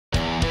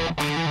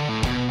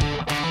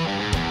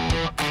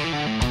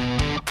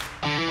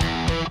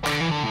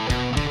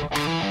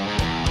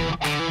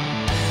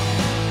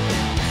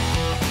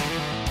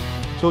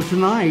So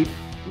tonight,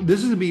 this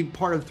is going to be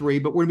part of three,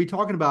 but we're going to be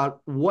talking about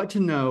what to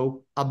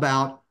know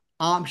about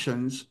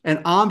options.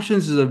 And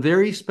options is a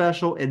very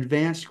special,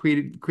 advanced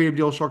creative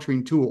deal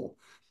structuring tool.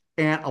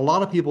 And a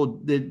lot of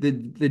people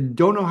that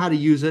don't know how to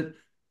use it.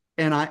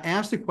 And I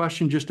asked the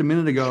question just a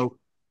minute ago,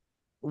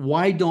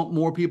 why don't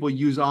more people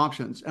use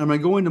options? And I'm going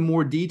to go into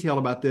more detail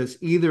about this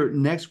either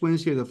next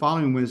Wednesday or the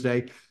following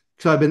Wednesday.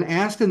 So I've been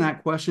asking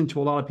that question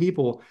to a lot of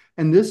people,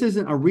 and this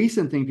isn't a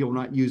recent thing people are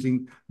not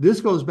using. This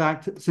goes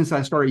back to since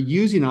I started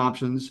using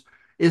options.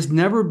 It's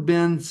never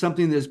been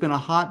something that's been a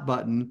hot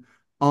button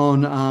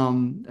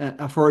on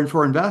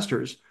for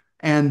investors,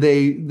 and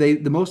they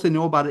the most they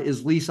know about it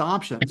is lease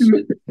options,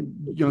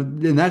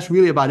 and that's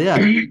really about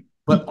it.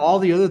 But all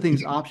the other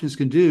things options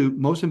can do,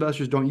 most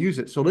investors don't use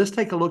it. So let's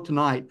take a look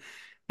tonight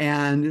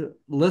and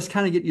let's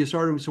kind of get you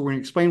started. So we're going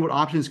to explain what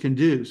options can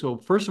do. So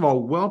first of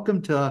all,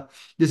 welcome to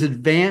this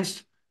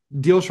advanced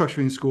deal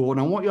structuring school. And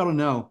I want y'all to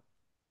know,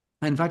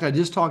 in fact, I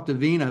just talked to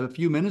Vina a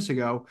few minutes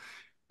ago,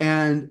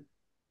 and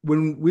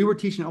when we were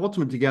teaching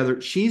Ultimate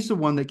together, she's the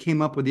one that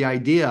came up with the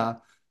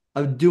idea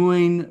of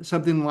doing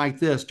something like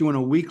this, doing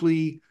a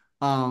weekly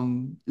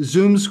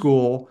Zoom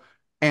school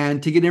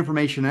and to get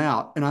information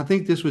out. And I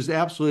think this was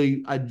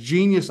absolutely a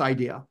genius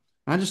idea.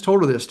 And I just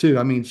told her this too.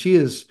 I mean, she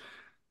is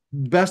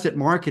best at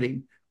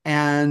marketing.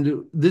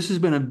 And this has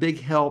been a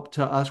big help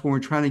to us when we're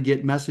trying to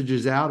get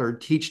messages out or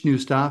teach new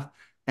stuff.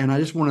 And I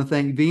just want to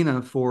thank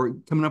Vina for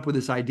coming up with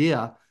this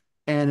idea.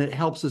 And it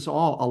helps us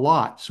all a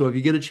lot. So if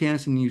you get a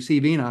chance and you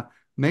see Vina,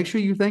 make sure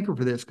you thank her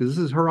for this because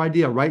this is her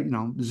idea, right? You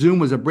know, Zoom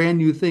was a brand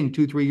new thing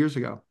 2, 3 years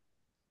ago.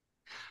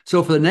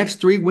 So for the next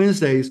 3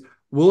 Wednesdays,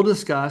 we'll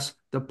discuss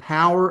the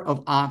power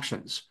of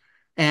options.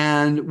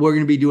 And we're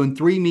going to be doing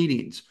 3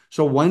 meetings.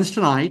 So one's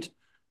tonight,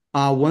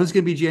 one's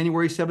going to be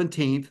January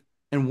 17th,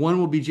 and one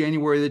will be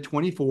January the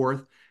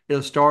 24th.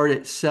 It'll start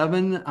at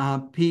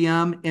 7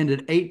 p.m. and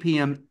at 8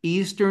 p.m.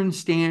 Eastern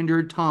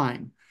Standard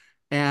Time.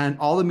 And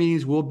all the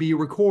meetings will be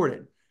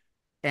recorded.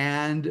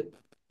 And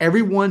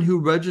everyone who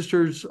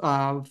registers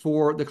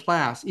for the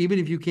class, even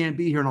if you can't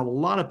be here, and a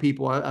lot of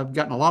people, I've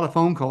gotten a lot of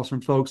phone calls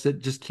from folks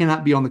that just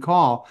cannot be on the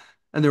call,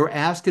 and they were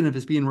asking if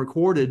it's being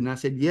recorded, and I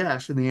said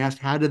yes, and they asked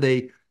how do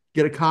they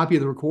get a copy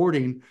of the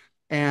recording,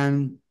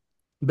 and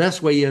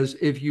best way is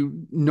if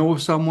you know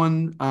of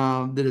someone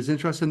that is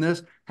interested in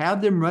this,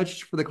 have them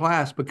register for the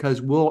class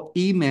because we'll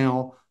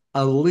email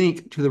a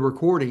link to the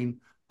recording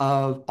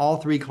of all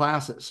 3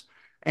 classes.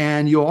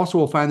 And you also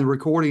will find the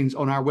recordings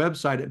on our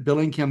website at Bill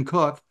and Kim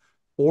Cook,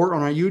 or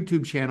on our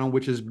YouTube channel,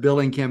 which is Bill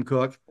and Kim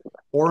Cook,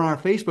 or on our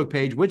Facebook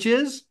page, which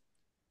is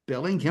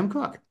Bill and Kim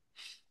Cook.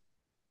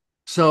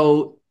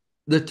 So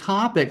the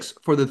topics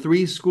for the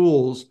 3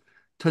 schools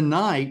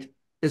tonight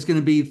is going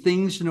to be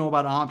things to know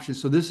about options.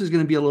 So this is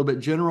going to be a little bit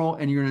general,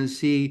 and you're going to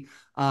see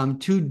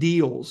 2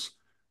 deals,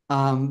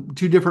 2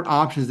 different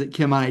options that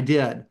Kim and I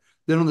did.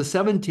 Then on the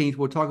 17th,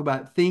 we'll talk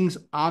about things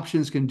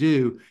options can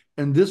do,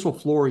 and this will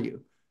floor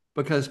you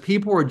because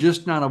people are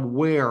just not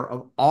aware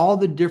of all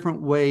the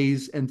different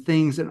ways and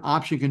things an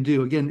option can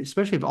do. Again,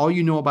 especially if all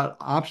you know about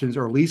options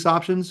are lease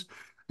options,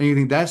 and you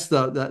think that's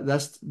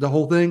the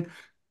whole thing.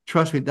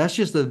 Trust me, that's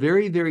just the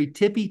very, very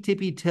tippy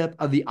tip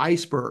of the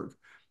iceberg.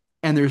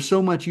 And there's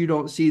so much you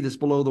don't see that's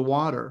below the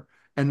water,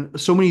 and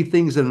so many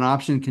things that an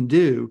option can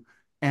do.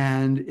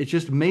 And it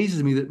just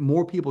amazes me that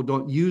more people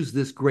don't use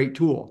this great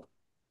tool.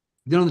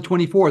 Then on the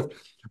 24th,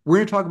 we're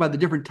going to talk about the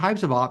different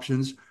types of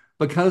options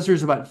because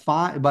there's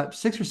about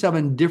 6 or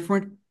 7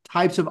 different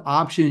types of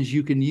options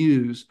you can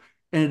use.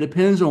 And it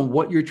depends on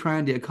what you're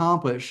trying to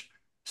accomplish.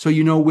 So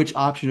you know which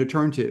option to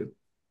turn to.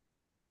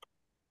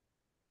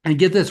 And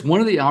get this,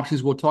 one of the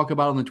options we'll talk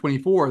about on the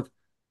 24th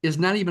is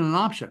not even an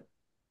option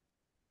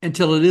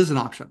until it is an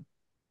option.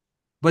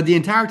 But the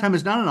entire time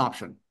it's not an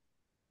option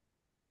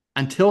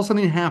until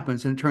something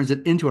happens and it turns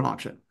it into an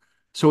option.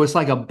 So it's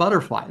like a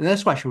butterfly. And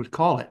that's what I would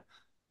call it.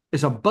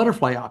 It's a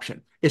butterfly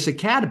option. It's a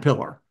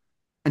caterpillar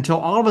until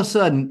all of a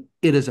sudden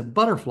it is a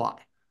butterfly.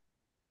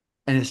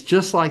 And it's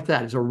just like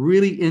that. It's a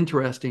really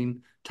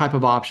interesting type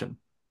of option.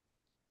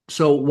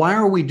 So why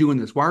are we doing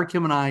this? Why are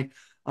Kim and I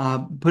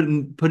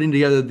putting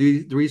together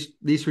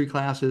these 3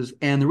 classes?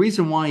 And the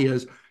reason why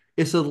is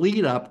it's a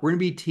lead up. We're going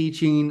to be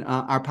teaching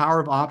our Power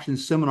of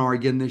Options seminar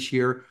again this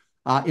year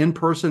in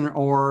person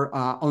or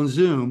on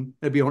Zoom.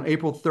 It'll be on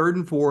April 3rd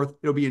and 4th.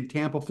 It'll be in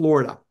Tampa,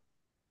 Florida.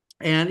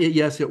 And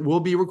yes, it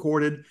will be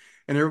recorded,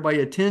 and everybody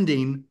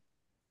attending,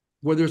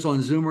 whether it's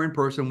on Zoom or in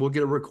person, will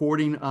get a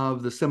recording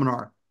of the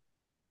seminar.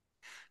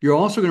 You're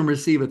also going to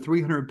receive a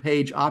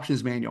 300-page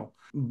options manual.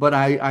 But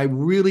I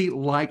really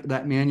like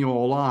that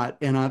manual a lot,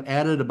 and I've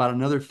added about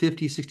another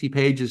 50, 60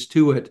 pages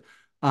to it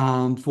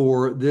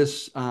for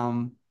this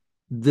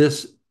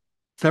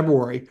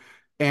February.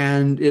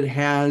 And it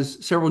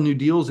has several new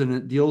deals in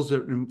it, deals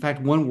that, in fact,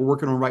 one we're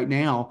working on right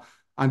now.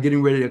 I'm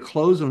getting ready to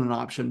close on an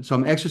option. So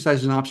I'm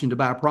exercising an option to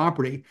buy a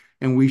property,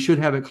 and we should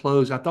have it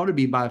closed. I thought it'd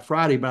be by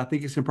Friday, but I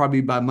think it's going to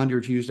probably be by Monday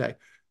or Tuesday.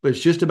 But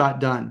it's just about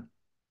done.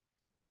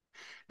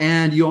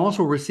 And you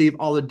also receive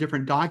all the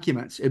different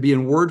documents. It'd be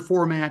in Word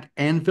format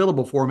and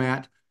fillable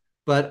format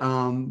but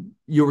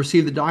you'll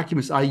receive the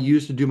documents I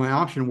use to do my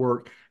option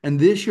work. And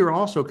this year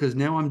also, because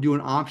now I'm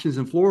doing options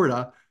in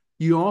Florida,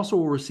 you also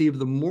will receive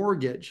the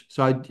mortgage.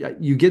 So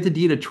you get the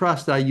deed of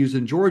trust that I use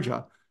in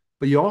Georgia,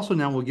 but you also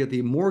now will get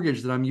the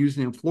mortgage that I'm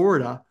using in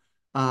Florida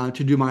to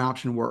do my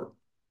option work.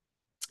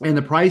 And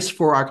the price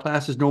for our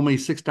class is normally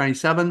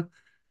 $697.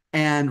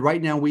 And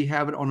right now we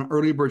have it on an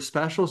early bird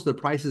special. So the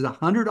price is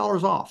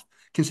 $100 off.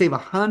 Can save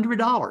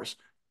 $100.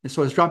 And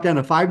so it's dropped down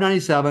to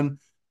 $597.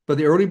 But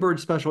the early bird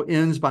special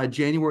ends by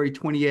January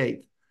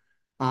 28th,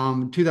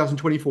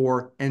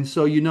 2024. And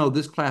so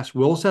this class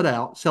will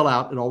sell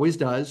out. It always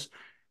does.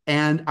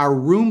 And our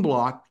room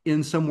block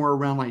ends somewhere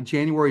around like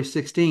January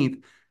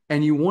 16th.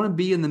 And you want to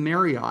be in the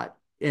Marriott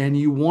and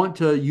you want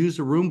to use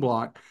the room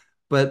block,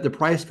 but the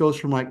price goes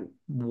from like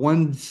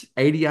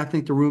 180, I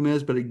think the room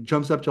is, but it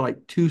jumps up to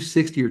like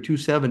 260 or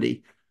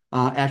 270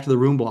 after the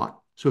room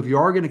block. So if you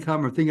are going to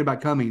come or thinking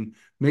about coming,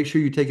 make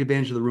sure you take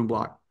advantage of the room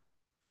block.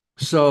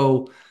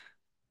 So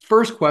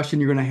first question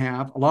you're going to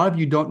have, a lot of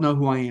you don't know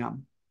who I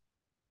am.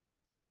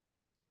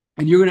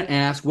 And you're going to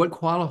ask, what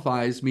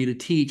qualifies me to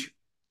teach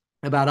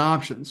about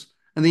options?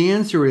 And the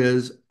answer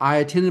is, I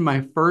attended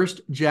my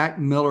first Jack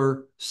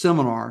Miller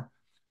seminar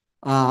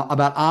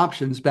about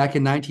options back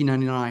in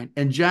 1999.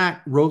 And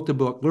Jack wrote the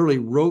book, literally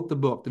wrote the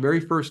book, the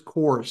very first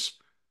course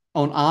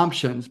on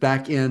options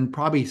back in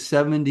probably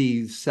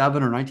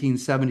 77 or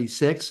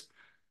 1976.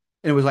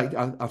 And it was like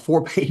a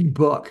four-page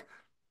book.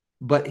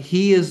 But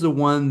he is the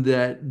one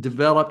that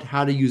developed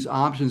how to use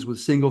options with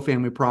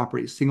single-family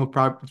properties,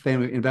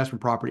 single-family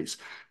investment properties.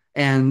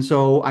 And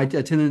so I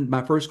attended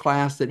my first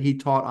class that he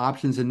taught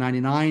options in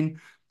 99.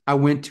 I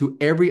went to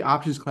every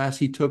options class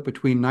he took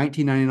between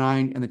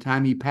 1999 and the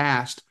time he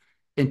passed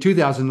in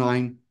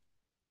 2009.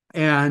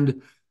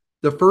 And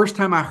the first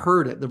time I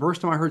heard it, the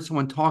first time I heard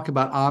someone talk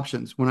about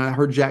options, when I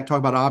heard Jack talk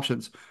about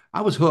options,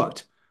 I was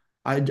hooked.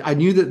 I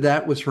knew that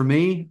that was for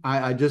me.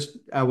 I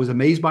was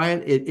amazed by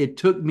it. It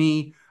took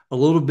me a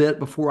little bit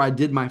before I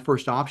did my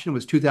first option. It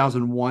was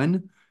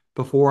 2001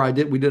 before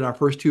we did our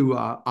first two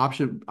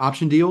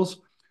option deals.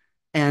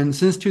 And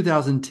since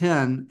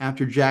 2010,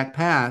 after Jack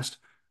passed,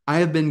 I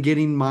have been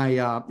getting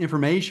my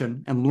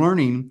information and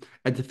learning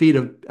at the feet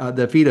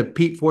of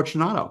Pete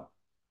Fortunato,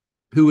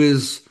 who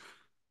is,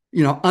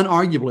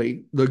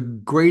 unarguably the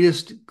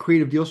greatest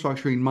creative deal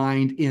structuring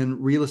mind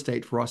in real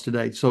estate for us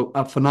today. So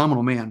a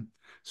phenomenal man.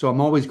 So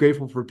I'm always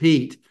grateful for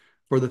Pete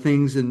for the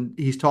things and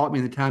he's taught me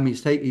in the time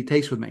he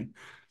takes with me.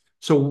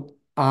 So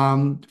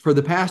for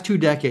the past 2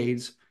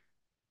 decades,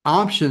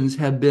 options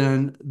have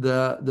been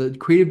the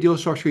creative deal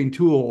structuring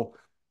tool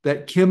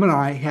that Kim and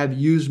I have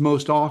used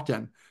most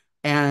often.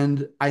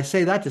 And I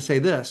say that to say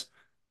this.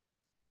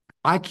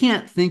 I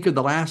can't think of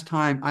the last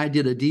time I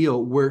did a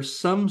deal where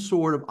some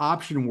sort of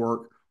option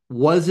work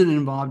wasn't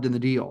involved in the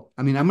deal.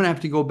 I mean, I'm going to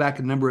have to go back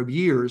a number of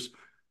years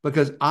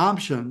because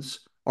options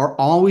are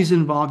always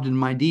involved in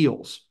my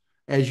deals,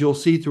 as you'll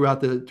see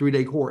throughout the 3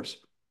 day course,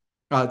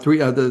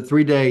 the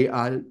 3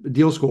 day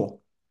deal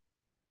school.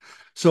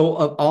 So,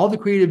 of all the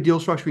creative deal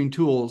structuring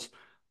tools,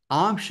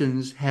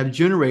 options have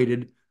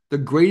generated the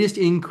greatest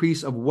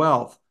increase of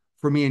wealth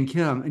for me and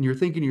Kim. And you're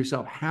thinking to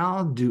yourself,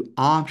 how do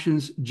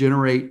options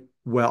generate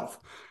wealth?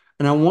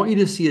 And I want you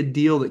to see a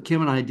deal that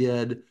Kim and I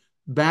did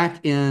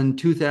back in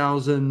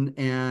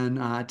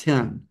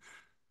 2010.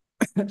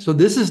 So,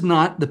 this is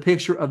not the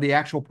picture of the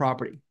actual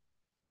property.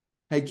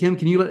 Hey, Kim,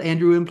 can you let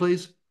Andrew in,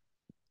 please?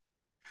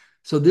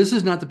 So this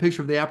is not the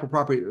picture of the actual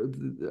property.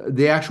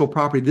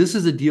 This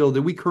is a deal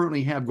that we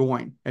currently have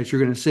going, as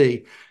you're going to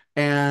see.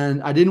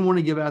 And I didn't want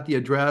to give out the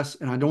address,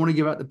 and I don't want to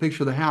give out the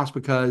picture of the house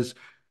because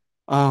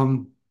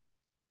um,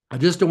 I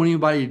just don't want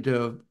anybody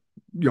to,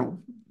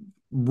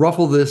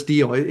 ruffle this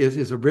deal.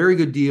 It's a very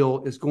good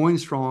deal. It's going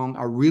strong.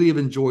 I really have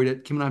enjoyed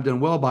it. Kim and I have done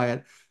well by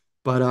it.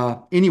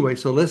 But anyway,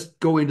 so let's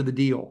go into the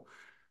deal.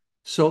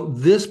 So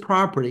this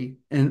property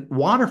in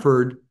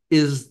Waterford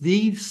is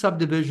the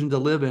subdivision to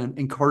live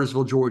in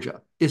Cartersville,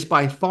 Georgia. It's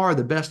by far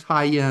the best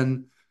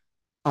high-end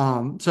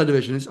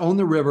subdivision. It's on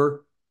the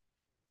river,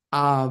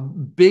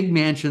 big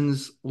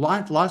mansions,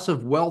 lots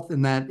of wealth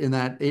in that.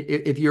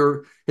 If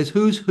it's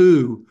who's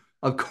who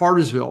of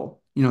Cartersville,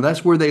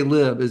 that's where they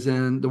live, is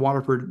in the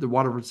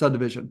Waterford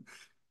subdivision.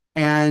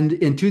 And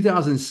in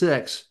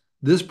 2006,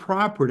 this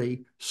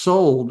property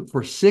sold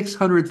for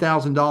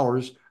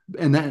 $600,000,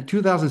 and that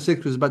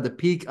 2006 was about the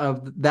peak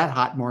of that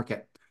hot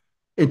market.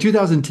 In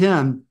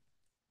 2010,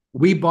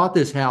 we bought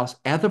this house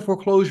at the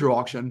foreclosure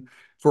auction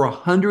for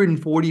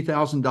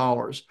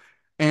 $140,000.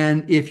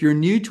 And if you're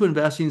new to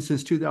investing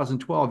since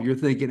 2012, you're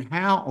thinking,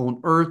 how on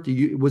earth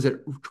was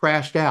it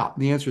trashed out?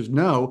 And the answer is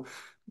no.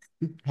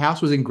 The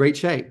house was in great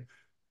shape.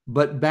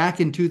 But back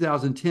in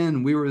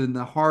 2010, we were in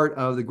the heart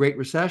of the Great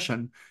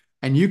Recession,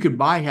 and you could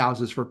buy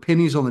houses for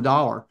pennies on the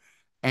dollar.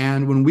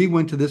 And when we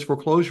went to this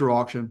foreclosure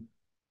auction,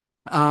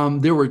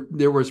 there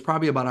was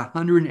probably about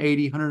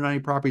 180,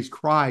 190 properties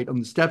cried on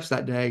the steps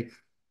that day,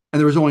 and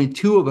there was only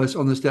two of us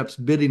on the steps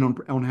bidding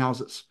on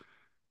houses.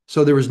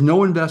 So there was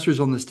no investors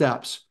on the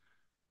steps.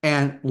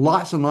 and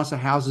lots of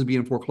houses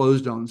being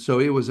foreclosed on. So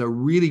it was a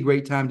really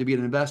great time to be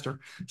an investor,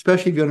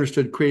 especially if you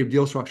understood creative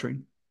deal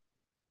structuring.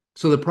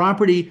 So the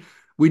property,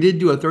 we did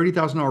do a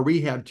 $30,000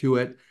 rehab to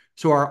it.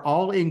 So our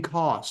all-in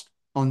cost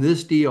on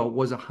this deal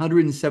was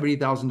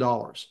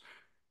 $170,000.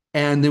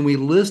 And then we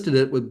listed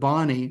it with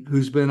Bonnie,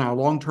 who's been our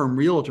long-term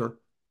realtor,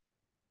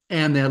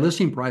 and the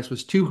listing price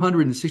was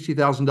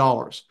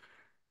 $260,000.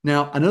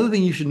 Now, another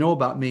thing you should know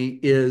about me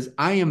is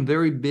I am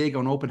very big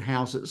on open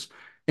houses,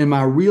 and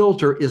my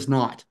realtor is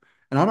not.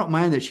 And I don't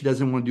mind that she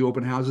doesn't want to do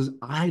open houses.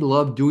 I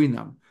love doing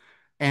them.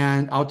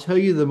 And I'll tell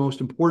you the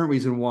most important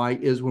reason why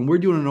is when we're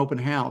doing an open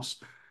house,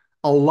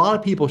 a lot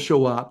of people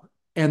show up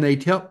and they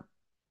tell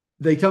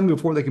me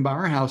before they can buy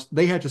our house,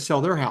 they have to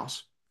sell their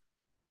house.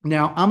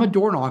 Now, I'm a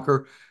door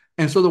knocker,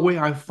 and so the way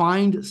I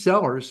find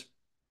sellers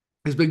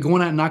has been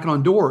going out and knocking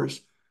on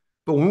doors.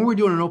 But when we're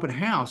doing an open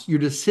house, you're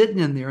just sitting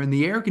in there in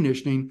the air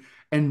conditioning,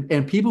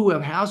 and people who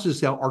have houses to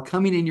sell are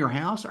coming in your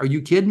house. Are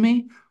you kidding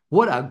me?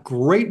 What a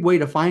great way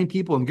to find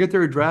people and get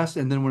their address.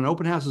 And then when an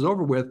open house is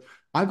over with,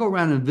 I go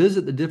around and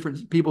visit the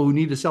different people who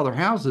need to sell their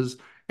houses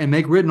and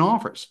make written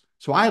offers.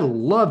 So I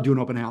love doing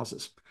open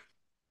houses.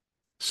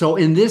 So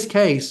in this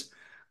case,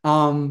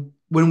 when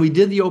we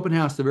did the open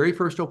house, the very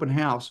first open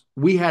house,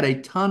 we had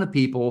a ton of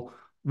people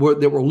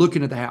that were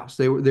looking at the house.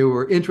 They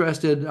were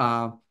interested.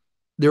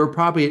 There were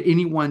probably at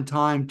any one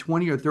time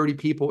 20 or 30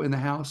 people in the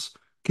house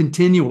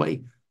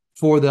continually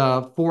for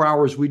the 4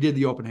 hours we did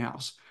the open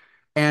house.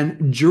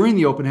 And during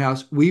the open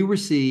house, we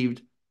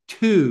received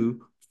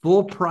two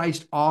full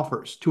priced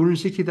offers,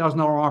 $260,000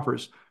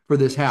 offers for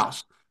this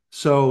house.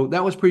 So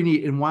that was pretty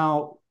neat. And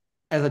while,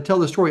 as I tell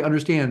the story,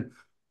 understand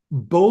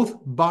both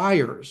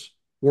buyers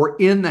were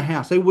in the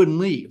house. They wouldn't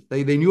leave.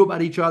 They knew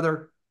about each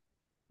other.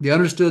 They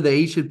understood they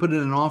each had put in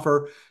an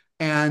offer.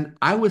 And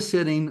I was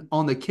sitting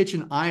on the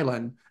kitchen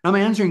island. I'm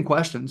answering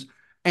questions.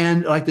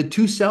 And like the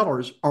two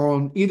sellers are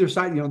on either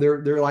side,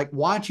 they're like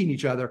watching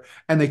each other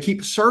and they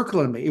keep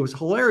circling me. It was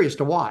hilarious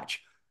to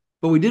watch.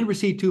 But we did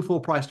receive two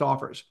full priced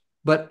offers.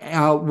 But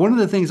one of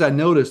the things I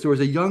noticed, there was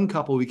a young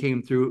couple who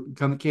came through,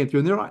 and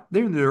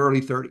they're in their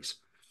early 30s.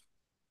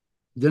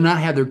 Did not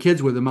have their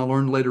kids with them. I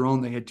learned later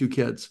on they had two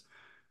kids,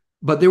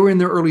 but they were in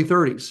their early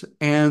 30s,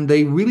 and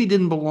they really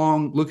didn't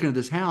belong looking at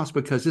this house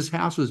because this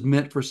house was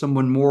meant for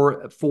someone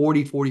more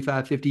 40,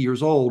 45, 50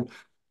 years old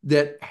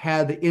that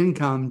had the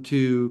income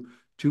to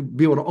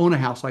be able to own a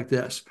house like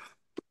this.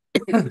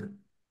 And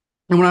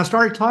when I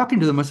started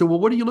talking to them, I said, well,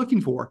 what are you looking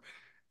for?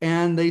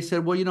 And they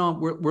said, well,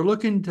 we're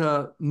looking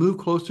to move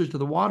closer to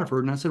the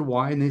Waterford. And I said,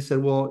 why? And they said,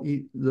 well,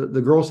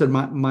 the girl said,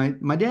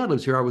 my dad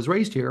lives here. I was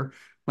raised here.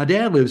 My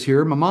dad lives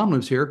here. My mom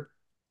lives here.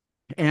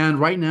 And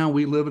right now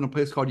we live in a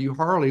place called U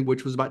Harley,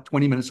 which was about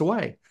 20 minutes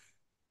away.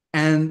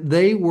 And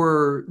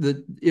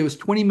it was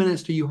 20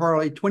 minutes to U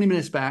Harley, 20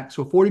 minutes back.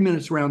 So 40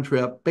 minutes round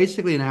trip,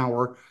 basically an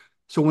hour.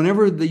 So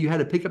whenever you had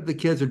to pick up the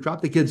kids or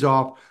drop the kids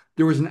off,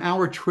 there was an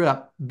hour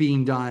trip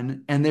being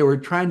done. And they were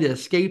trying to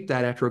escape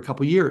that after a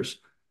couple of years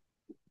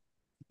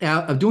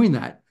of doing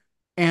that.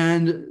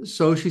 And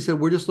so she said,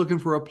 we're just looking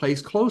for a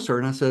place closer.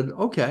 And I said,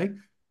 okay.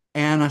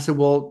 And I said,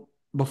 well,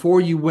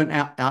 before you went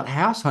out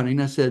house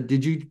hunting, I said,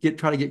 did you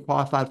try to get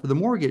qualified for the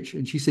mortgage?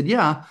 And she said,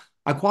 yeah,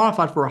 I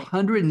qualified for a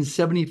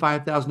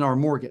 $175,000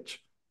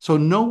 mortgage. So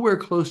nowhere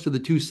close to the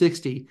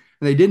 260. And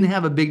they didn't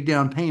have a big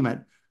down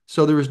payment.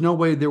 So there was no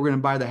way they were going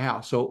to buy the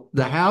house. So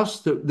the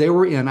house that they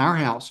were in, our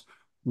house,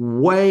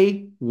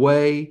 way,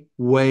 way,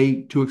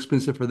 way too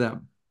expensive for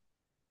them.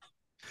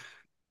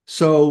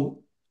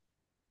 So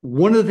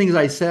one of the things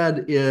I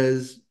said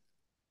is,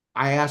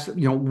 I asked,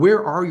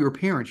 where are your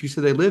parents? She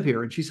said they live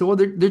here. And she said, well,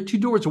 they're two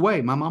doors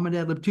away. My mom and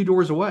dad live two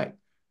doors away.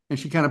 And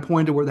she kind of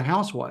pointed to where the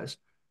house was.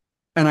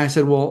 And I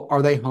said, well,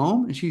 are they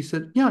home? And she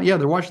said, yeah,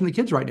 they're watching the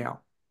kids right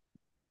now.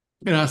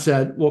 And I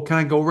said, well, can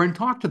I go over and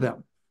talk to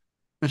them?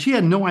 And she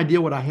had no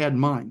idea what I had in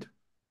mind.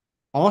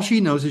 All she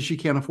knows is she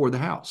can't afford the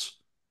house,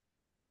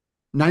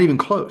 not even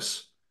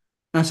close.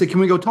 And I said, can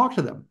we go talk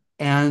to them?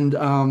 And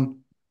the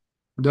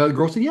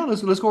girl said, yeah,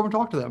 let's go over and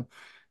talk to them.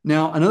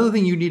 Now, another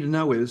thing you need to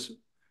know is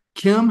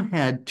Kim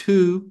had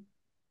two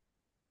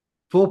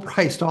full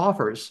priced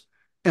offers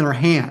in her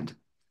hand.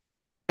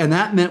 And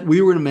that meant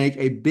we were going to make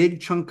a big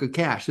chunk of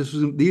cash. This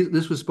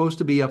was supposed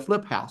to be a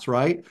flip house,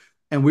 right?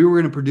 And we were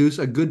going to produce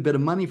a good bit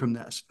of money from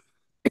this,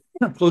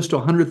 close to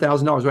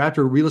 $100,000. Or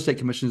after real estate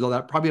commissions, all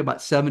that, probably about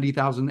 $70,000,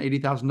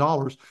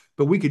 $80,000.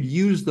 But we could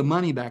use the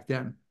money back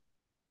then.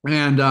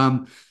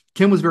 And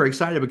Kim was very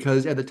excited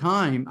because at the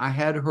time I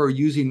had her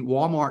using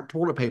Walmart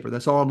toilet paper.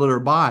 That's all I let her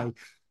buy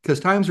because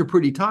times were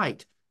pretty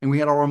tight and we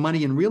had all our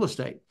money in real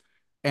estate.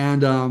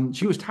 And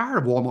she was tired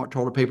of Walmart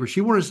toilet paper. She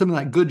wanted some of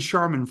that good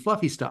Charmin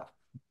fluffy stuff.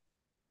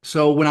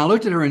 So when I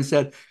looked at her and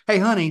said, hey,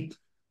 honey,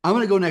 I'm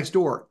going to go next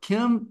door.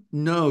 Kim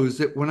knows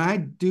that when I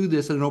do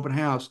this at an open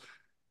house,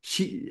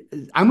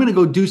 I'm going to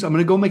go do something. I'm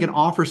going to go make an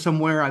offer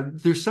somewhere.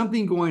 There's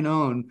something going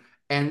on.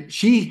 And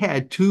she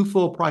had two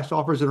full price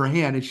offers in her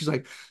hand. And she's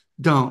like,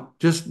 don't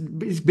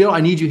just, Bill,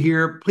 I need you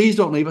here. Please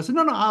don't leave. I said,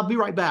 no, I'll be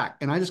right back.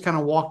 And I just kind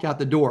of walked out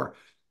the door.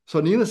 So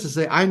needless to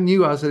say, I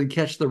knew I was going to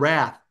catch the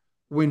wrath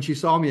when she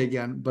saw me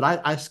again, but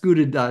I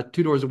scooted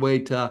two doors away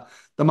to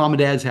the mom and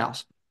dad's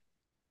house.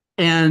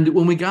 And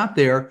when we got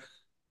there,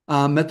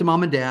 met the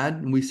mom and dad,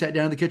 and we sat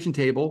down at the kitchen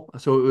table.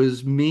 So it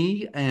was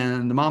me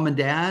and the mom and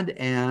dad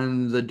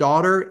and the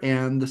daughter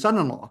and the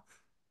son-in-law.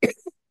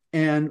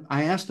 And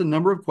I asked a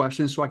number of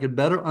questions so I could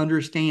better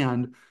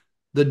understand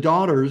the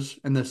daughter's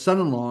and the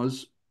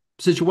son-in-law's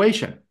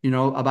situation,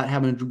 about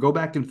having to go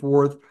back and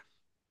forth.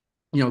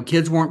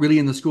 Kids weren't really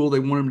in the school they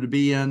wanted them to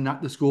be in,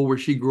 not the school where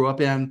she grew up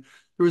in.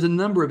 There was a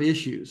number of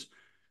issues.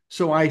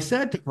 So I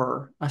said to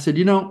her, I said,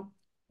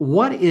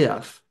 what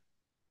if,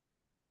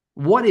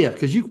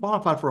 because you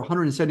qualified for a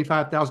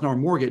 $175,000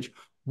 mortgage,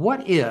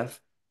 what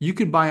if you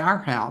could buy our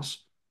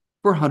house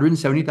for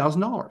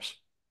 $170,000?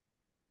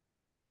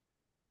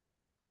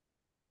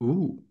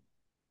 Ooh.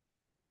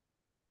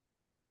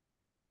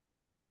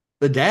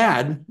 The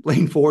dad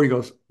leaned forward. He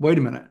goes, wait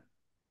a minute.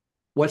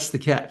 What's the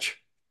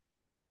catch?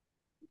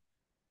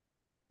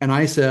 And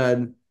I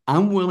said,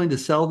 I'm willing to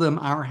sell them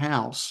our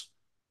house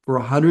for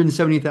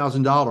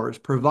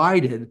 $170,000,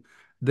 provided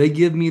they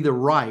give me the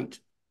right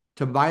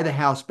to buy the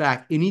house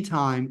back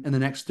anytime in the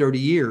next 30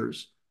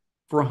 years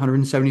for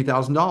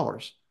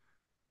 $170,000.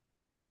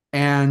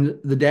 And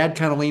the dad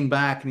kind of leaned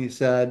back and he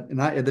said,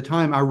 and at the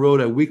time I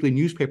wrote a weekly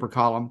newspaper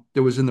column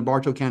that was in the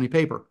Bartow County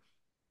paper.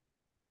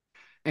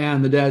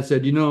 And the dad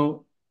said,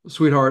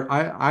 sweetheart,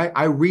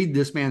 I read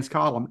this man's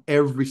column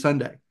every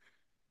Sunday.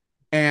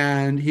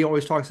 And he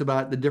always talks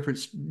about the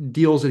different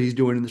deals that he's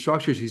doing and the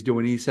structures he's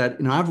doing. He said,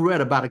 I've read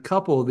about a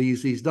couple of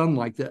these he's done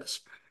like this.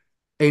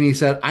 And he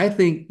said, I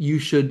think you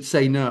should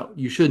say no.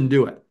 You shouldn't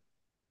do it.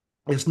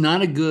 It's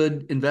not a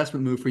good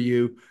investment move for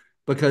you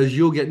because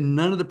you'll get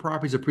none of the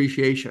property's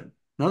appreciation.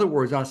 In other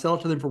words, I'll sell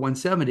it to them for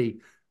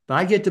 170, but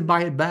I get to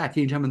buy it back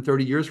anytime in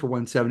 30 years for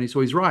 170.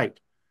 So he's right.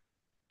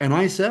 And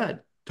I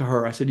said to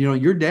her, I said,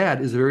 your dad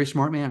is a very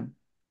smart man.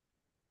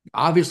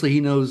 Obviously,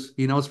 he knows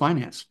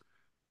finance.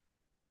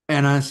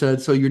 And I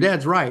said, so your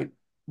dad's right,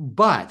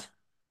 but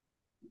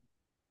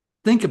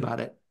think about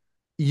it.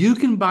 You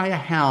can buy a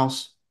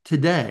house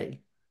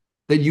today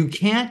that you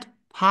can't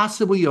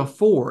possibly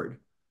afford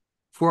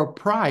for a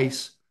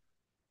price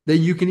that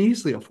you can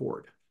easily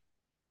afford.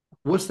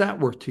 What's that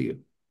worth to you?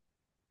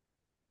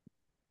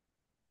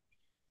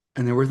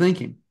 And they were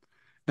thinking.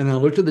 And I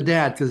looked at the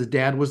dad because the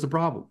dad was the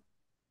problem.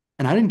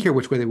 And I didn't care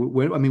which way they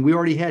went. I mean, we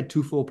already had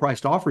two full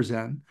priced offers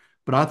in,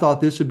 but I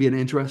thought this would be an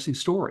interesting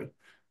story.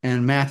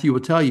 And Matthew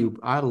will tell you,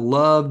 I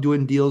love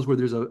doing deals where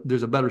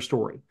there's a better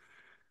story.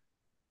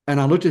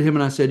 And I looked at him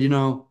and I said,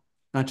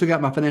 I took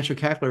out my financial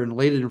calculator and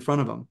laid it in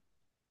front of him.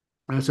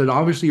 And I said,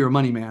 obviously you're a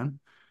money man.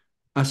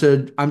 I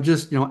said, I'm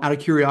just, out of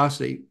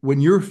curiosity,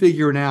 when you're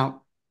figuring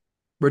out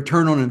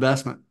return on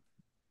investment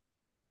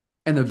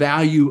and the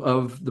value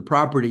of the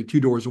property two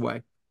doors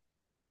away,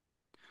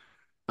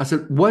 I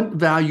said, what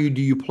value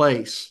do you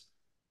place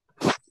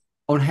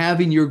on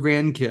having your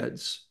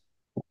grandkids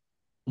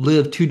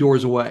live two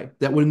doors away?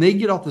 That when they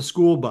get off the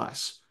school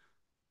bus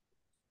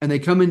and they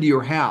come into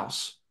your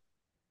house,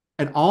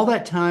 and all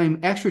that time,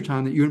 extra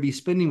time that you're going to be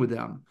spending with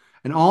them,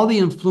 and all the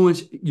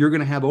influence you're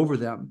going to have over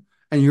them,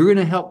 and you're going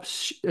to help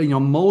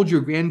mold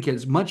your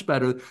grandkids much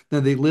better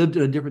than they lived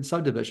in a different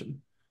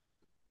subdivision.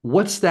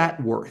 What's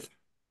that worth?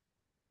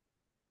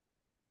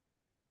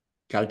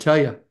 Got to tell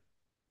you,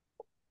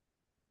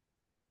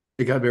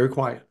 it got very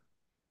quiet,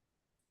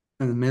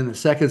 and then the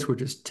seconds were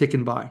just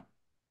ticking by.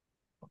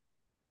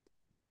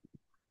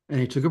 And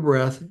he took a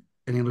breath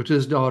and he looked at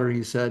his daughter and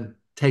he said,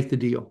 "Take the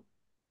deal."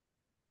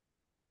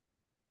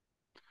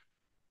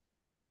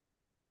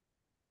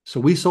 So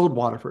we sold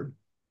Waterford.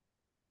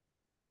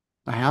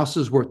 The house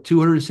is worth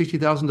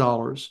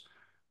 $260,000.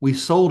 We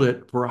sold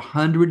it for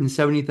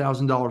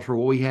 $170,000 for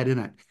what we had in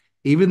it.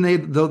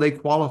 Though they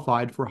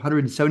qualified for a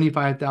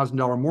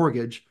 $175,000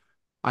 mortgage,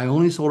 I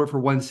only sold it for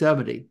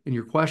 170. And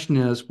your question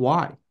is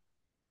why?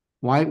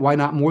 Why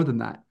not more than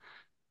that?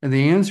 And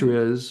the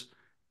answer is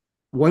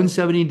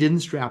 170 didn't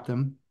strap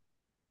them.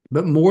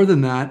 But more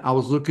than that, I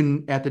was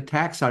looking at the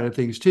tax side of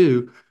things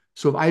too.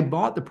 So if I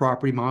bought the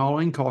property, my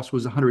all-in cost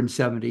was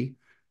 170,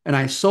 and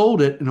I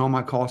sold it and all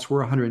my costs were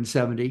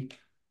 170.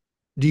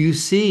 Do you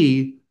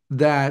see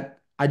that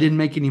I didn't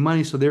make any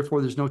money, so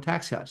therefore there's no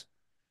tax cuts?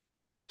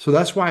 So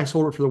that's why I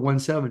sold it for the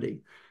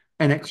 170.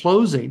 And at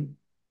closing,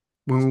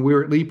 when we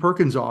were at Lee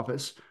Perkins'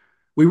 office,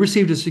 we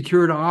received a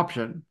secured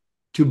option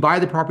to buy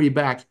the property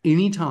back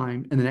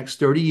anytime in the next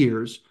 30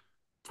 years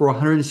for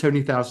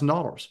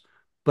 $170,000.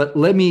 But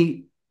let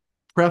me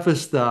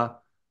preface the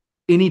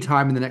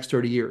anytime in the next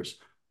 30 years.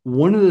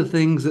 One of the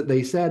things that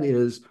they said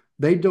is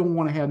they don't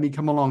want to have me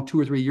come along 2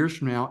 or 3 years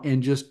from now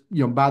and just,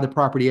 buy the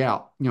property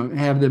out,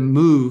 have them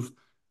move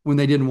when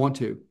they didn't want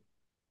to.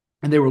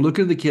 And they were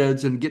looking at the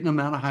kids and getting them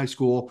out of high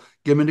school,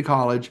 get them into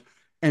college.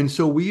 And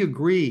so we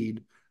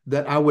agreed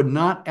that I would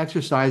not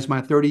exercise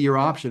my 30-year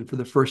option for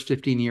the first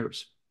 15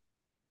 years.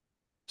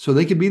 So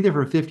they could be there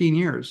for 15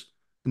 years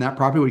and that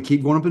property would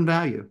keep going up in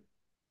value.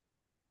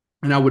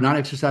 And I would not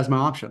exercise my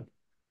option.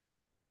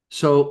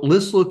 So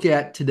let's look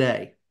at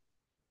today.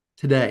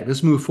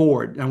 Let's move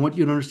forward. I want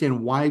you to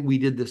understand why we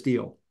did this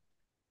deal.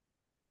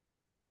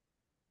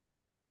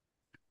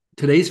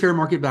 Today's fair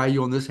market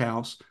value on this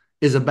house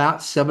is about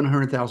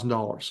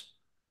 $700,000.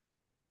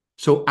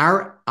 So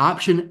our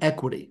option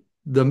equity,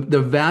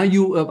 the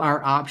value of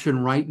our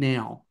option right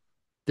now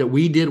that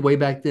we did way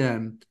back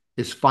then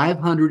is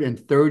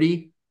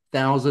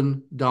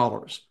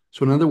 $530,000.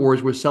 So in other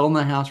words, we're selling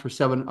the house for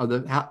seven, or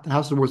the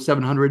house is worth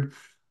 700.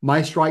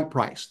 My strike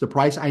price, the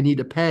price I need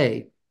to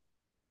pay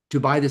to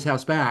buy this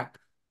house back,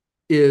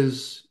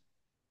 is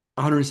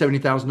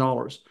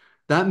 $170,000.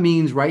 That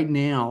means right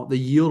now the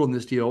yield on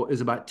this deal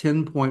is about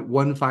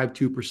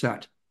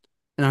 10.152%.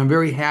 And I'm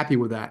very happy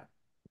with that.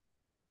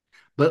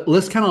 But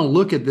let's kind of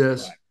look at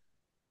this Right.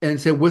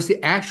 and say, what's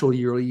the actual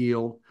yearly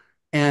yield?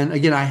 And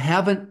again, I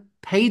haven't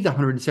paid the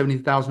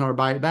 $170,000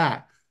 buy it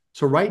back.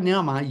 So right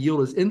now my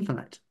yield is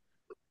infinite.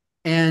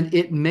 And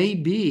it may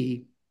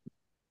be,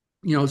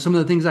 some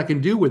of the things I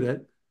can do with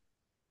it.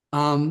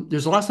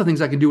 There's lots of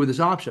things I can do with this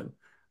option.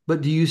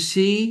 But do you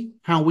see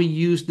how we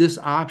use this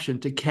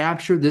option to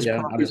capture this Yeah, I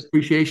property's just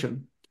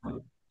appreciation?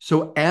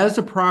 So as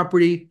the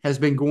property has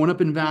been going up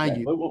in yeah.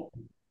 value, Well,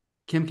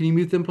 Kim, can you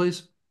mute them,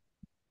 please?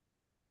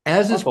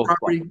 As I this told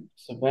property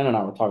Savannah and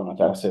I were talking about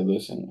that. I said,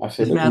 listen,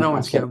 is Matt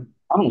Owens, Kim.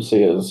 I don't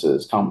see it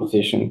as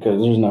competition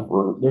because there's Hey, enough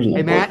work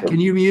Matt, for can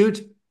you everybody.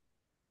 mute?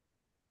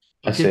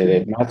 I Or Kim, said,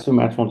 can if you? two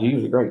match wants to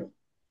use it, great.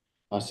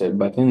 I said,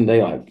 but at the end of the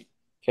day, like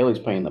Kelly's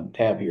paying the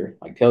tab here.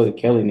 Like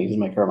Kelly needs to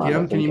make her mind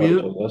Kim, up. can Then you Kelly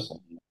mute? chose us.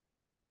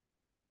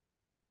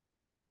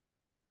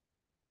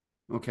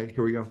 Okay,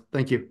 here we go.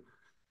 Thank you.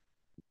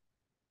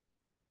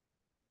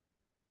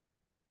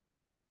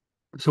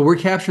 So we're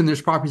capturing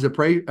this property's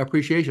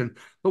appreciation.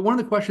 But one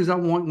of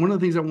the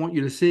things I want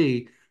you to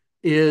see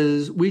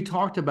is we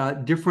talked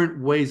about different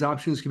ways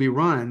options can be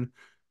run.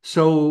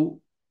 So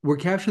we're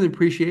capturing the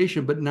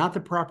appreciation, but not the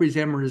property's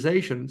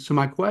amortization. So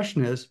my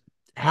question is,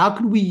 how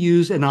could we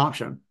use an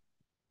option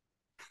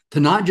to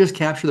not just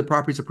capture the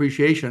property's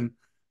appreciation,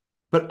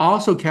 but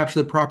also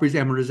capture the property's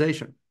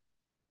amortization?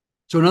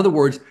 So in other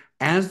words,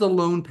 as the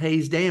loan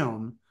pays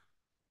down,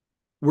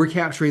 we're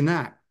capturing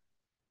that.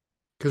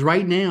 Because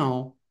right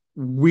now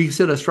we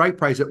set a strike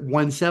price at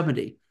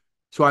 170.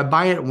 So I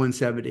buy it at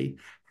 170.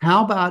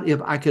 How about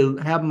if I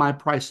could have my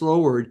price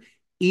lowered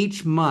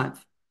each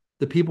month?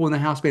 The people in the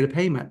house made a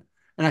payment.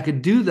 And I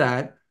could do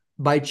that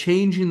by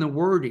changing the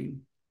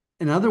wording.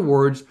 In other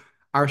words,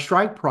 our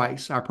strike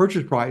price, our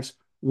purchase price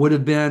would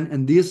have been,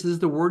 and this is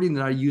the wording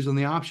that I use on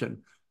the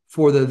option,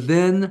 for the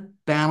then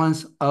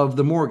balance of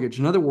the mortgage.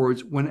 In other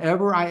words,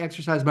 whenever I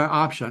exercise my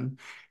option,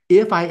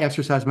 if I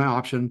exercise my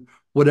option,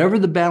 whatever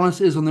the balance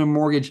is on their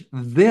mortgage,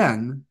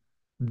 then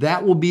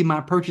that will be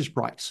my purchase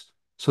price.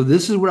 So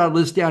this is what I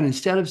list down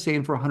instead of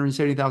saying for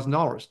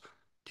 $170,000.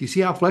 Do you see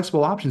how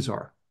flexible options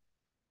are?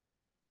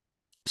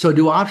 So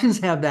do options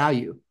have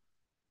value?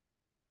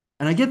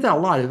 And I get that a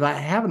lot. If I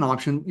have an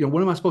option,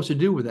 what am I supposed to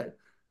do with it?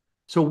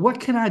 So what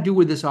can I do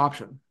with this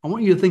option? I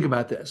want you to think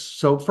about this.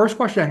 So first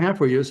question I have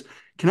for you is,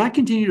 can I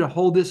continue to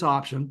hold this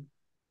option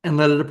and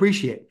let it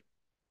appreciate?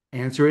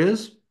 Answer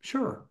is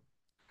sure.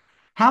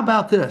 How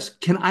about this?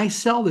 Can I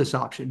sell this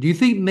option? Do you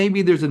think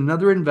maybe there's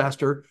another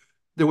investor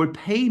that would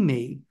pay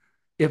me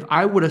if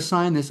I would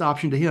assign this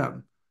option to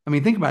him? I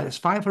mean, think about it. It's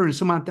 500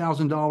 some odd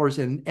 $1,000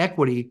 in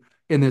equity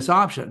in this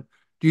option.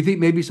 Do you think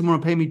maybe someone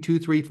will pay me two,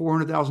 three,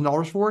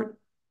 $400,000 for it?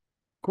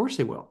 Of course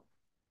they will.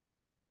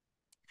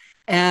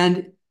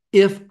 And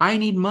if I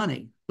need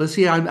money, let's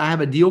say I have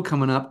a deal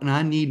coming up and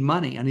I need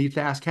money, I need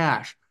fast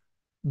cash.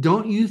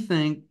 Don't you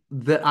think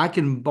that I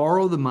can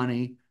borrow the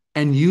money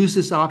and use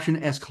this option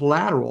as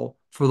collateral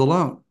for the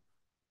loan?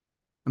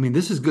 I mean,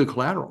 this is good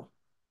collateral.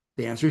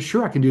 The answer is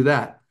sure, I can do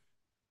that.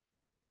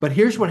 But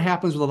here's what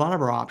happens with a lot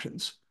of our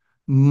options.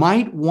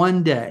 Might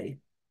one day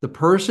the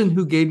person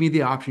who gave me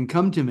the option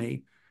come to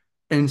me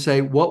and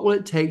say, what will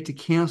it take to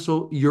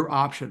cancel your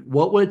option?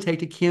 What will it take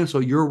to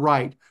cancel your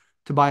right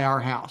to buy our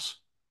house?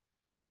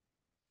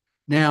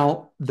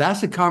 Now,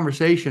 that's a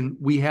conversation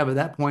we have at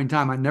that point in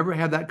time. I never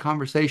have that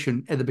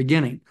conversation at the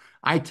beginning.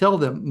 I tell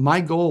them,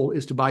 my goal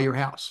is to buy your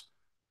house.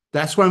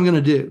 That's what I'm going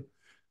to do.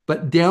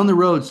 But down the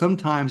road,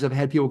 sometimes I've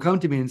had people come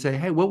to me and say,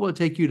 hey, what will it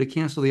take you to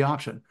cancel the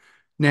option?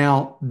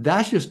 Now,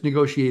 that's just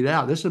negotiated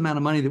out. This is the amount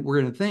of money that we're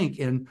going to think.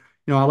 And,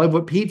 I love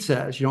what Pete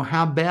says,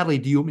 how badly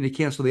do you want me to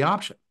cancel the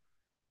option?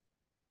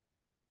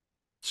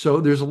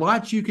 So there's a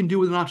lot you can do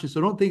with an option.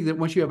 So don't think that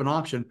once you have an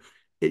option,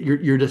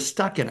 you're just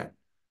stuck in it.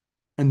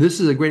 And this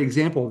is a great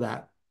example of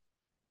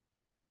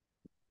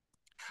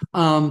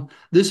that.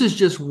 This is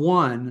just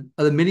one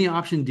of the many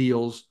option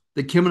deals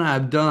that Kim and I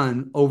have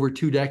done over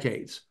 2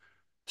 decades.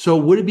 So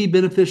would it be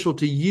beneficial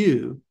to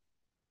you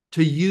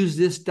to use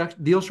this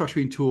deal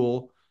structuring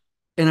tool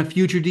in a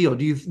future deal?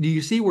 Do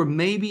you see where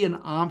maybe an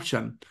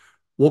option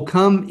will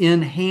come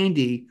in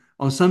handy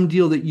on some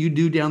deal that you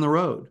do down the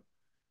road?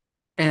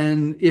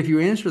 And if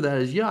your answer to that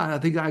is yeah, I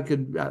think I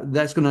could.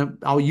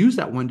 I'll use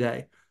that one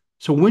day.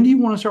 So when do you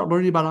want to start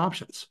learning about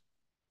options?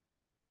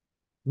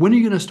 When are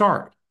you going to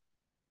start?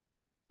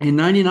 In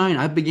 99,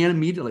 I began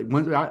immediately.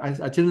 When I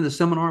attended a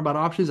seminar about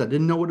options, I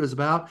didn't know what it was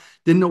about,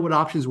 didn't know what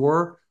options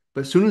were.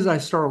 But as soon as I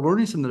started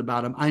learning something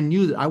about them, I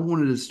knew that I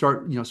wanted to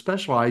start,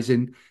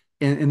 specializing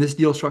in this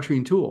deal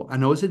structuring tool. I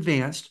know it's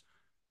advanced,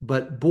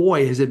 but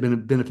boy, has it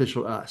been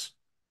beneficial to us.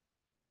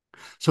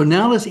 So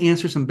now let's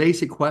answer some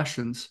basic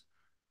questions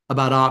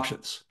about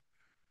options.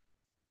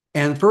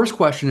 And the first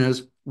question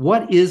is,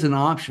 what is an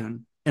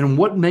option and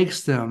what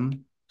makes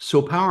them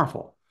so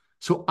powerful?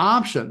 So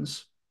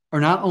options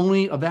are not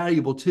only a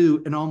valuable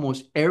tool in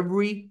almost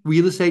every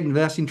real estate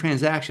investing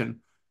transaction,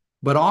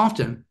 but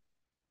often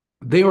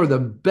they are the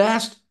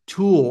best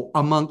tool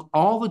among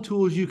all the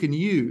tools you can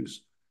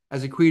use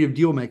as a creative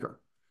deal maker.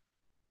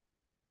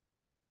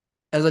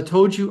 As I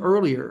told you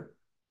earlier,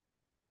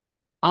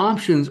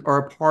 options are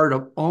a part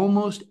of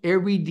almost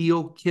every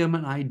deal Kim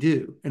and I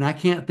do. And I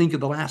can't think of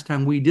the last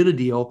time we did a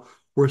deal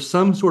where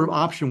some sort of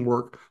option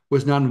work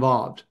was not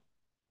involved.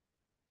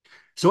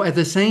 So at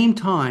the same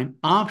time,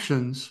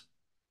 options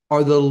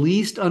are the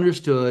least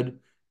understood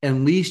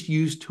and least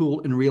used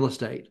tool in real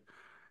estate.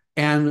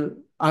 And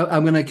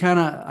I'm going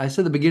to I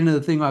said at the beginning of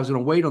the thing I was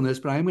going to wait on this,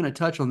 but I'm going to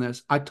touch on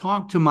this. I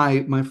talked to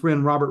my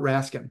friend Robert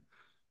Raskin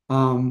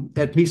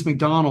at Peace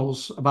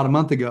McDonald's about a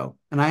month ago,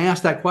 and I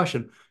asked that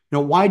question,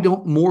 why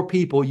don't more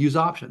people use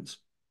options?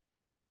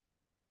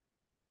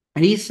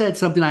 And he said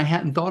something I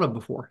hadn't thought of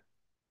before.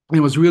 And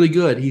it was really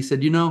good. He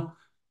said,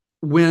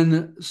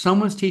 when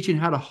someone's teaching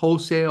how to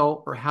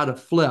wholesale or how to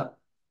flip,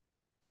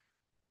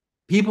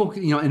 people,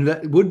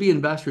 would-be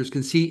investors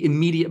can see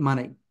immediate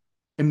money,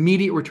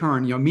 immediate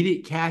return,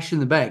 immediate cash in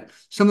the bank,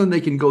 something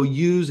they can go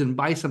use and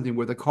buy something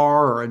with a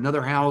car or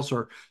another house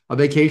or a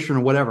vacation or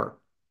whatever.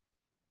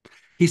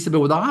 He said, but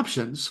with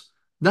options,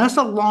 that's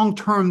a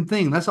long-term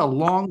thing. That's a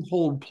long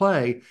hold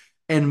play.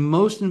 And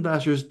most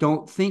investors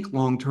don't think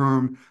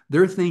long-term.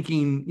 They're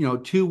thinking,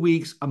 2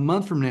 weeks, a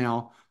month from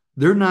now.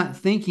 They're not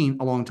thinking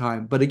a long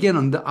time. But again,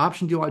 on the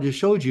option deal I just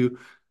showed you,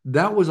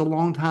 that was a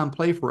long time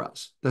play for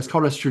us. That's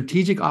called a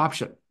strategic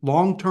option,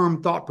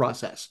 long-term thought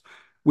process.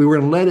 We were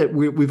going to let it,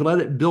 we've let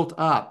it build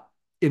up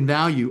in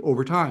value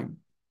over time.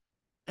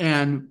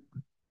 And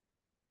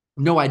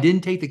no, I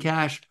didn't take the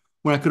cash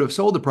when I could have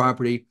sold the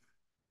property,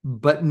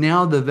 but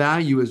now the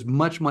value is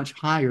much, much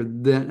higher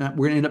than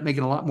we're going to end up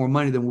making a lot more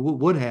money than we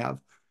would have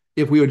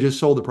if we had just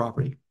sold the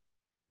property.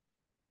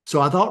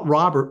 So I thought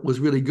Robert was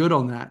really good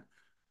on that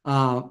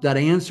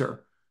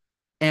answer.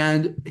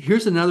 And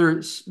here's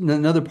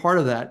another part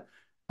of that.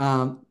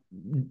 Um,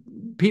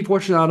 Pete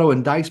Fortunato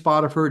and Dyke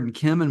Spotiford and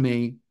Kim and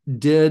me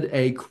did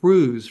a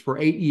cruise for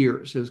 8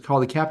 years. It was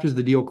called the Captures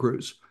the Deal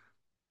Cruise.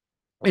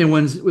 And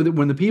when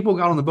the people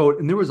got on the boat,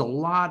 and there was a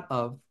lot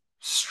of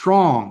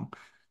strong,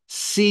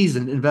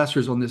 seasoned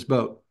investors on this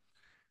boat,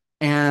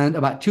 and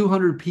about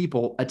 200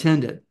 people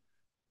attended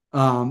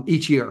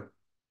each year.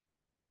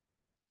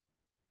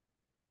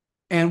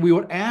 And we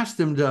would ask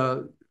them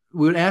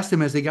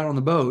as they got on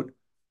the boat.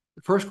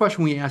 The first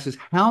question we asked is,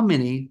 how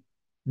many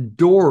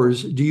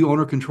doors do you own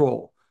or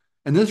control?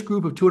 And this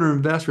group of 200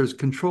 investors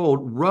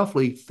controlled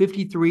roughly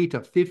 53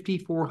 to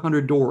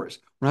 5,400 doors.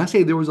 When I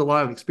say there was a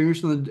lot of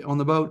experience on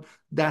the boat,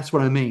 that's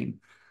what I mean.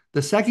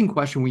 The second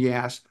question we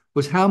asked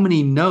was, how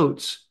many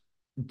notes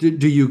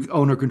do you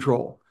own or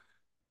control?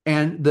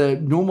 And the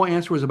normal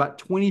answer was about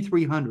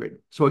 2,300.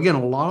 So again,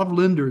 a lot of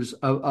lenders,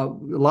 a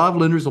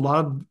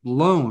lot of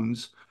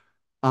loans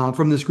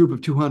from this group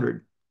of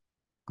 200.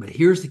 But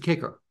here's the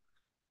kicker.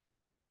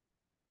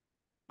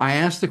 I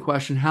asked the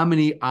question, how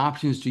many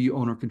options do you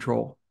own or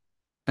control?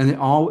 And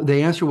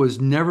the answer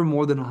was never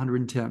more than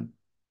 110.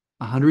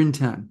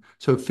 110.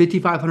 So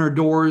 5,500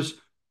 doors,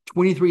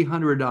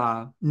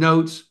 2,300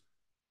 notes,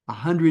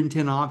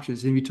 110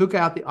 options. And if you took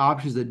out the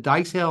options that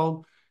Dice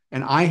held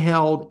and I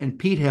held and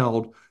Pete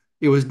held,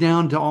 it was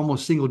down to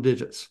almost single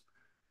digits.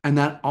 And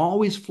that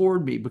always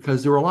floored me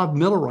because there were a lot of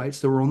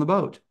Millerites that were on the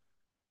boat.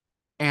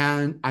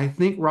 And I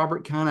think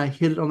Robert kind of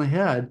hit it on the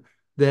head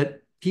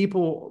that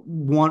people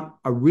want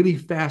a really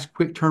fast,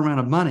 quick turnaround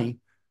of money,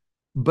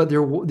 but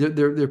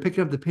they're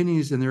picking up the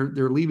pennies and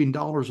they're leaving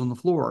dollars on the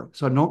floor.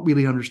 So I don't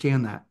really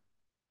understand that.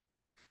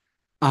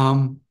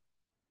 Um,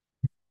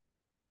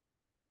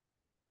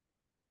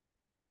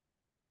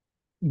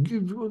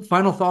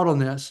 Final thought on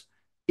this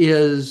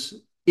is,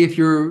 if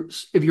you're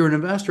an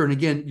investor and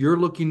again you're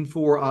looking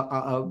for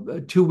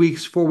a 2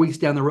 weeks, 4 weeks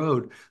down the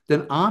road,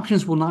 then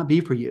options will not be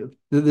for you.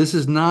 This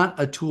is not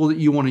a tool that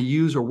you want to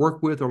use or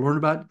work with or learn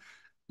about.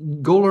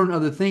 Go learn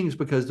other things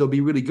because they'll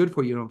be really good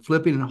for you.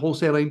 Flipping and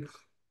wholesaling,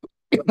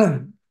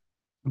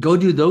 go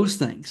do those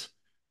things.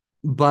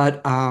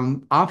 But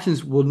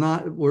options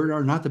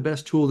are not the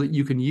best tool that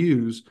you can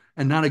use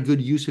and not a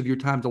good use of your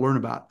time to learn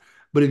about.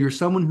 But if you're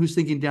someone who's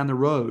thinking down the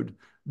road,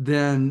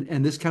 then,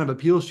 and this kind of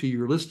appeals to you,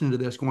 you're listening to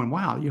this going,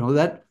 wow,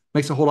 that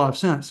makes a whole lot of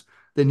sense.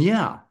 Then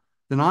yeah,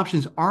 then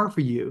options are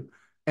for you.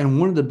 And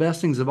one of the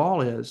best things of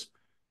all is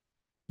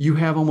you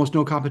have almost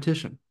no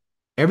competition.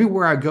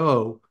 Everywhere I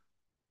go,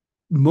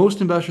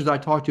 most investors I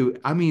talk to,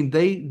 I mean,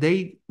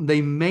 they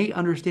may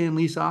understand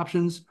lease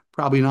options,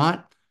 probably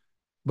not,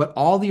 but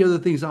all the other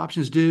things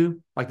options do,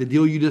 like the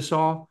deal you just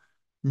saw,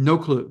 no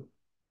clue.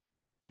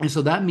 And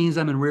so that means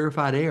I'm in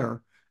rarefied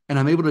air and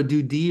I'm able to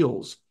do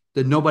deals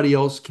that nobody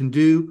else can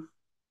do.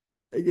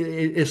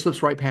 It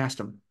slips right past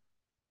them.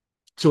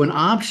 So an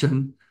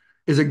option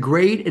is a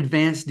great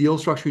advanced deal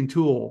structuring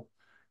tool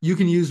you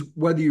can use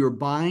whether you're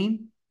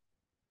buying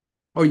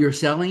or you're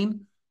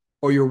selling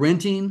or you're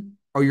renting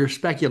or you're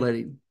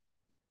speculating.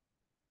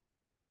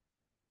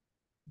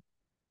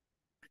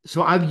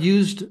 So I've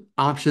used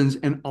options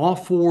in all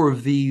four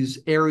of these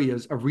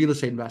areas of real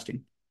estate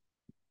investing.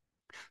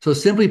 So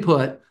simply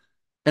put,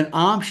 an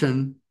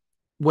option,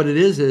 what it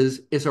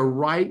is it's a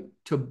right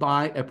to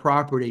buy a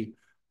property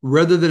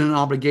rather than an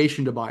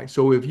obligation to buy.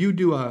 So if you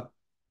do a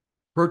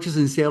purchase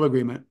and sale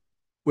agreement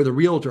with a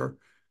realtor,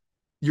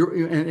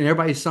 and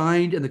everybody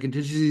signed and the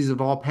contingencies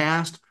have all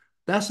passed,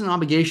 that's an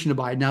obligation to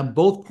buy. Now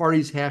both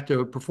parties have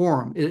to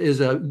perform. It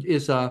is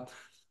a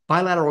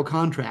bilateral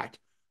contract.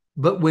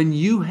 But when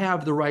you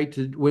have the right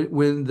to,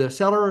 when the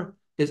seller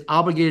is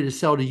obligated to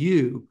sell to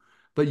you,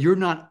 but you're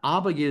not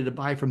obligated to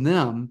buy from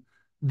them,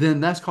 then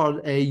that's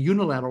called a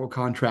unilateral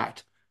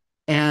contract.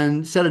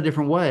 And said a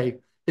different way,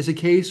 it's a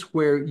case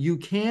where you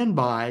can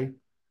buy,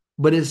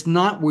 but it's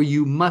not where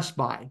you must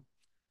buy.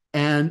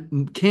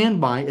 And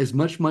can buy is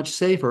much, much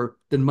safer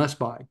than must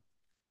buy.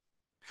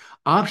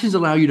 Options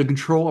allow you to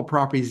control a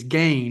property's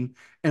gain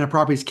and a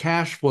property's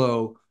cash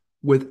flow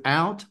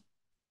without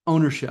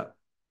ownership.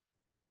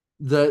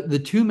 The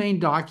two main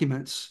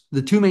documents,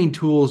 the two main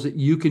tools that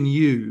you can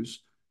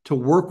use to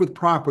work with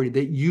property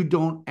that you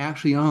don't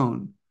actually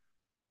own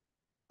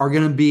are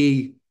going to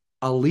be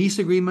a lease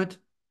agreement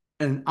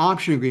and an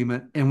option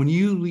agreement. And when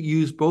you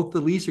use both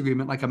the lease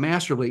agreement, like a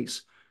master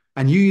lease,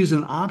 and you use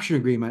an option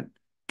agreement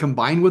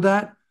combined with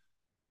that,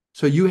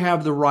 so you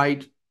have the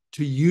right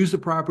to use the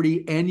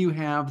property and you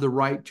have the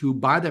right to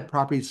buy that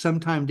property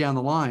sometime down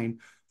the line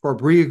for a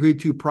pre-agreed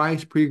to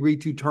price,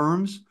 pre-agreed to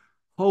terms.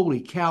 Holy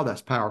cow,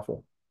 that's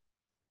powerful.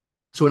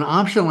 So an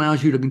option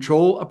allows you to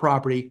control a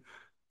property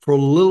for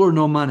little or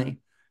no money.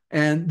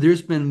 And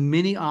there's been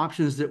many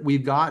options that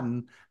we've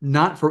gotten,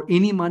 not for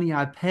any money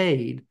I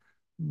paid,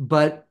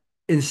 but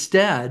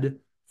instead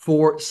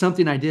for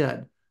something I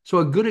did. So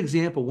a good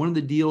example, one of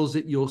the deals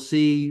that you'll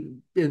see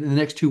in the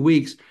next 2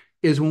 weeks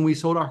is when we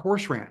sold our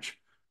horse ranch.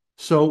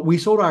 So we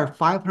sold our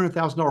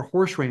 $500,000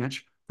 horse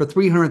ranch for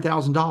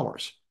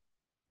 $300,000.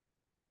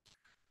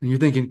 And you're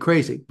thinking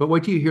crazy, but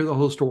wait till you hear the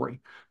whole story.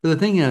 But the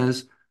thing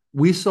is,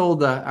 we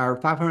sold our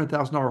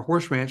 $500,000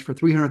 horse ranch for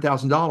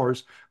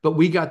 $300,000, but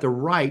we got the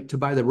right to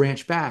buy the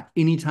ranch back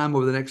anytime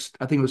over the next,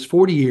 I think it was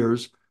 40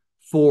 years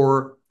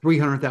for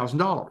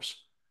 $300,000.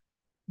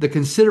 The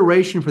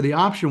consideration for the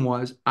option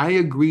was I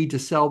agreed to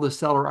sell the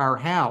seller our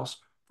house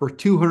for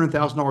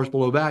 $200,000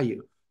 below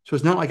value. So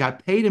it's not like I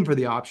paid him for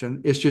the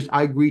option. It's just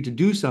I agreed to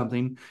do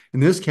something. In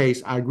this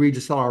case, I agreed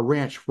to sell our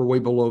ranch for way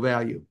below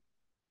value.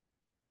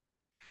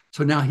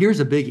 So now here's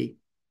a biggie.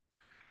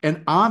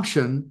 An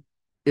option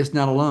is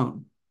not a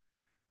loan.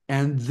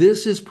 And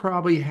this is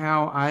probably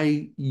how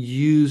I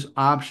use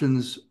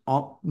options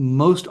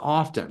most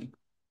often.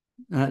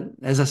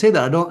 As I say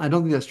that, I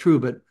don't think that's true,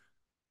 but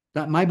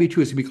that might be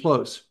true. It's gonna be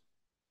close.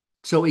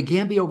 So it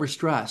can't be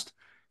overstressed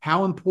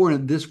how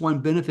important this one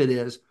benefit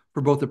is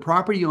for both the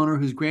property owner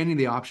who's granting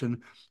the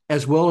option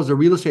as well as the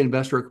real estate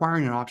investor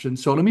acquiring an option.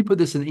 So let me put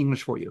this in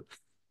English for you.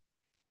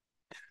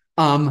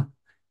 Um,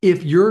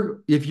 if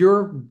you're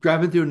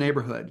driving through a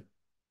neighborhood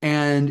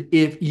and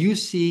if you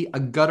see a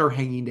gutter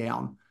hanging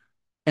down,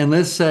 and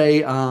let's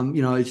say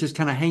it's just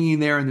kind of hanging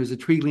there and there's a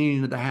tree leaning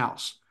into the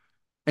house,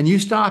 and you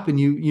stop and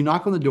you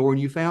knock on the door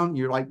and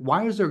you're like,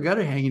 why is there a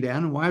gutter hanging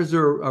down and why is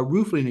there a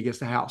roof leaning against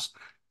the house?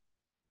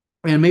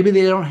 And maybe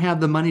they don't have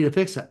the money to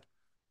fix it.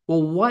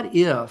 Well, what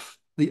if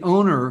the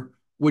owner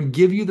would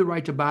give you the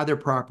right to buy their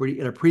property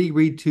at a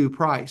pre-agreed to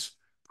price,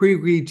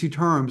 pre-agreed to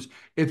terms,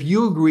 if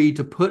you agree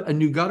to put a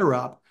new gutter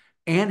up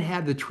and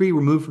have the tree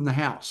removed from the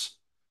house?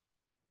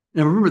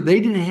 Now, remember,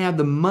 they didn't have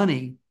the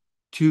money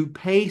to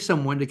pay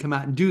someone to come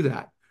out and do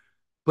that.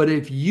 But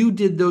if you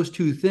did those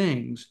two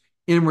things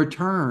in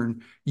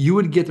return, you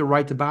would get the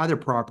right to buy their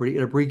property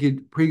at a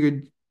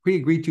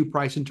pre-agreed to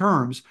price and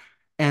terms.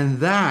 And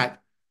that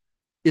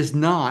is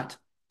not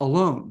a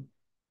loan.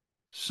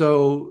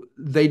 So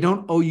they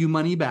don't owe you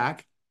money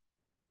back.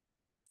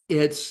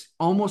 It's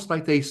almost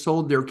like they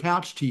sold their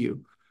couch to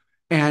you,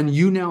 and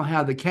you now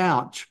have the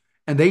couch,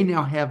 and they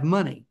now have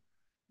money.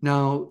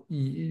 Now,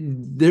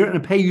 they're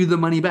going to pay you the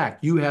money back.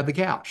 You have the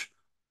couch.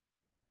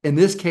 In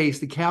this case,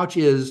 the couch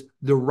is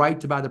the right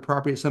to buy the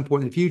property at some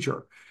point in the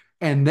future.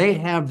 And they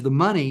have the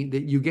money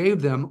that you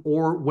gave them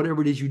or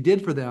whatever it is you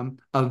did for them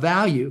of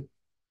value,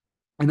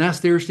 and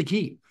that's theirs to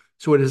keep.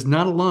 So it is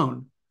not a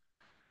loan.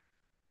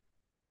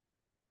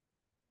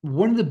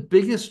 One of the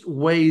biggest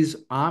ways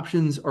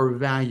options are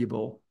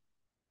valuable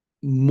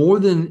more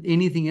than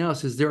anything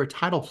else is they're a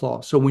title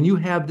clause. So when you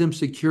have them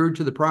secured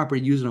to the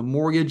property using a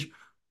mortgage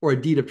or a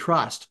deed of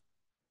trust,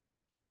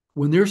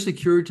 when they're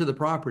secured to the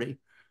property,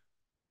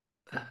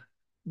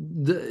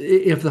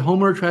 if the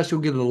homeowner tries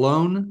to get a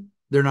loan,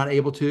 they're not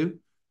able to.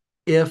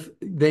 If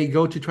they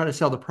go to try to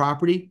sell the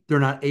property, they're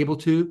not able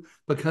to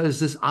because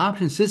this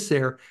option sits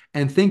there,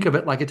 and think of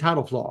it like a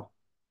title flaw.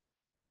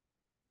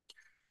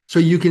 So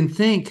you can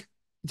think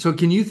So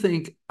can you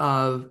think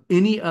of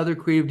any other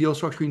creative deal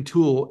structuring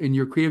tool in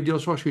your creative deal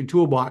structuring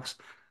toolbox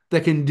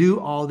that can do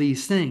all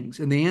these things?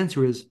 And the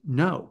answer is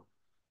no.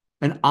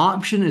 An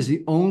option is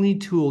the only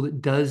tool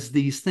that does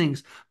these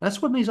things.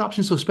 That's what makes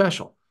options so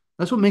special.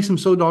 That's what makes them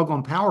so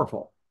doggone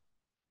powerful.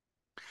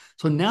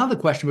 So now the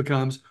question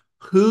becomes,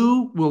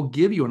 who will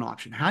give you an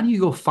option? How do you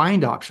go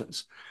find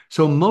options?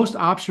 So most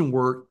option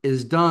work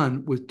is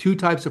done with two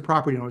types of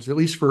property owners, at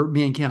least for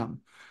me and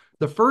Kim.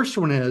 The first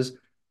one is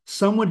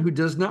someone who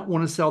does not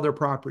want to sell their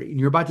property. And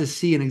you're about to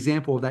see an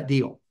example of that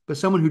deal, but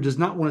someone who does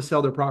not want to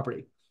sell their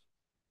property.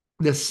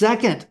 The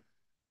second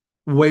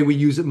way we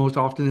use it most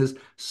often is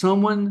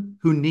someone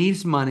who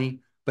needs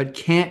money but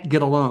can't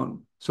get a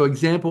loan. So,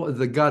 example is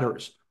the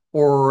gutters,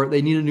 or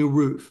they need a new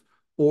roof,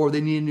 or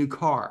they need a new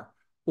car,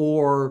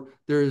 or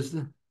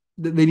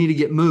they need to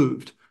get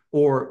moved,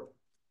 or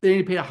they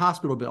need to pay a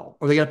hospital bill,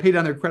 or they got to pay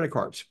down their credit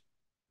cards.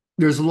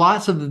 There's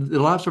lots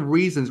of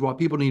reasons why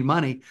people need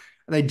money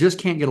and they just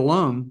can't get a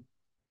loan.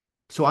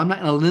 So I'm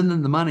not going to lend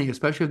them the money,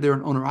 especially if they're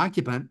an owner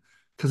occupant,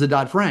 because of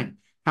Dodd-Frank.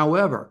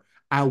 However,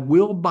 I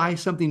will buy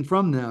something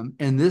from them.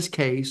 In this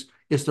case,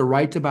 it's the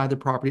right to buy the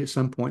property at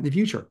some point in the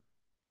future.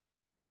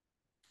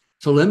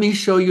 So let me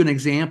show you an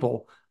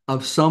example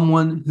of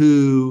someone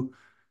who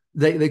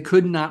they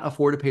could not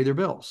afford to pay their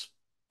bills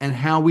and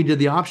how we did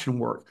the option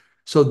work.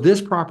 So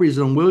this property is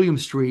on William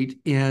Street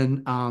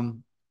in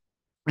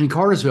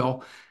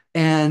Cartersville.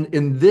 And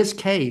in this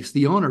case,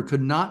 the owner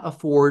could not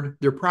afford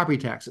their property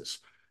taxes.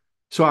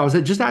 So I was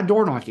just out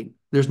door knocking.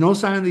 There's no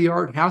sign in the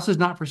yard. House is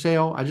not for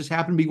sale. I just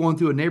happen to be going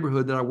through a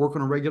neighborhood that I work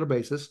on a regular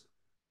basis.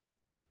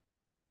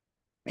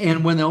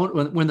 And when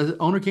the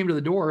owner came to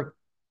the door,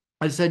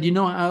 I said,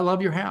 I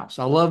love your house.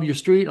 I love your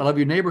street. I love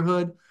your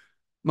neighborhood.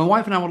 My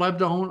wife and I would love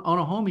to own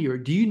a home here.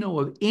 Do you know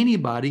of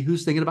anybody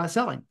who's thinking about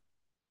selling?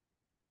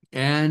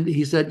 And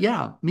he said,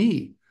 yeah,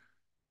 me.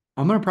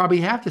 I'm going to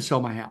probably have to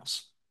sell my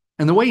house.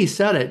 And the way he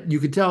said it, you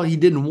could tell he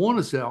didn't want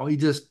to sell.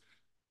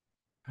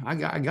 I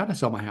got to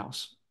sell my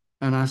house.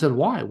 And I said,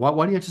 why?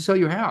 Why do you have to sell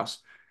your house?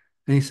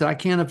 And he said, I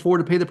can't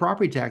afford to pay the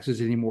property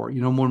taxes anymore.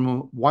 When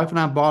my wife and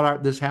I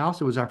bought this house,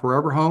 it was our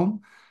forever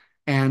home.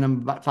 And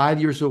I'm about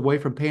 5 years away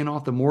from paying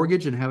off the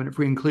mortgage and having it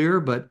free and clear.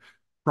 But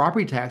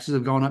property taxes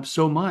have gone up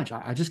so much,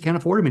 I just can't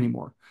afford them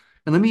anymore.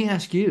 And let me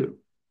ask you,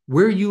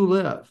 where you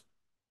live,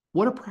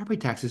 what have property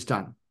taxes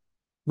done?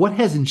 What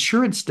has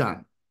insurance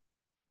done?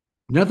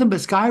 Nothing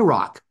but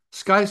skyrocket,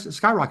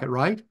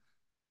 right?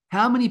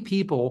 How many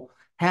people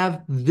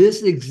have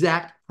this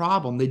exact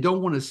problem? They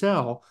don't want to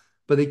sell,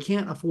 but they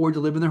can't afford to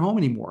live in their home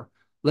anymore.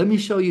 Let me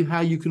show you how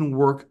you can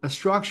work a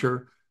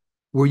structure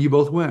where you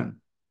both win.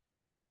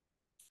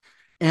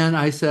 And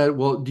I said,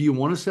 well, do you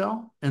want to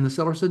sell? And the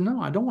seller said,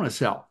 no, I don't want to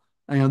sell.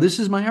 This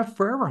is my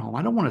forever home.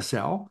 I don't want to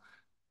sell.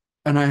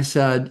 And I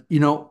said,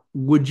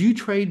 would you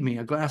trade me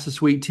a glass of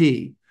sweet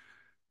tea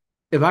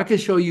if I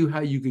could show you how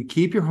you could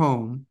keep your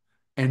home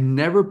and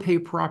never pay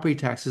property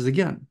taxes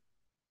again?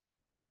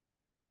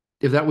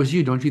 If that was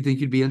you, don't you think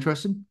you'd be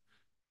interested?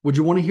 Would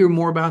you want to hear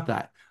more about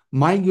that?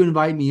 Might you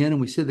invite me in and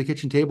we sit at the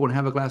kitchen table and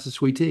have a glass of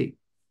sweet tea?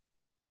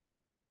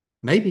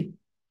 Maybe.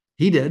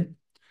 He did.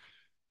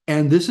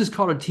 And this is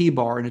called a T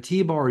bar. And a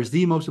T bar is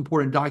the most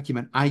important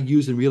document I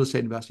use in real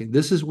estate investing.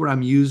 This is what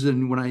I'm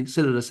using when I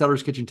sit at a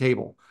seller's kitchen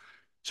table.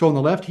 So on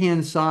the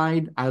left-hand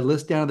side, I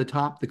list down at the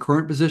top the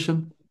current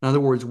position. In other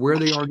words, where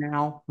they are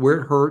now, where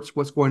it hurts,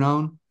 what's going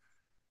on.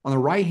 On the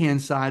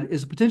right-hand side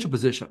is a potential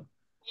position.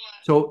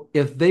 So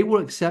if they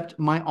will accept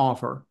my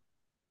offer,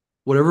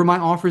 whatever my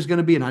offer is going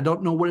to be, and I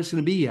don't know what it's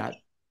going to be yet,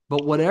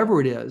 but whatever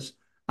it is,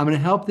 I'm going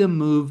to help them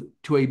move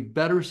to a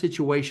better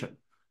situation.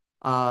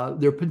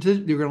 They're going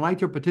to like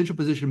their potential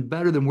position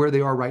better than where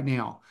they are right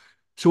now.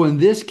 So in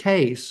this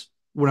case,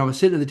 when I was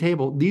sitting at the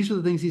table, these are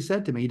the things he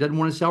said to me. He doesn't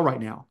want to sell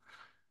right now.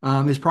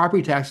 His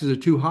property taxes are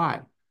too high.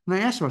 And I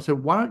asked him, I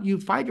said, why don't you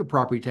fight your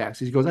property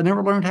taxes? He goes, I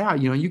never learned how.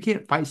 You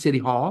can't fight City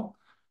Hall.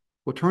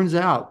 Well, it turns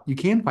out you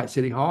can fight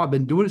City Hall. I've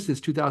been doing it since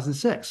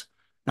 2006.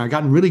 And I've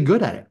gotten really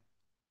good at it.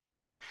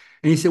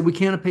 And he said, we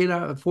can't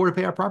afford to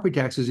pay our property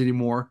taxes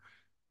anymore.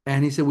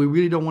 And he said, we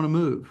really don't want to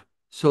move.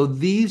 So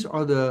these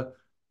are the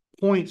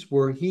points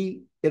where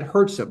it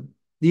hurts him.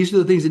 These are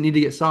the things that need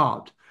to get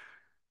solved.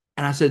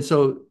 And I said,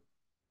 so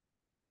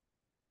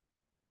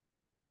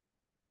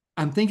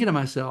I'm thinking to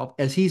myself,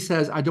 as he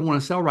says, I don't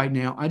want to sell right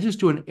now, I just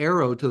do an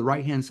arrow to the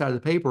right hand side of the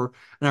paper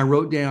and I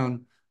wrote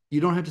down, you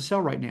don't have to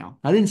sell right now.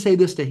 I didn't say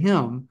this to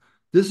him.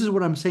 This is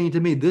what I'm saying to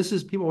me. This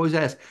is people always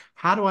ask,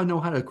 how do I know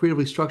how to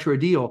creatively structure a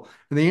deal?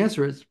 And the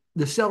answer is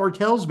the seller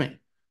tells me.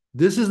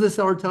 This is the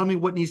seller telling me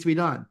what needs to be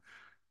done.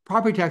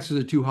 Property taxes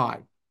are too high.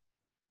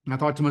 And I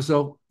thought to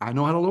myself, I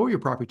know how to lower your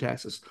property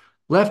taxes.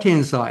 Left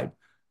hand side,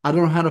 I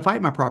don't know how to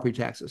fight my property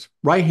taxes.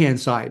 Right hand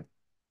side,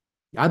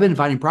 I've been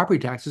fighting property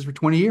taxes for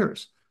 20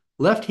 years.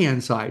 Left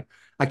hand side,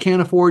 I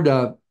can't afford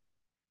to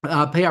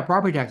pay our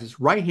property taxes.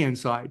 Right hand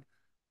side,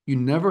 you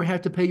never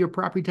have to pay your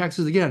property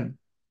taxes again.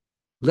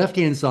 Left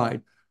hand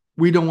side,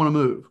 we don't want to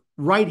move.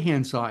 Right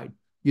hand side,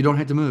 you don't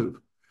have to move.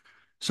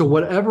 So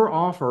whatever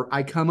offer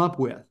I come up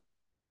with,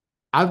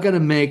 I've got to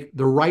make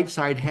the right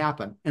side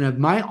happen. And if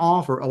my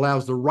offer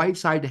allows the right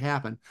side to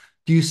happen,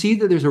 do you see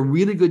that there's a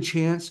really good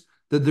chance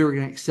that they're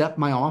going to accept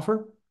my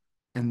offer?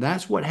 And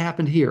that's what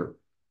happened here.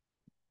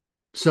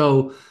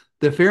 So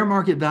the fair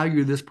market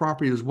value of this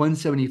property was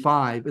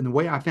 175. And the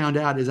way I found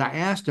out is I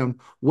asked him,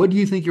 what do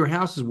you think your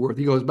house is worth?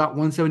 He goes, about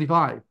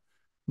 175.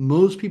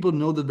 Most people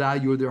know the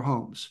value of their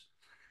homes.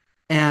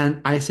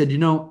 And I said, I'm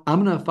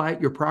going to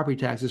fight your property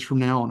taxes from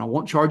now on. I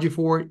won't charge you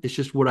for it. It's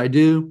just what I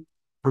do.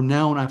 From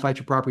now on, I fight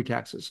your property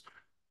taxes.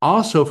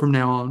 Also, from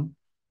now on,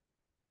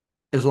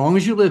 as long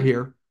as you live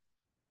here,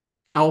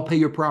 I'll pay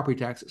your property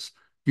taxes.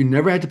 You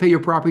never have to pay your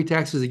property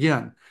taxes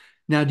again.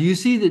 Now, do you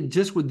see that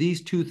just with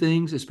these two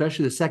things,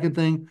 especially the second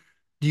thing,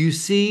 do you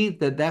see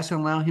that that's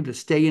going to allow him to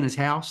stay in his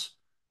house?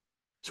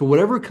 So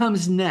whatever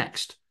comes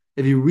next,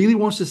 if he really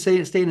wants to stay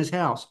in his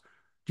house,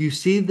 do you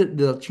see that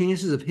the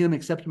chances of him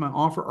accepting my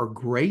offer are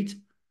great?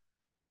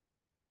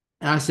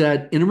 And I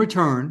said, in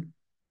return,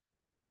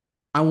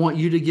 I want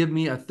you to give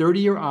me a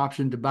 30-year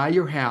option to buy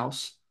your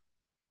house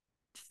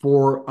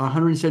for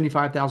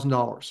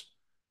 $175,000.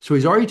 So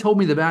he's already told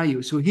me the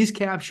value. So he's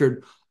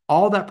captured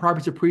all that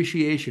property's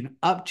appreciation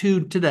up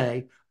to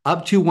today,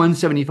 up to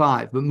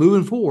 175. But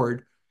moving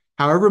forward,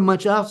 however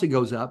much else it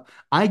goes up,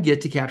 I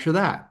get to capture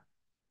that.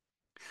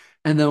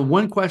 And then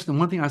one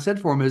thing I said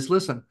for him is,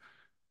 listen,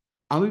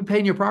 I'll be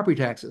paying your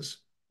property taxes,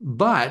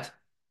 but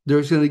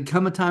there's going to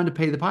come a time to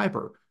pay the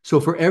piper. So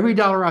for every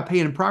dollar I pay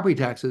in property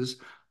taxes,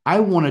 I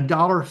want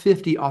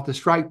 $1.50 off the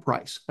strike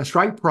price. A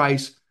strike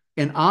price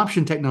in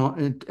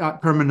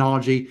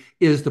terminology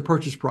is the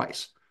purchase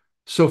price.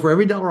 So for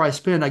every dollar I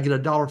spend, I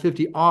get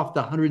 $1.50 off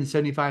the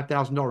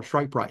 $175,000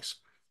 strike price.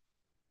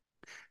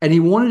 And he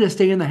wanted to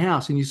stay in the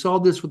house. And you saw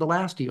this with the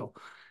last deal.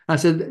 I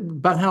said,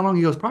 about how long?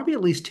 He goes, probably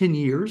at least 10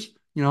 years,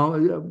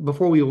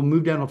 before we will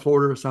move down to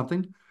Florida or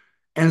something.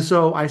 And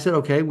so I said,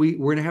 okay, we're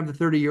going to have the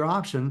 30-year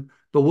option,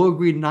 but we'll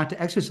agree not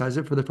to exercise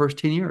it for the first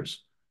 10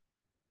 years.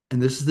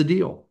 And this is the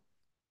deal.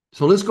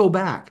 So let's go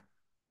back.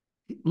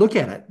 Look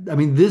at it. I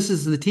mean, this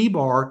is the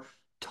T-bar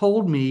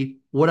told me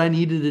what I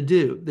needed to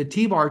do. The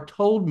T-bar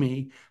told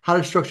me how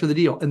to structure the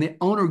deal, and the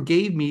owner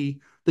gave me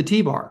the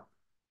T-bar.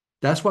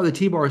 That's why the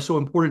T-bar is so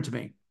important to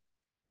me.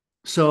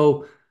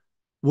 So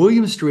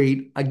William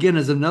Street, again,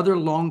 is another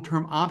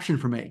long-term option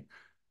for me.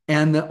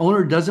 And the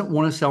owner doesn't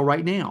want to sell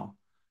right now.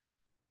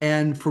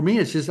 And for me,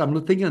 it's just, I'm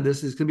thinking of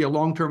this, it's going to be a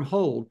long-term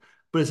hold,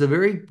 but it's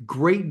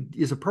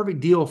a perfect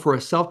deal for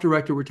a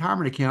self-directed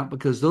retirement account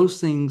because those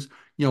things,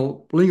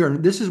 linger.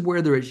 And this is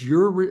whether it's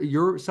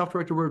your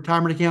self-directed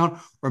retirement account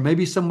or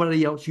maybe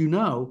somebody else,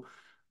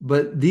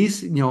 but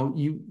these,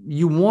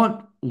 you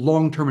want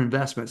long-term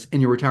investments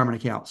in your retirement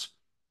accounts.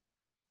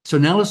 So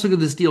now let's look at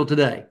this deal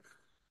today.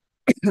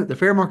 The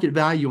fair market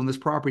value on this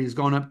property has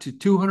gone up to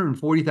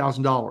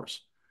 $240,000.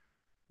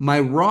 My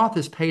Roth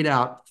has paid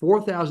out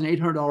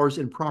 $4,800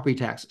 in property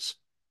taxes.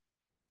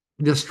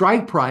 The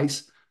strike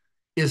price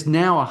is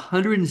now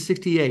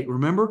 168.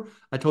 Remember,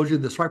 I told you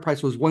the strike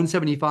price was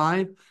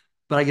 175,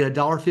 but I get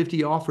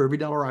 $1.50 off for every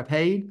dollar I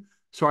paid.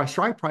 So our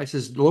strike price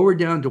is lowered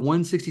down to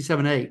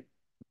 167.8.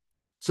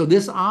 So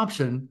this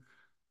option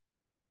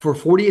for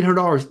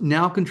 $4,800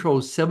 now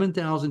controls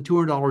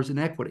 $7,200 in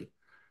equity.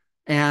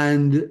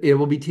 And it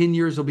will be 10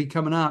 years, it'll be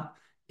coming up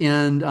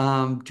in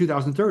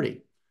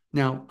 2030.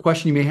 Now,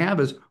 question you may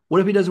have is,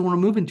 what if he doesn't want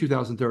to move in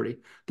 2030?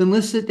 Then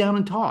let's sit down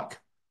and talk.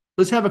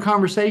 Let's have a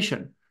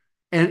conversation.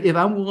 And if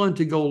I'm willing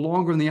to go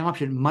longer in the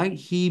option, might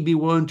he be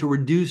willing to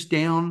reduce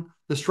down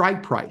the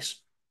strike price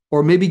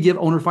or maybe give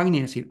owner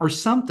financing or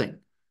something?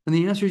 And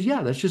the answer is,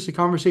 yeah, that's just a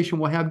conversation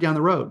we'll have down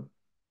the road.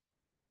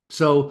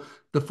 So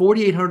the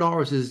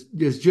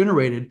 $4,800 is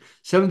generated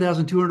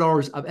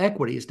 $7,200 of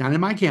equity. It's not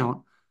in my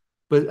account,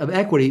 but of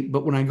equity.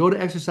 But when I go to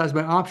exercise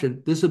my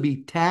option, this will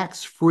be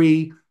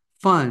tax-free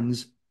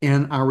funds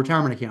in our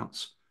retirement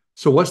accounts.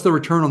 So what's the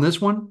return on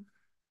this one?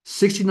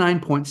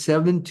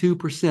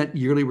 69.72%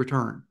 yearly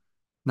return.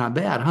 Not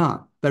bad, huh?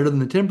 Better than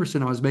the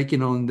 10% I was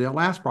making on the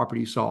last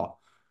property you saw.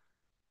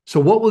 So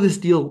what will this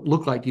deal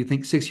look like, do you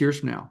think, 6 years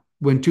from now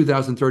when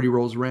 2030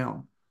 rolls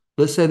around?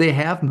 Let's say they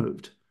have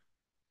moved.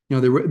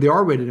 They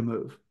are ready to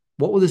move.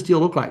 What will this deal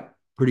look like?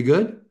 Pretty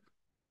good?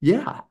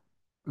 Yeah,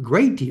 a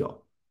great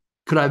deal.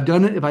 Could I have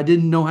done it if I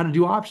didn't know how to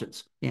do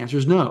options? The answer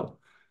is no.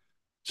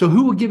 So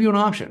who will give you an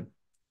option?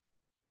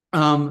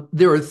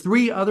 There are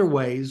three other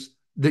ways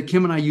that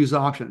Kim and I use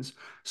options.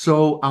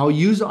 So I'll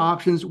use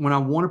options when I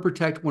want to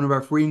protect one of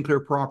our free and clear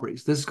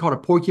properties. This is called a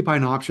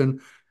porcupine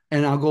option.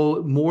 And I'll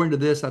go more into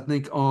this, I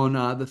think, on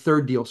the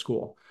third deal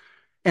school.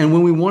 And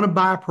when we want to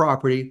buy a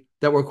property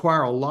that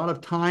require a lot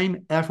of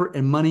time, effort,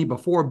 and money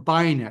before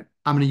buying it,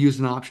 I'm going to use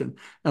an option.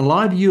 And a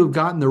lot of you have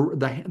gotten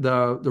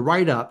the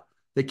write-up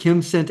that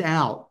Kim sent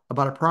out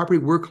about a property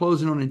we're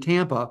closing on in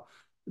Tampa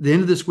the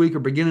end of this week or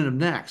beginning of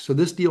next. So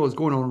this deal is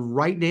going on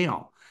right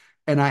now.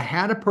 And I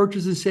had a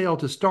purchase and sale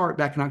to start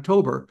back in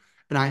October,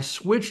 and I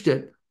switched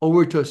it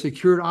over to a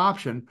secured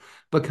option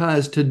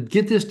because to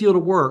get this deal to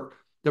work,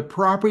 the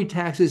property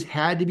taxes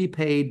had to be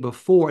paid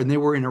before, and they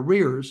were in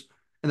arrears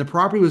and the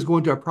property was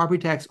going to a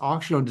property tax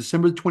auction on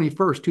December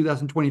 21st,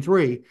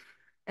 2023.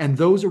 And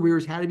those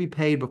arrears had to be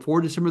paid before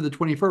December the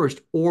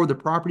 21st, or the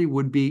property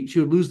would be, she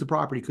would lose the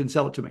property, couldn't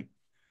sell it to me.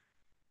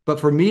 But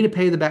for me to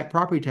pay the back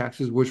property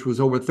taxes, which was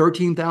over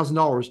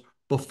 $13,000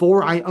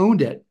 before I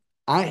owned it,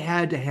 I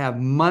had to have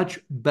much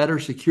better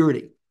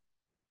security.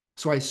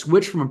 So I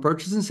switched from a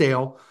purchase and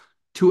sale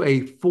to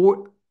a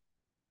four,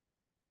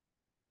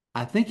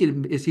 I think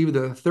it's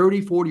either the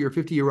 30, 40, or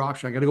 50-year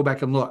option. I got to go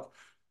back and look.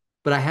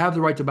 But I have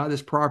the right to buy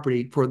this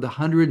property for the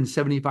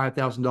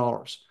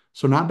 $175,000.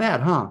 So not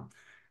bad, huh?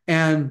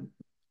 And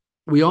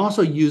we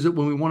also use it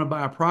when we want to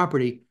buy a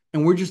property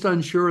and we're just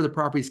unsure of the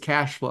property's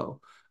cash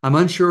flow. I'm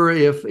unsure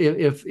if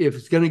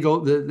it's going to go,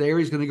 the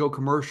area is going to go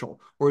commercial,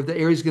 or if the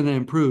area is going to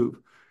improve.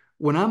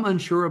 When I'm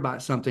unsure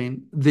about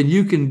something, then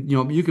you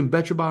can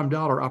bet your bottom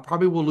dollar I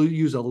probably will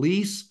use a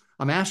lease,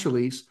 a master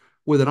lease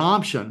with an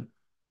option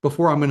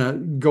before I'm going to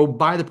go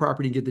buy the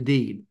property and get the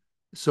deed.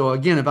 So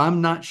again, if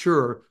I'm not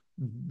sure,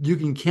 you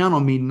can count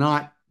on me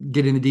not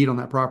getting the deed on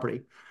that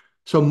property.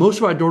 So most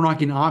of our door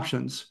knocking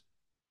options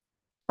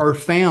are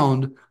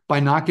found by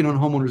knocking on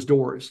homeowners'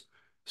 doors.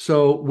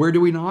 So where do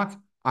we knock?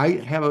 I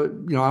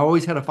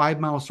always had a 5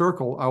 mile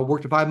circle. I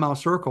worked a 5 mile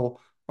circle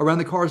around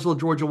the Carsville,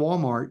 Georgia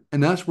Walmart,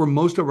 and that's where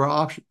most of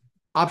our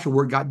option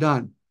work got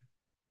done.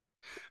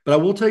 But I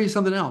will tell you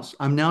something else.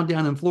 I'm now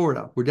down in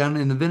Florida. We're down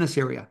in the Venice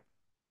area.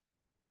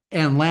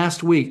 And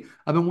last week,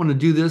 I've been wanting to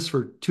do this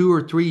for 2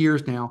 or 3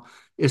 years now,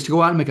 is to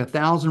go out and make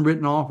 1,000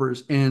 written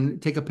offers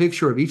and take a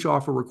picture of each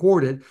offer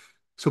recorded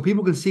so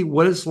people can see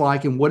what it's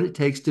like and what it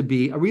takes to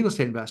be a real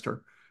estate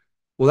investor.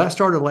 Well, that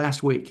started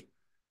last week,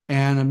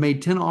 and I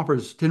made 10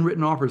 offers, 10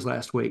 written offers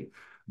last week.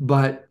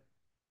 But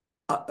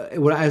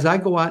as I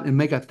go out and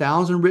make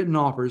 1,000 written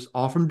offers,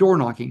 all from door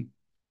knocking,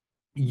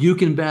 you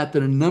can bet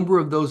that a number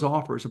of those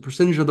offers, a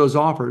percentage of those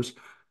offers,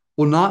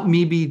 will not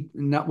be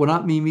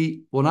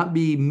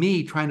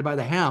me trying to buy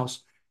the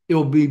house. It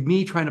will be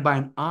me trying to buy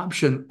an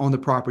option on the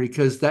property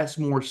because that's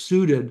more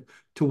suited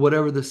to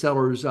whatever the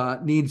seller's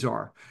needs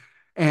are.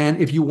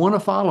 And if you want to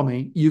follow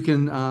me, you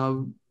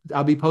can.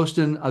 I'll be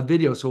posting a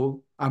video.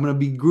 So I'm going to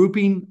be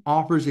grouping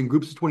offers in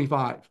groups of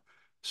 25.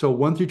 So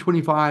 1 through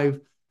 25,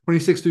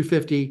 26 through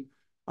 50,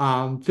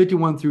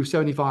 51 through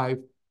 75,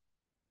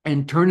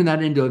 and turning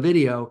that into a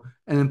video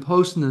and then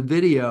posting the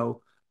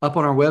video up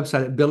on our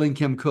website at Bill and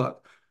Kim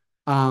Cook.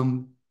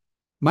 Um,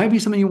 might be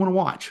something you want to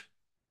watch.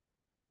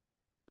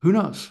 Who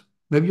knows?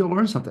 Maybe you'll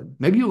learn something.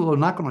 Maybe you'll go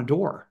knock on a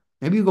door.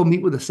 Maybe you'll go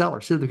meet with a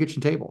seller, sit at the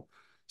kitchen table.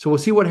 So we'll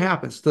see what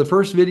happens. The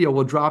first video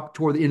will drop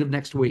toward the end of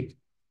next week.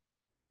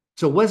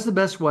 So what's the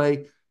best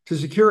way to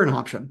secure an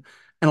option?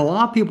 And a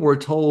lot of people were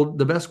told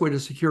the best way to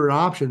secure an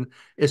option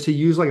is to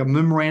use like a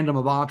memorandum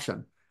of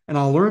option. And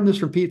I learned this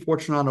from Pete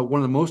Fortunato, one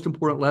of the most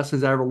important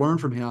lessons I ever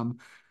learned from him,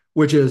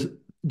 which is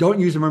don't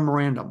use a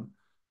memorandum.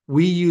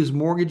 We use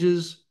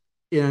mortgages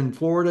in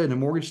Florida in a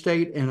mortgage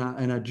state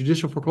and a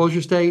judicial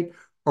foreclosure state,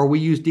 or we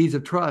use deeds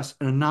of trust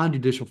in a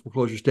non-judicial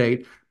foreclosure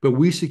state, but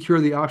we secure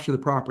the option of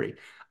the property.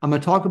 I'm going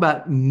to talk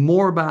about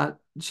more about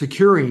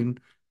securing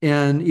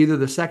in either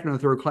the second or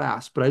third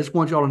class, but I just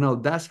want y'all to know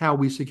that's how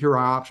we secure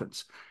our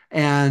options.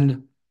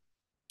 And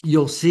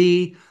you'll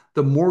see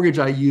the mortgage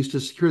I used to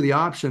secure the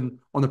option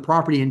on the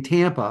property in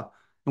Tampa.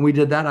 And we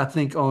did that, I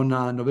think, on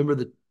November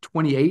the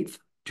 28th,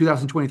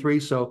 2023.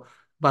 So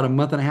about a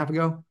month and a half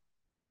ago.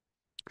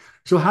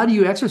 So how do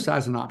you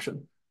exercise an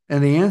option?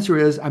 And the answer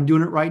is I'm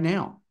doing it right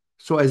now.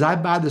 So as I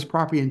buy this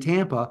property in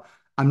Tampa,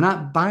 I'm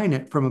not buying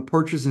it from a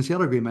purchase and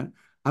sale agreement.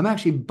 I'm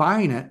actually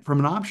buying it from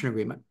an option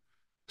agreement.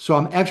 So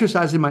I'm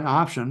exercising my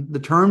option. The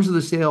terms of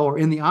the sale are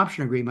in the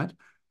option agreement,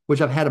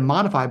 which I've had to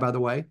modify, by the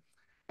way.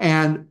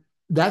 And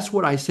that's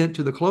what I sent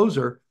to the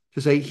closer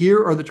to say,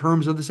 here are the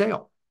terms of the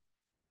sale.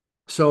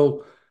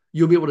 So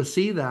you'll be able to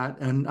see that.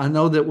 And I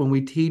know that when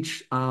we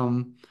teach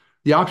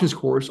the options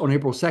course on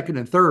April 2nd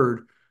and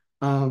 3rd,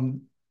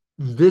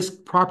 this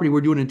property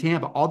we're doing in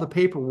Tampa, all the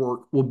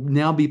paperwork will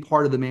now be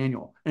part of the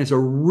manual. And it's a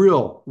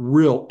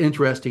real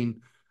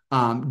interesting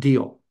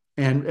deal.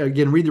 And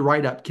again, read the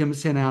write-up Kim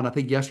sent out, I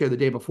think yesterday or the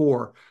day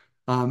before.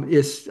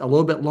 It's a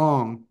little bit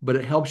long, but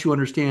it helps you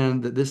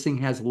understand that this thing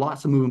has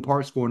lots of moving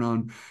parts going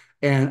on.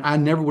 And I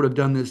never would have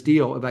done this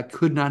deal if I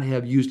could not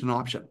have used an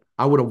option.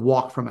 I would have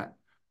walked from it.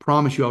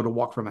 Promise you I would have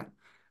walked from it.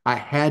 I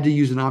had to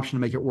use an option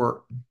to make it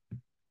work.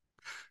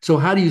 So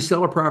how do you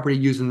sell a property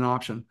using an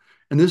option?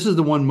 And this is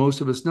the one most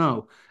of us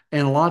know.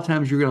 And a lot of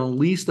times you're going to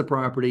lease the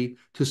property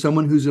to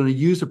someone who's going to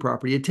use the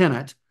property, a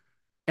tenant,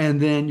 and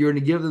then you're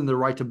going to give them the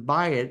right to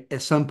buy it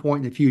at some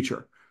point in the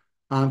future.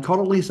 Called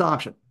a lease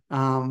option.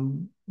 A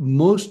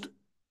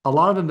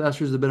lot of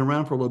investors that have been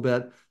around for a little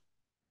bit,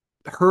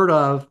 heard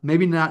of,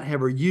 maybe not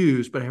ever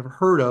used, but have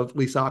heard of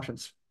lease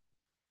options.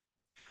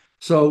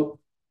 So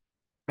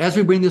as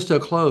we bring this to a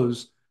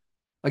close,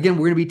 again,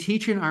 we're going to be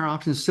teaching our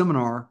options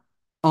seminar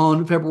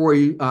on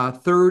February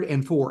 3rd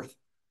and 4th.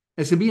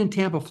 It's going to be in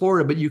Tampa,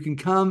 Florida, but you can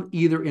come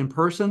either in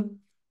person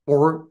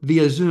or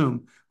via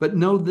Zoom. But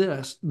know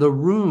this, the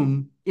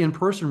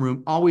in-person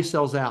room always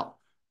sells out.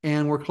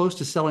 and we're close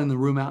to selling the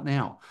room out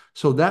now.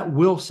 So that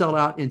will sell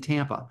out in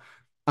Tampa.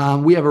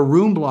 We have a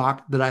room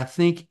block that I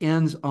think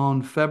ends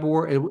on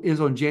February, it ends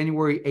on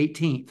January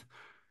 18th.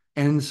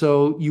 And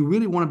so you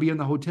really want to be in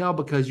the hotel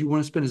because you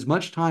want to spend as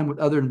much time with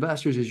other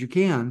investors as you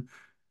can.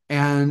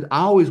 And I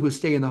always would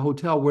stay in the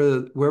hotel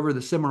wherever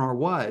the seminar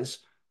was,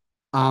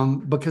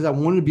 because I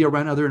wanted to be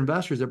around other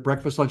investors at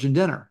breakfast, lunch, and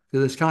dinner.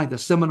 Because it's kind of like the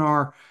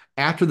seminar,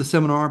 after the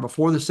seminar,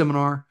 before the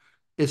seminar,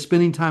 is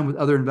spending time with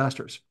other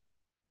investors.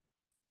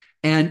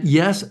 And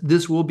yes,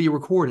 this will be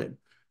recorded.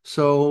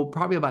 So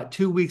probably about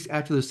 2 weeks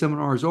after the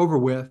seminar is over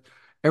with,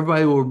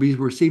 everybody will be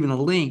receiving a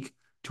link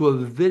to a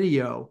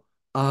video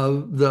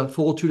of the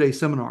full 2 day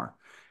seminar.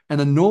 And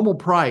the normal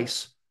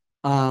price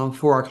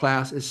for our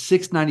class is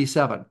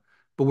 $697,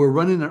 but we're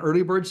running an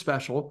early bird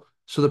special,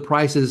 so the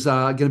price is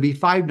going to be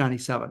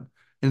 $597,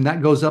 and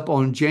that goes up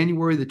on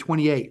January the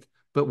 28th.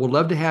 But we'll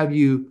love to have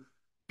you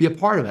be a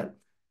part of it,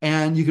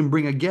 and you can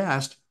bring a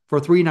guest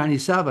for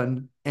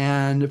 $397.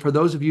 And for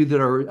those of you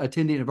that are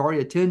attending, have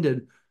already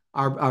attended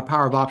our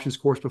Power of Options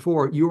course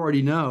before, you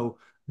already know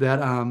that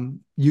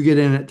you get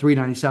in at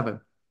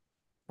 $397.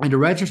 And to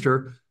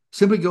register,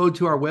 simply go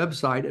to our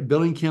website at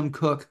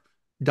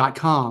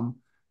billingkimcook.com.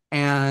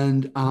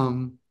 And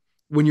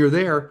when you're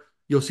there,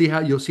 you'll see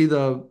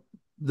the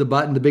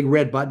button, the big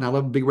red button. I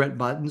love big red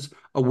buttons.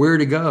 Where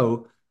to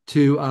go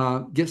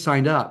to get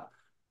signed up.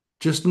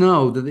 Just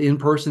know that the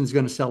in-person is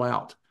going to sell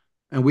out.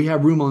 And we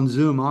have room on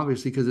Zoom,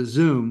 obviously, because it's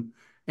Zoom,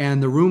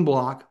 and the room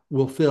block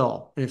will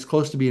fill, and it's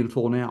close to being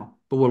full now.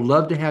 But we'd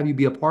love to have you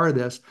be a part of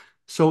this.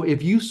 So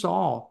if you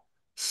saw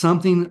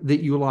something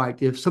that you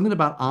liked, if something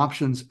about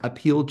options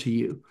appealed to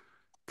you,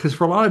 because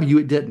for a lot of you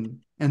it didn't,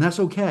 and that's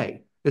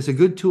okay. It's a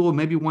good tool.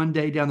 Maybe one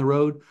day down the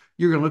road,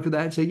 you're going to look at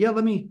that and say, "Yeah,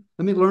 let me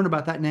learn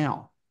about that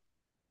now."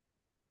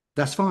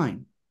 That's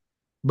fine.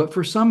 But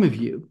for some of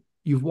you,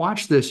 you've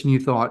watched this and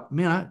you thought,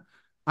 man,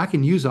 I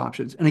can use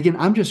options. And again,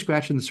 I'm just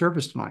scratching the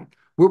surface tonight.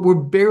 We're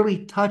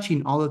barely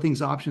touching all the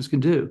things options can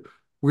do.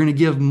 We're going to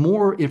give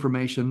more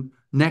information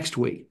next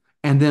week,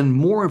 and then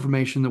more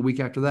information the week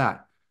after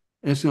that.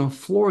 And it's going to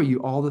floor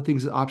you all the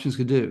things that options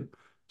could do.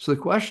 So the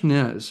question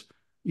is,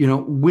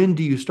 when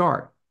do you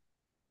start?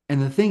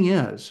 And the thing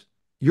is,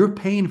 you're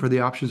paying for the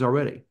options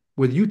already.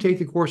 Whether you take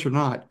the course or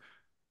not,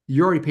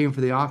 you're already paying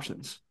for the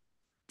options.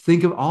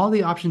 Think of all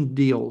the option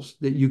deals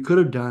that you could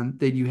have done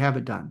that you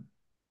haven't done.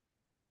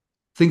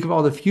 Think of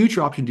all the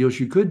future option deals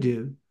you could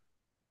do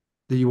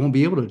that you won't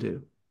be able to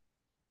do.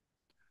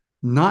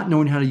 Not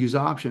knowing how to use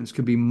options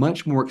could be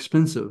much more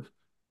expensive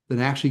than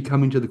actually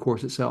coming to the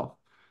course itself.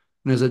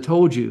 And as I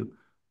told you,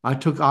 I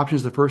took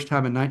options the first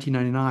time in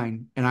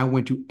 1999, and I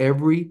went to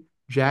every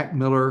Jack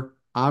Miller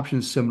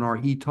options seminar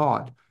he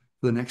taught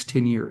for the next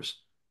 10 years.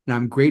 And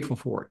I'm grateful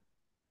for it.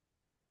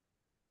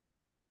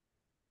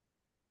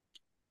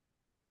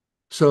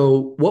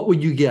 So what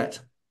would you get?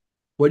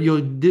 What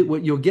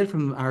you'll get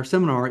from our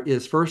seminar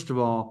is, first of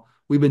all,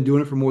 we've been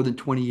doing it for more than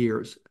 20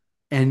 years,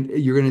 and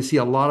you're going to see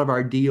a lot of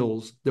our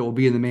deals that will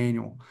be in the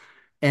manual.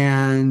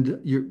 And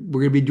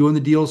we're going to be doing the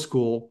deal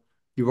school.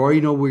 You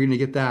already know we're going to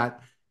get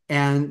that.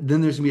 And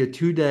then there's going to be a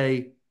 2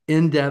 day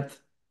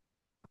in-depth.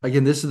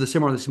 Again, this is the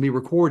seminar that's going to be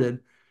recorded.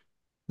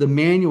 The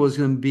manual is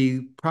going to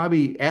be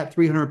probably at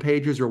 300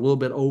 pages or a little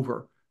bit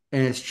over,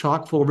 and it's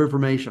chock full of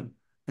information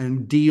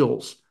and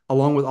deals,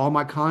 along with all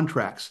my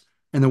contracts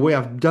and the way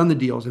I've done the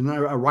deals, and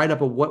a write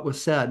up of what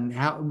was said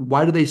and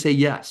why did they say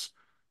yes,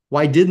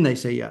 why didn't they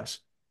say yes.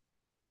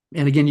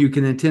 And again, you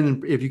can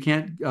attend if you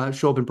can't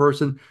show up in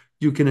person,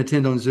 you can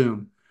attend on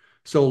Zoom.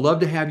 So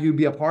love to have you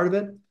be a part of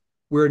it.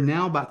 We're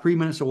now about 3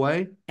 minutes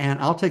away, and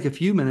I'll take a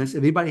few minutes. If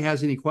anybody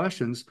has any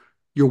questions,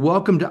 you're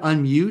welcome to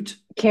unmute,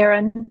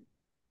 Karen.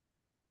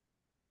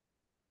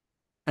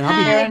 and I'll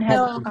be happy Karen Hi, to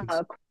has answer Bill. questions.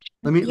 a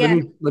Let me let Yeah,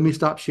 me let me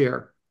stop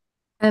share.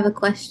 I have a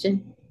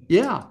question.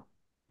 Yeah.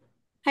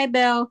 hi,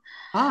 Bill.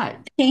 Hi.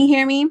 Can you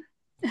hear me?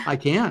 I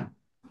can.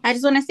 I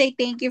just want to say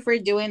thank you for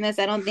doing this.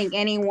 I don't think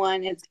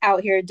anyone is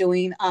out here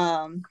doing,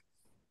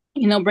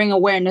 bring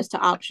awareness to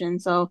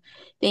options. So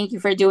thank you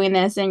for doing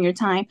this and your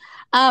time.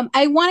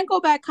 I want to go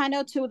back kind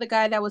of to the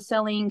guy that was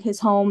selling his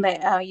home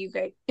that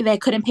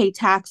that couldn't pay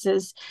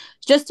taxes.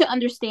 Just to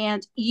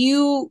understand,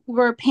 you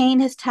were paying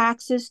his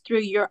taxes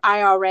through your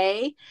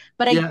IRA,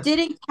 but I Yes.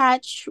 didn't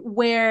catch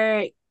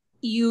where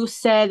you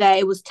said that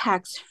it was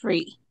tax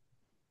free.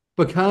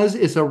 Because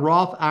it's a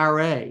Roth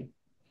IRA.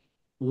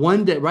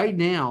 One day, right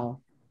now,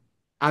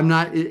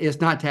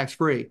 it's not tax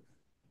free.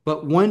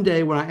 But one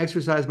day when I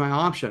exercise my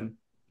option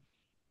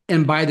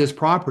and buy this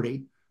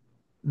property,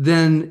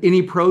 then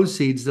any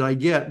proceeds that I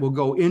get will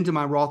go into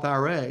my Roth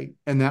IRA,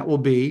 and that will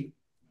be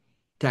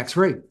tax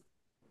free.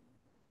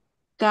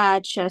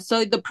 Gotcha.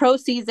 So the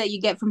proceeds that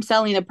you get from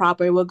selling the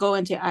property will go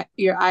into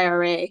your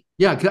IRA,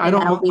 Yeah, because and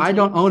that will be I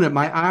don't own it.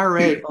 My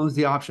IRA owns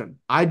the option.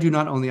 I do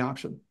not own the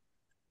option.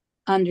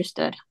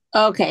 understood.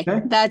 Okay,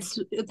 Okay. that's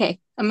okay.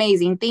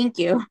 Amazing. Thank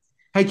you.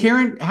 Hey,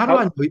 Karen, how do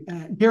I Oh, know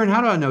you? Karen,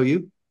 how do I know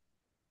you?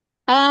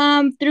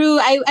 Through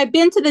I've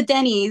been to the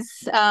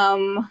Denny's.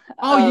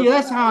 Oh yeah,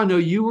 that's how I know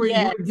you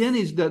Yes, were at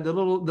Denny's, the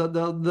little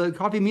the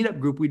coffee meetup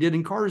group we did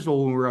in Cartersville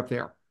when we were up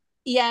there.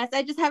 yes.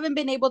 I just haven't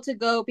been able to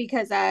go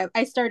because I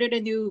started a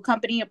new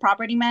company, a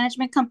property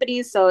management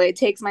company, so it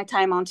takes my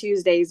time on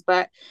Tuesdays.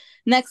 But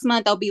next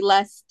month I'll be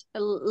less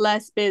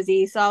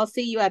busy, so I'll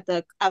see you at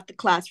the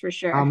class for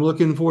sure. I'm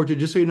looking forward to.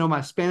 Just so you know,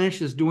 my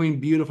Spanish is doing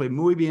beautifully.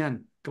 Muy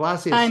bien.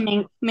 Ay, Gracias.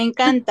 me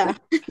encanta.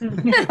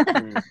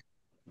 Mm.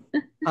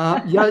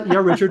 Yeah, yeah,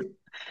 Richard.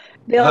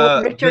 Bill,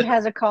 Bi- Richard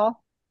has a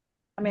call.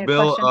 I mean, a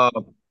Bill, question.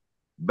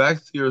 back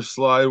to your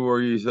slide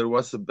where you said,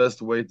 "What's the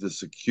best way to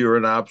secure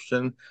an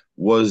option?"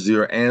 Was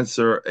your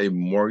answer a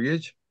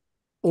mortgage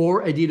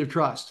Or a deed of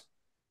trust.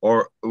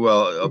 or,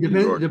 well, It up to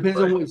depends, your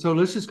depends on right? what, so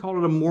let's just call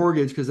it a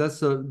mortgage because that's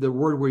the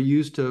word we're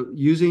used to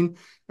using.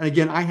 And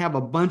again, I have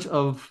a bunch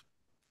of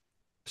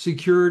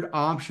secured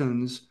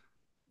options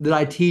that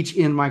I teach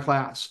in my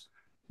class.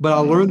 But I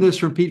learned this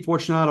from Pete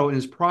Fortunato, and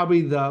it's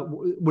probably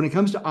when it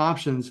comes to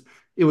options,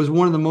 it was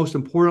one of the most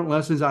important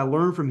lessons I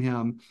learned from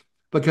him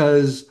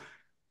because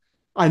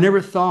I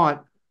never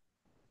thought,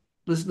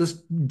 let's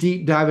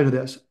deep dive into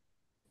this.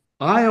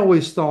 I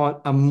always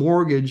thought a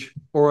mortgage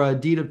or a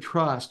deed of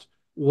trust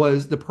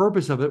was the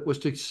purpose of it was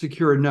to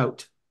secure a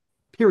note,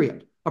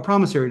 period, a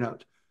promissory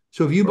note.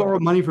 So if you Right. borrow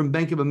money from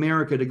Bank of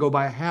America to go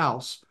buy a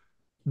house,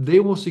 they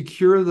will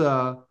secure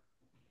the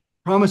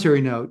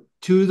promissory note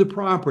to the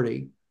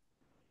property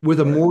with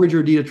a Right. mortgage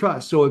or deed of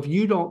trust. So if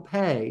you don't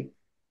pay,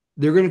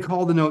 they're going to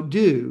call the note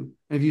due.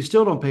 And if you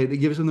still don't pay, that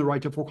gives them the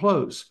right to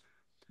foreclose.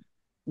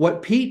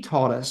 What Pete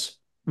taught us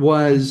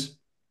was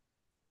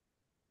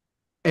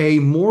a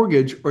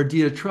mortgage or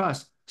deed of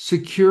trust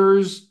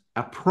secures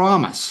a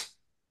promise,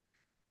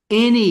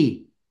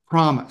 any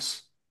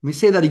promise. Let me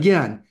say that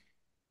again,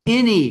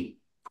 any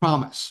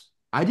promise.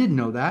 I didn't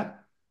know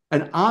that.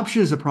 An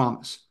option is a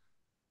promise.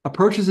 A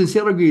purchase and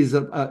sale agreement is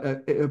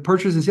a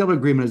purchase and sale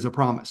agreement is a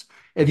promise.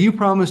 If you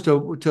promise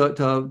to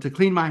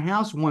clean my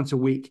house once a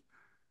week,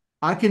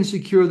 I can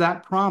secure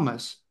that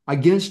promise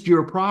against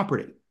your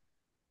property.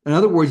 In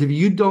other words, if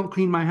you don't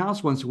clean my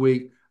house once a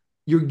week,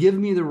 you're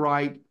giving me the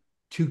right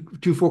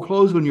to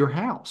foreclose on your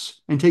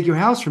house and take your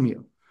house from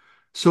you.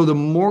 So the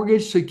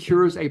mortgage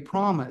secures a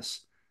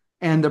promise,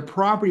 and the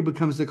property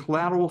becomes the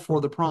collateral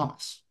for the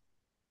promise.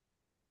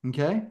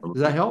 Okay,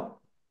 does that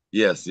help?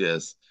 Yes,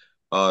 yes.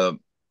 Uh,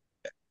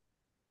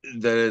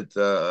 that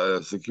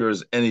it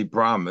secures any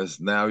promise.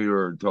 Now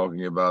you're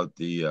talking about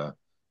the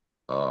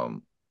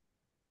um,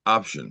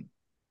 option.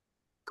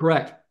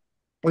 Correct.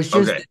 It's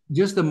Okay,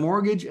 just the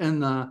mortgage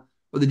and the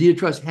or the deed of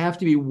trust have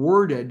to be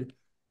worded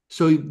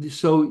so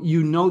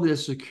you know that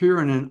it's secure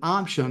and an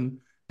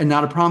option and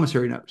not a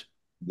promissory note.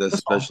 the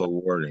That's all.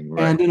 special wording,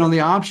 And right? then on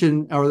the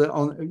option or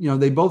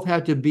they both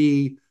have to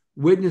be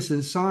witnessed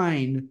and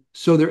signed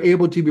so they're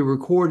able to be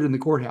recorded in the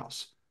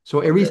courthouse. So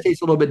every Okay,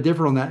 state's a little bit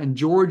different on that. In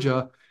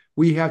Georgia,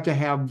 we have to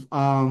have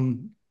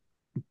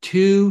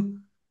two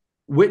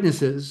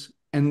witnesses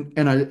and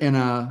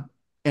a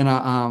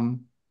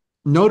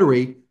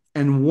notary,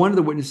 and one of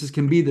the witnesses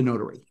can be the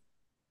notary.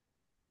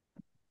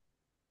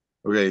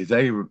 okay.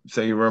 Thank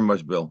you very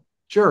much, Bill.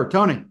 Sure,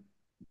 Tony.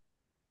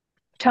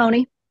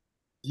 Tony,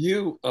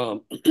 You uh,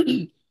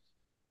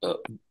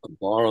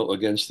 borrow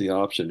against the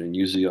option and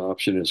use the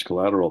option as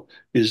collateral.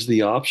 Is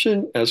the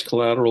option as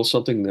collateral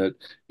something that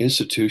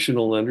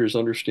institutional lenders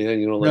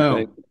understand? Like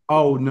bank. No.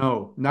 Oh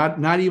no,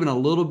 not even a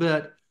little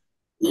bit.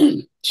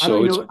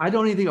 So it's I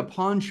don't even think a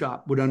pawn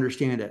shop would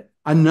understand it.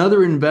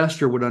 Another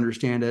investor would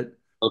understand it,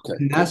 okay,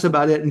 and cool. that's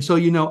about it. And so,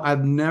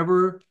 I've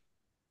never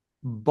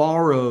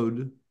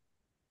borrowed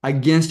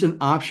against an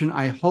option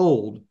I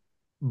hold,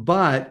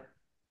 but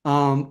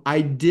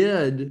I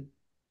did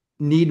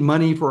need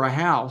money for a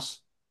house,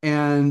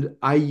 and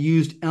I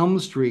used Elm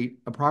Street,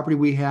 a property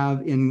we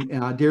have in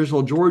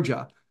Daresville,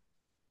 Georgia,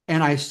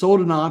 and I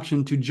sold an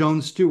option to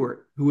Joan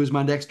Stewart, who was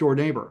my next door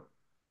neighbor.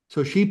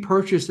 So she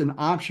purchased an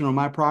option on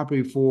my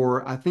property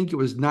for, I think it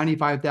was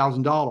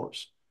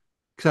 $95,000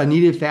 because I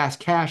needed fast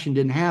cash and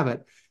didn't have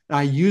it. And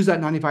I used that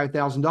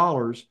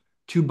 $95,000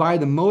 to buy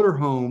the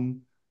motorhome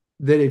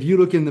that if you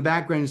look in the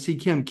background and see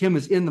Kim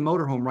is in the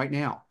motorhome right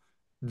now.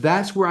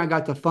 That's where I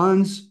got the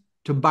funds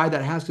to buy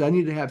that house because I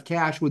needed to have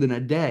cash within a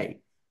day.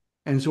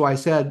 And so I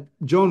said,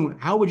 Joan,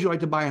 how would you like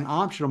to buy an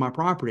option on my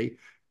property?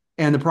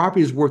 And the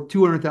property is worth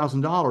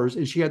 $200,000,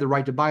 and she had the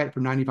right to buy it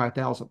for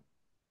 95,000.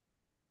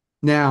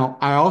 Now,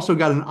 I also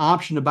got an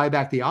option to buy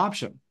back the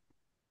option.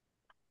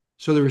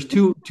 So there was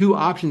two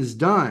options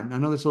done. I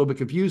know that's a little bit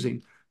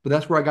confusing, but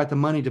that's where I got the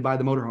money to buy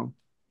the motorhome.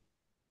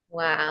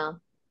 Wow.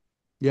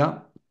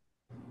 Yeah.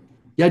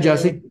 Yeah, Cool.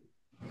 Jesse.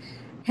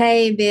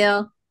 Hey,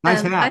 Bill.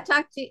 Nice I hat.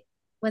 talked to you.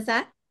 What's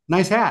that?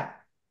 Nice hat.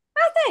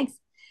 Oh, thanks.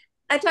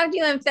 I talked to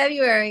you in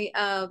February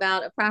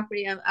about a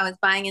property I was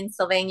buying in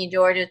Sylvania,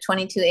 Georgia,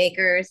 22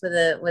 acres with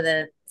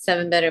a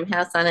 7-bedroom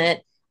house on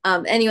it.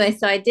 Anyway,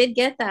 so I did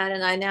get that,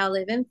 and I now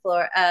live in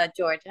Florida,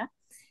 Georgia.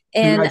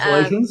 And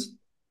Congratulations.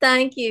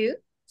 thank you.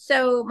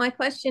 So my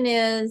question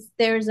is,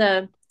 there's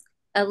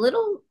a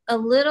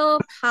little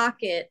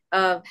pocket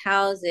of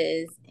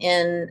houses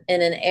in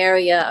an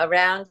area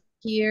around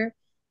here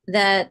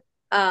that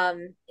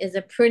is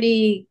a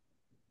pretty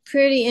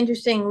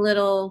interesting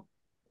little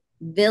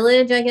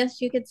village, I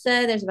guess you could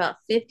say. There's about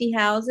 50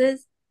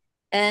 houses,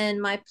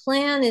 and my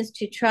plan is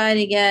to try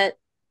to get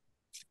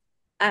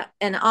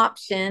an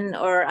option,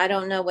 or I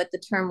don't know what the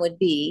term would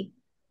be,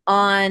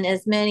 on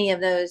as many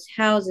of those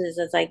houses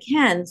as I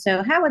can.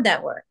 So how would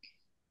that work?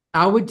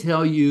 I would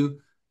tell you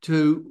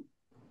to,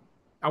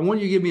 I want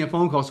you to give me a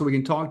phone call so we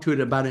can talk to it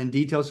about it in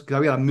details because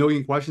I've got a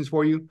million questions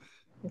for you.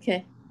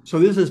 Okay. So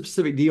this is a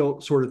specific deal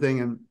sort of thing,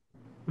 and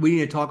we need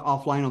to talk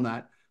offline on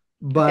that.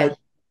 Okay. But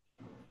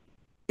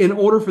in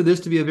order for this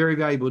to be a very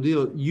valuable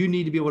deal, you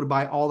need to be able to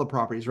buy all the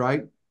properties,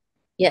 right?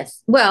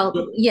 Yes.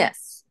 Well,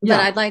 yes, but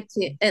Yeah, I'd like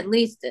to at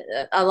least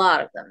a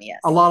lot of them. a Yes.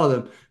 lot of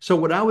them. So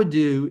what I would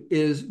do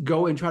is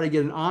go and try to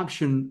get an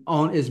option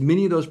on as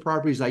many of those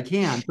properties as I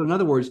can. So in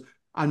other words,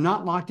 I'm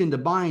not locked into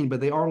buying,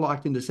 but they are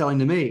locked into selling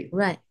to me.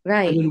 Right. And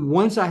Right. then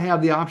once I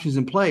have the options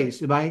in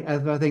place, if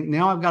I think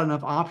now I've got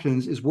enough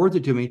options, it's worth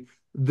it to me,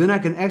 then I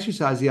can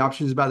exercise the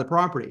options about the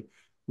property.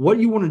 What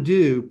you want to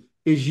do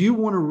is you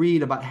want to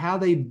read about how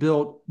they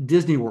built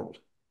Disney World.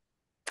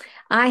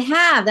 I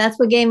have. That's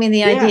what gave me the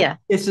Yeah, idea.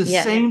 it's the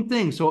Yes. same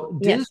thing. So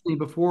Yes. Disney,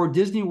 before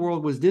Disney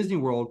World was Disney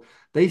World,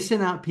 they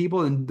sent out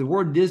people, and the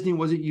word Disney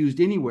wasn't used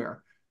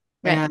anywhere.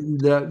 Right.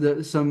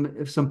 And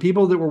some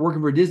people that were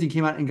working for Disney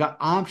came out and got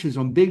options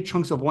on big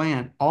chunks of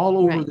land all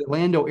over Right. the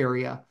Orlando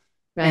area.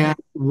 Right. And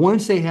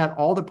once they had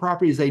all the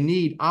properties they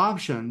need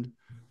optioned,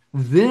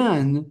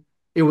 then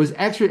it was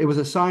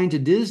assigned to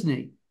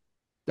Disney.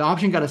 The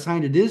option got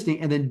assigned to Disney,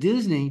 and then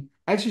Disney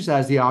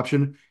exercised the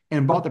option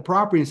and bought the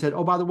property and said,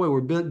 "Oh, by the way,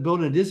 we're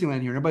building a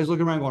Disneyland here." And everybody's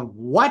looking around going,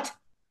 "What?"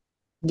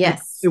 And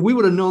Yes. if we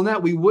would have known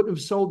that, we wouldn't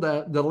have sold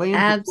the land for 12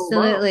 bucks.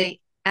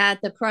 Absolutely.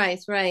 At the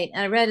price, right.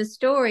 And I read a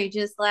story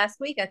just last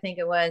week, I think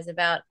it was,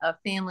 about a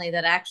family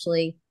that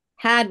actually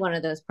had one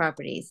of those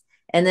properties.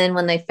 And then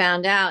when they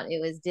found out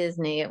it was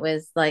Disney, it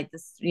was like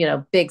this,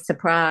 big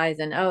surprise.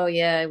 And oh,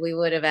 yeah, we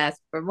would have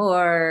asked for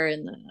more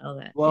and all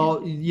that. Yeah.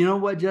 Well, you know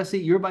what, Jesse?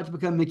 You're about to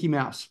become Mickey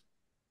Mouse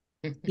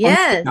or Minnie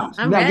Yes, Mouse.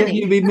 I'm Now, get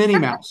you to ready. be Minnie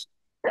Mouse.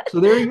 So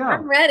there you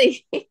I'm go.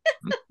 ready.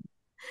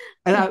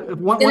 And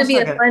It's one gonna be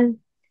a second, fun,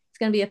 it's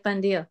gonna be a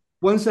fun deal.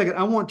 1 second.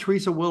 I want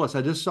Teresa Willis.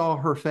 I just saw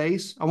her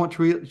face. I want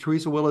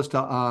Teresa Willis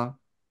to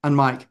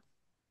unmic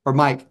or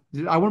Mike.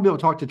 I want to be able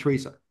to talk to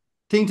Teresa.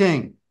 Ting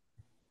ting,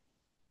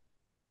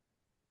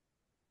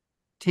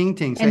 ting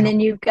ting. Say And hello. then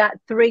you've got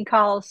three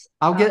calls,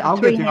 I'll get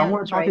three there. I want to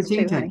hands talk to raised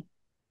Ting too, Ting. honey.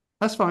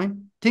 That's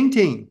fine. Ting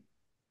Ting.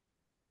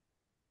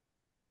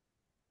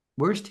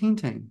 Where's Ting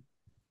Ting?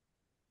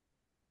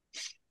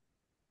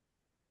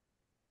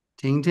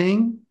 Ting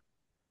Ting?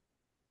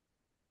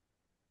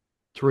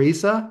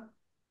 Teresa?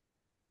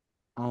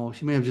 Oh,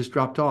 she may have just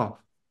dropped off.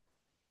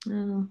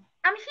 Oh.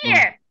 I'm Oh.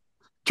 here.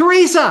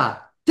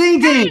 Teresa! Ting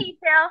Ting! Hey,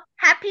 Phil.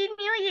 Happy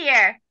New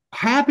Year.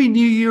 Happy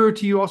New Year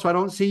to you also. I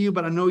don't see you,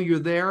 but I know you're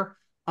there.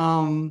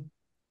 Um,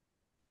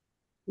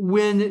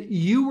 when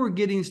you were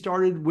getting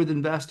started with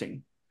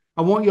investing,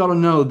 I want y'all to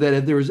know that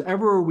if there was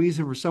ever a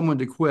reason for someone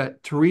to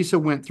quit, Teresa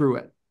went through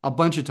it a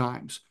bunch of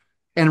times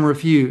and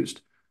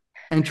refused.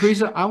 And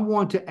Teresa, I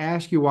want to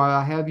ask you while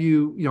I have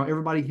you,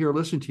 everybody here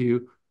listen to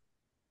you,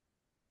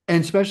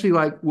 and especially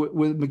like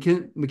with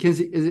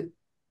Mackenzie, is it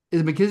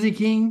Mackenzie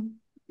King?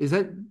 Is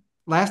that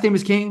last name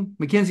is King?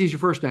 Mackenzie is your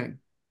first name.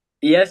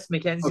 Yes,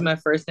 Mackenzie, Okay. my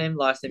first name,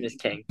 last name is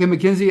King. Okay,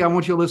 Mackenzie, I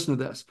want you to listen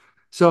to this.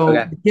 So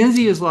Okay.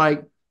 Mackenzie is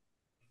like,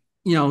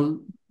 you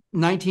know,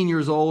 19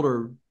 years old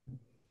or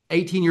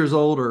 18 years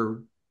old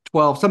or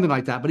 12, something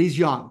like that, but he's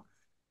young.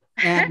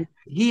 And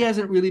he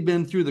hasn't really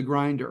been through the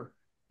grinder.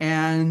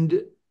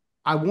 And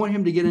I want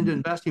him to get into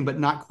investing, but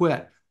not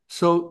quit.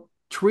 So,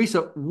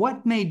 Teresa,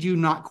 what made you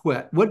not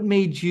quit? What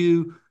made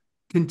you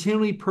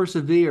continually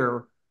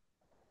persevere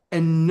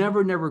and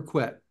never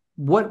quit?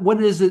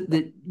 What is it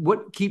that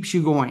what keeps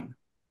you going?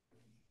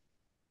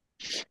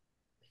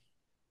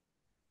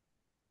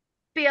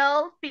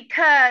 Phil,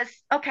 because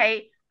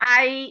okay,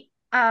 I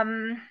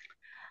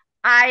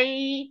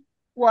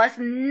was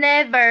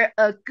never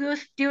a good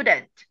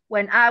student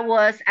when I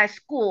was at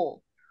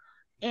school.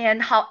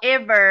 And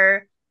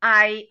however,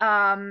 I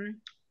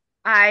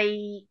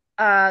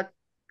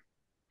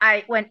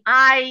when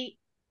I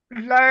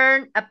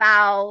learned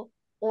about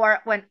or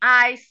when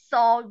I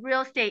saw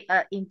real estate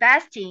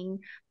investing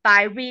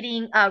by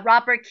reading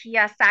Robert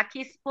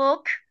Kiyosaki's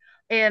book,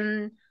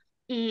 um,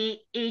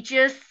 it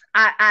just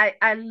I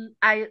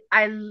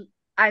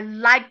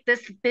like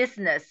this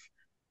business.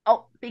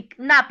 Oh,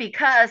 not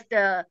because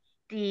the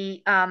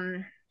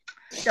potential,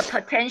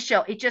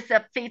 it just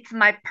fits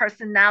my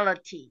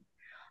personality.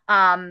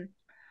 Um,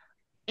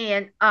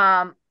 and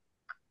I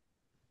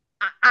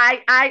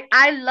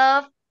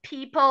love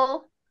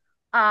people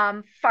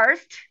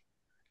first,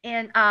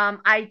 and I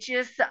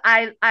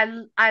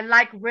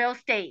like real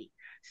estate.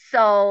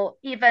 So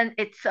even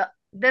it's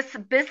this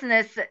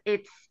business,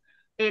 it's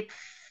it's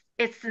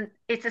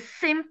it's a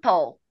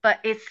simple, but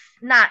it's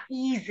not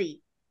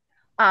easy.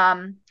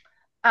 Um,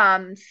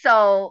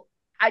 So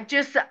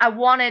I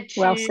wanted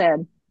Well to.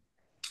 said.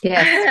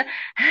 Yes.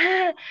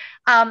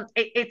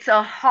 It's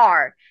a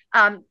hard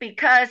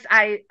because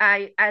I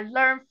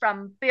learned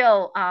from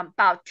Bill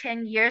about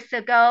 10 years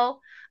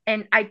ago,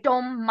 and I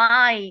don't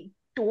mind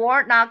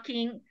door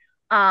knocking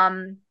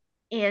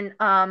in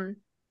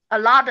a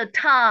lot of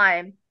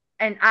time,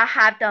 and I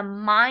have the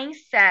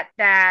mindset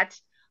that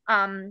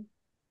um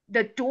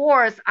the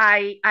doors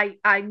I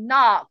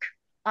knock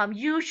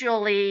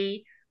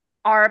usually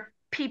are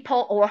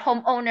people or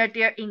homeowner,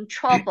 they're in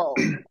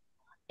trouble.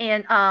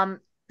 And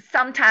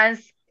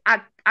sometimes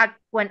I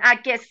when I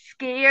get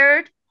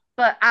scared,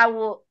 but I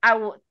will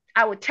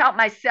tell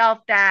myself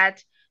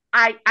that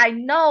I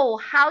know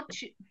how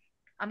to.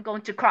 I'm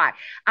going to cry.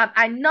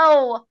 I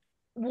know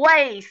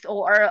ways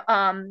or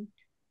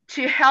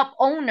to help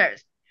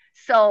owners.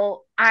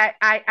 So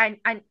I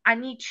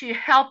need to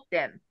help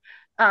them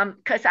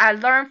because I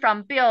learned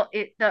from Bill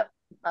the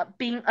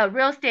being a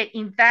real estate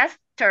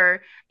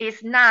investor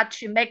is not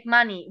to make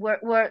money.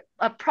 We're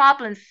a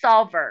problem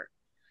solver.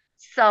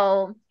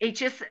 So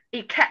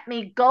it kept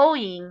me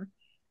going.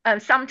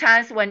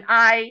 Sometimes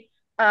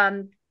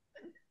um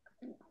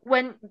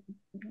when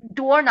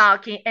door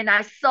knocking and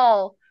I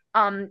saw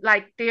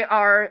like they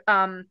are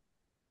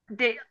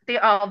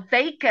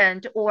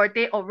vacant or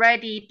they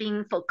already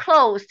been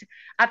foreclosed,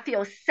 I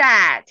feel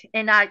sad,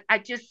 and I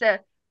just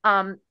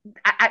um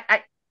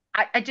I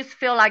I I just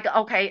feel like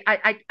okay,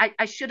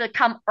 I should have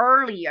come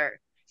earlier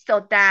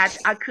so that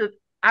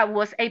I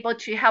was able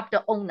to help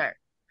the owner.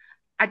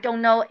 I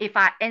don't know if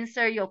I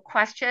answer your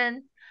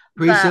question,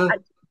 but Teresa,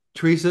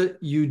 Teresa,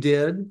 you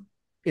did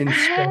in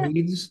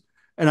spades.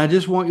 And I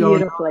just want y'all to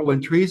know Beautifully.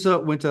 when Teresa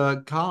went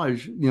to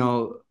college,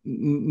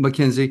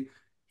 Mackenzie,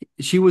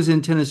 she was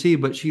in Tennessee,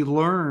 but she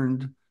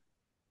learned,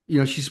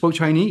 she spoke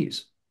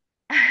Chinese.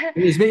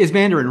 It's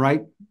Mandarin,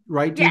 right?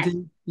 Right, Ting yes.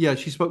 Ting? Yeah,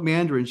 she spoke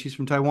Mandarin. She's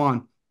from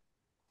Taiwan.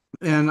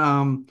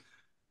 And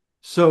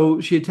so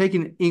she had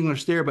taken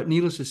English there, but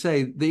needless to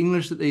say, the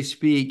English that they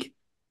speak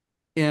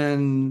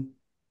in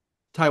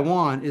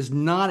Taiwan is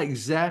not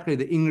exactly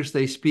the English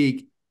they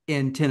speak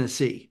in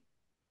Tennessee,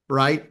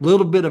 right? A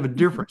little bit of a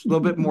difference, a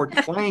little bit more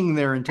twang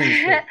there in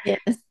Tennessee. Yes.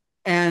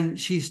 And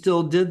she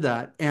still did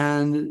that.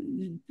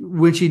 And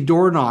when she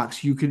door knocks,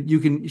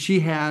 she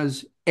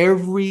has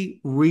every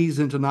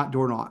reason to not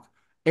door knock,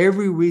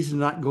 every reason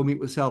to not go meet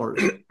with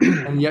sellers.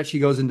 And yet she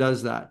goes and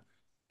does that.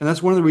 And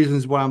that's one of the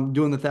reasons why I'm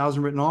doing the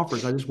 1,000 written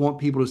offers. I just want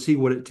people to see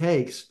what it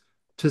takes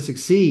to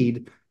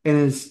succeed.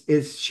 And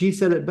she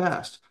said it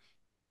best.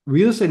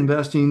 Real estate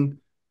investing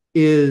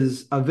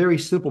is a very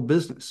simple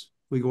business.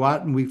 We go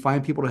out and we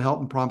find people to help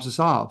and problem to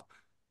solve,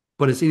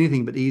 but it's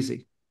anything but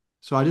easy.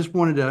 So I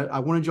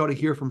wanted y'all to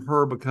hear from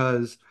her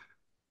because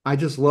I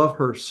just love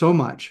her so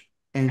much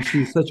and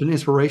she's such an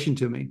inspiration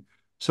to me.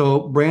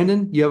 So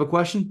Brandon, you have a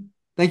question?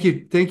 Thank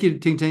you. Thank you,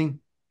 Ting Ting.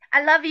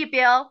 I love you,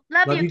 Bill.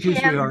 Love Love you, you too,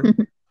 Kim. sweetheart.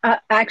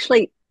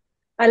 Actually,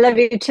 I love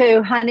you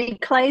too, honey.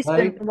 Clay's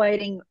been Clay?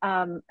 waiting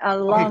a Okay,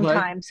 long Clay.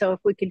 time, so if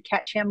we could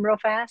catch him real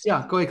fast.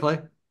 Yeah, go ahead, Clay.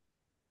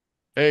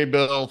 Hey,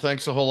 Bill,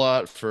 thanks a whole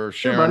lot for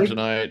Sure, sharing buddy.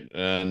 tonight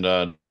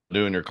and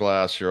doing your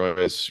class. You're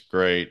always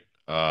great.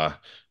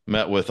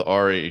 Met with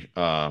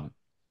um,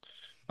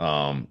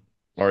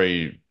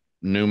 Ari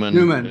Newman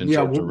Newman. in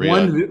Yeah, Georgia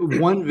REIA.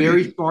 one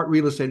very smart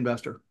real estate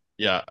investor.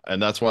 Yeah,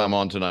 and that's why I'm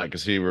on tonight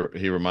because he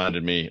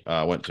reminded me.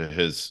 I went to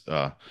his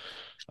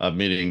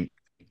meeting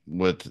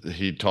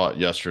he taught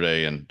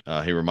yesterday, and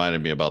he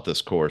reminded me about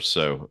this course.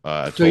 So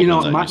I So told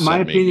him that you my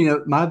sent me.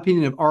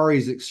 opinion of Ari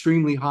is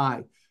extremely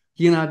high.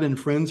 He and I have been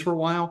friends for a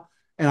while,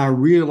 and I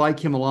really like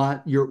him a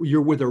lot.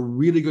 You're with a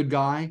really good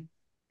guy,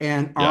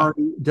 and Yeah.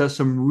 Ari does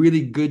some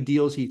really good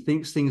deals. He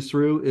thinks things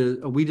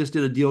through. We just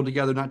did a deal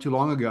together not too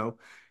long ago,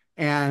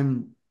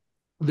 and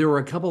there were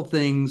a couple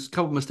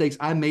mistakes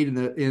I made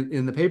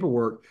in the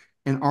paperwork,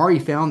 and Ari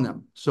found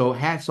them. So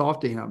hats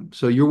off to him.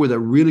 So you're with a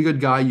really good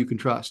guy you can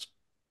trust.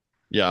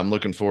 Yeah, I'm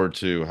looking forward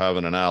to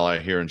having an ally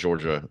here in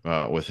Georgia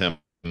with him.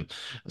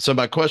 So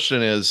my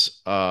question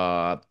is,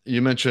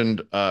 you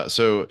mentioned,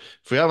 so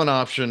if we have an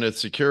option, it's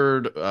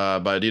secured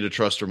by a deed of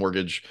trust or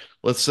mortgage.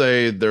 Let's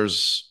say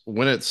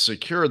when it's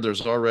secured,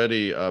 there's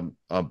already a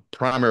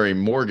primary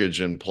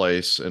mortgage in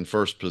place in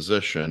first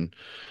position.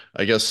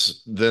 I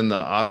guess then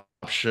the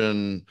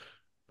option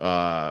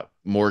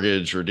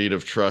mortgage or deed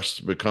of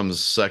trust becomes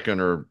second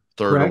or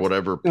third or Correct?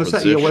 whatever No, so,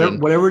 position.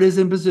 whatever it is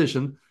in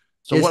position,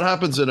 So it's what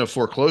happens in a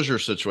foreclosure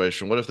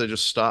situation? What if they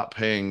just stop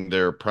paying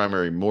their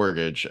primary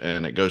mortgage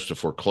and it goes to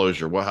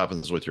foreclosure? What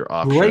happens with your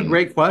great, option?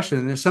 great question.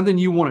 And it's something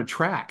you want to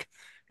track.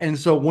 And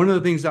so one of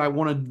the things that I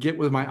want to get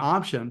with my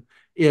option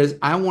is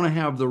I want to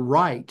have the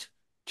right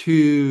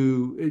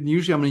to, and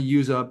usually I'm going to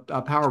use a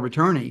power of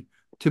attorney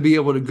to be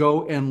able to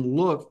go and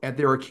look at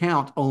their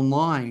account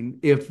online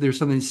if there's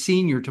something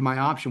senior to my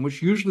option,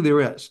 which usually there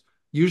is.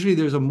 Usually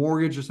there's a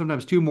mortgage or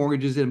sometimes two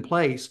mortgages in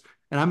place,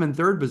 and I'm in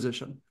third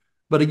position.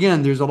 But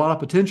again, there's a lot of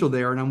potential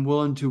there, and I'm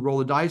willing to roll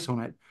the dice on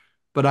it.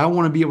 But I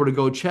want to be able to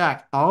go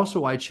check.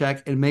 Also, I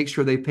check and make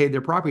sure they paid their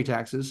property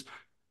taxes.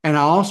 And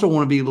I also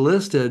want to be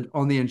listed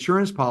on the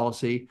insurance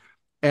policy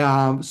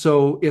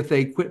So if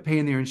they quit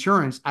paying their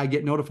insurance, I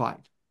get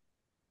notified.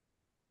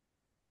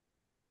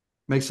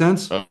 Make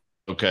sense? Oh,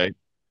 okay.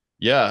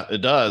 Yeah, it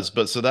does.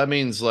 But so that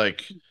means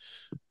like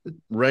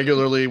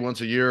regularly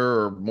once a year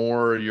or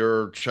more,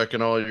 you're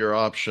checking all your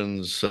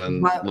options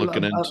and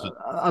looking into.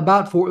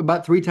 About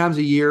 3 times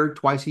a year,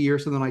 twice a year,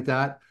 something like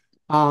that.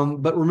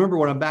 But remember,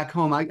 when I'm back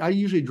home, I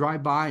usually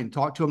drive by and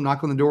talk to them,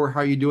 knock on the door,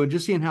 how are you doing?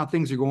 Just seeing how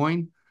things are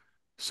going.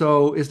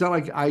 So it's not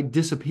like I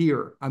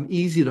disappear. I'm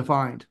easy to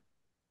find.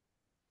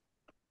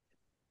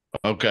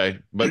 Okay.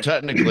 But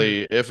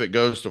technically, if it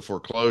goes to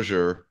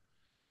foreclosure,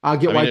 I'll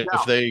get I mean, wiped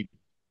if out. they,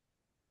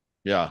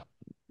 yeah,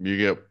 you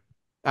get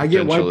I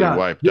get wiped potentially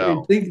out. wiped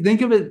out.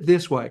 Think of it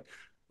this way.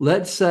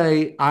 Let's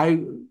say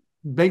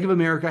Bank of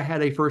America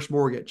had a first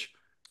mortgage,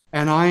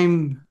 and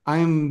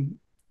I'm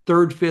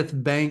third, fifth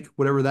bank,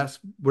 whatever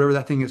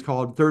that thing is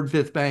called, third,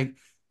 fifth bank,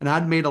 and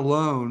I'd made a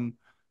loan,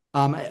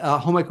 a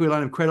home equity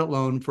line of credit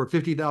loan for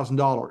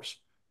 $50,000,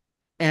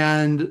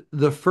 and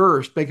the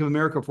first Bank of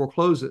America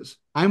forecloses.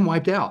 I'm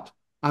wiped out.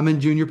 I'm in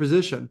junior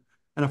position,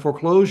 and a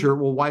foreclosure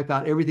will wipe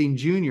out everything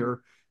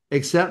junior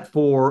except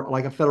for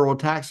like a federal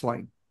tax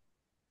lien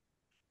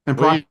and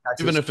Well, property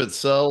even taxes. if it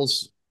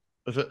sells,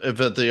 if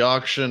at the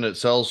auction it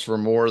sells for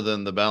more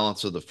than the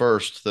balance of the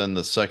first, then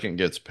the second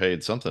gets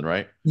paid something,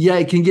 right? Yeah,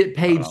 it can get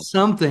paid Um,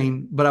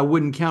 something, but I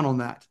wouldn't count on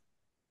that.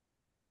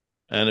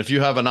 and if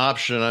you have an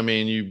option, I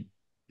mean,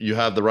 you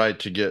have the right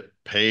to get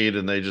paid,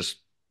 and they just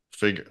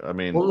figure. I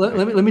Well, mean,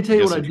 let me tell I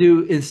you what guess I if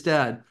do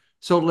instead.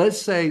 So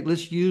let's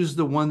use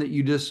the one that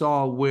you just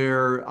saw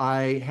where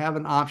I have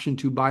an option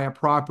to buy a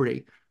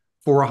property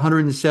for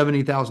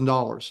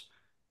 $170,000.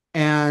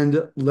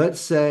 And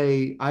let's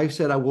say I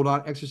said I will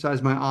not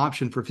exercise my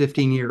option for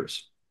 15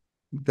 years.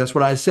 That's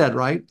what I said,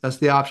 right? That's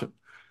the option.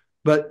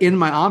 But in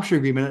my option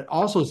agreement, it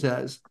also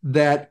says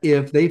that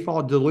if they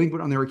fall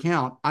delinquent on their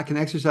account, I can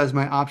exercise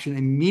my option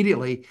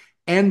immediately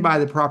and buy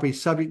the property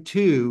subject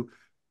to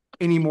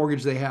any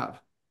mortgage they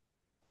have.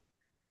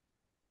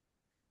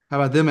 How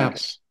about them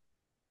apples? Nice.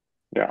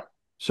 Yeah.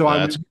 So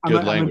that's I'm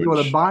good going to be able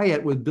to language. buy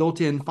it with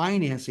built-in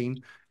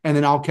financing, and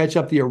then I'll catch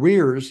up the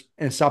arrears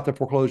and stop the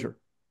foreclosure.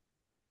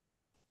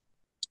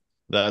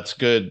 That's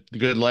good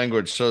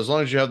language. So as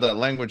long as you have that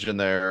language in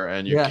there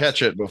and you Yes.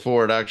 catch it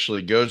before it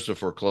actually goes to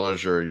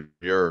foreclosure,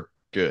 you're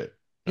good.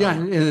 Yeah,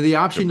 and the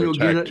To option you'll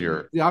get protect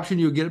your. the option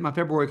you'll get at my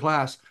February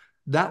class,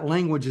 that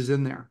language is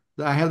in there.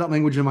 I have that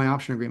language in my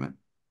option agreement.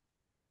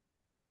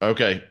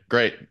 Okay,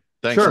 great.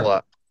 Thanks a Sure.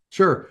 lot.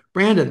 Sure.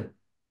 Brandon,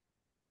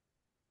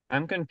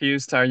 I'm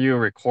confused how you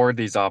record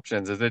these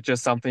options. Is it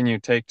just something you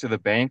take to the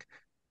bank?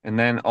 And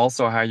then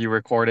also how you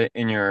record it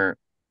in your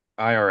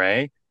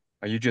IRA?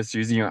 Are you just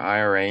using your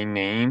IRA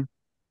name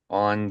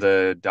on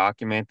the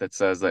document that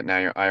says that now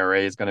your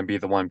IRA is going to be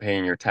the one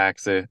paying your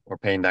taxes or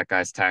paying that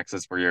guy's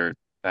taxes for your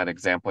that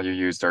example you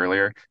used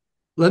earlier?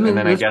 And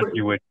then I let's guess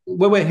you would,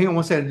 wait, hang on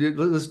one second. Dude.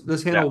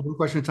 Let's yeah, handle one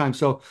question at a time.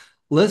 So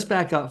let's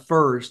back up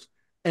first,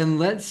 and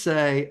let's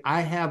say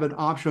I have an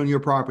option on your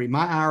property.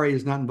 My IRA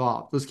is not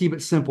involved. Let's keep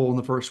it simple on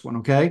the first one,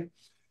 okay?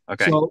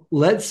 okay, So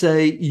let's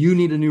say you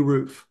need a new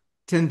roof,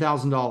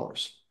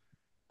 $10,000.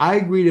 I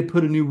agree to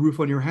put a new roof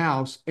on your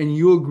house, and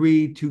you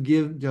agree to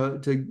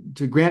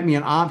grant me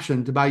an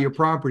option to buy your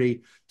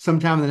property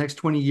sometime in the next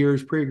 20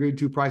 years, pre-agreed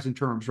to price and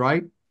terms,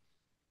 right?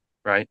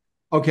 right,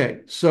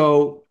 Okay,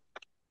 so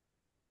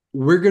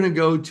we're going to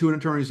go to an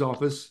attorney's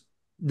office,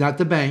 not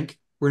the bank.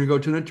 We're going to go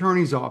to an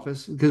attorney's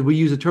office because we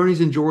use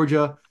attorneys in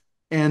Georgia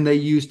and they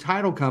use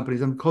title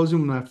companies. I'm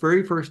closing my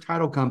very first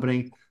title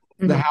company,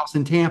 the Mhm. house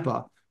in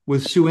Tampa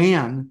with Sue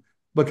Ann,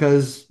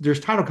 because there's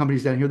title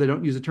companies down here that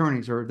don't use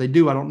attorneys, or if they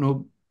do, I don't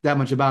know that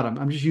much about them.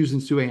 I'm just using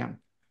Sue Ann.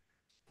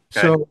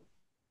 okay, So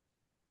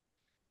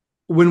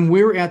when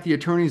we're at the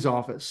attorney's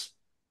office,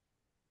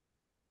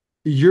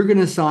 you're going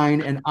to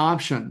sign an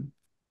option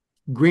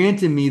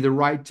granting me the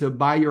right to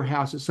buy your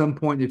house at some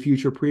point in the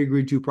future,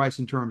 pre-agreed to price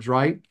and terms,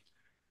 right?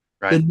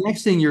 The right,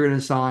 next thing you're going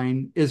to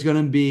sign is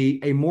going to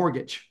be a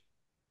mortgage.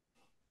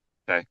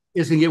 okay,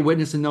 It's going to get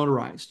witnessed and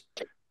notarized.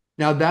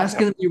 Now that's yep,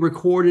 going to be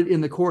recorded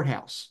in the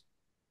courthouse.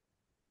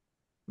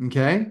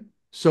 Okay.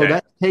 So okay,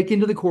 that's taken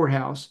to the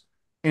courthouse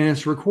and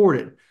it's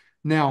recorded.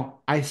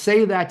 Now, I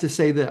say that to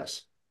say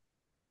this.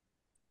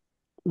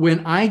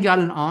 When I got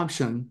an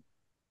option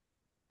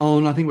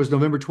on, I think it was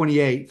November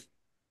 28th,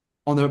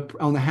 on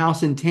the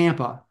house in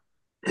Tampa,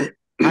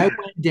 I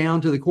went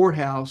down to the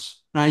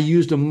courthouse and I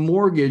used a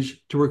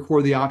mortgage to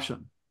record the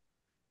option.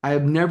 I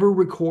have never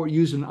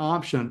used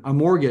a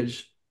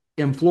mortgage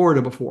in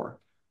Florida before.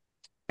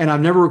 And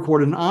I've never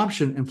recorded an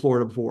option in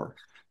Florida before.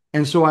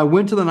 And so I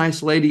went to the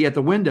nice lady at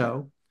the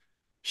window.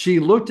 She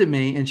looked at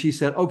me and she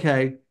said,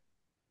 okay,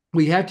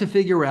 we have to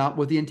figure out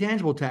what the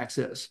intangible tax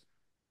is.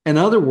 In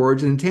other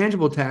words, an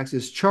intangible tax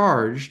is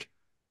charged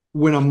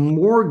when a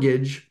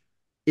mortgage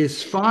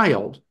is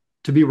filed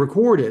to be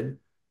recorded,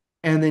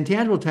 and the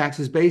intangible tax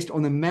is based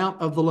on the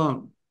amount of the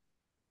loan.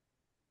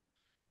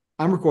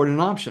 I'm recording an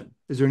option.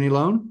 Is there any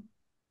loan?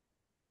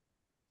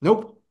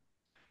 Nope.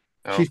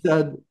 She no,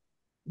 said,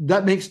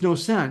 that makes no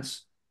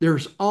sense.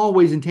 there's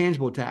always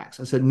intangible tax.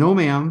 I said, no,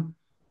 ma'am,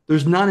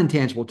 there's not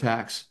intangible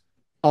tax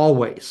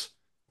always.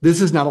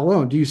 This is not a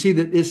loan. Do you see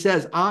that it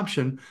says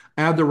option?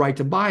 I have the right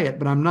to buy it,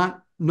 but I'm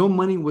not, no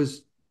money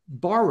was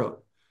borrowed.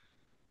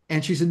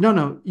 And she said, no,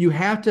 no, you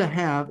have to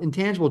have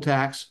intangible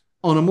tax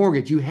on a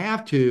mortgage. You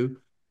have to.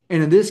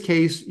 And in this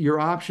case, your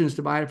option is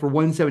to buy it for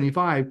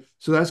 175.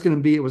 So that's going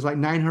to be, it was like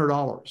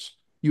 $900.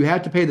 You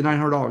have to pay the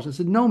 $900. I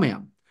said, no,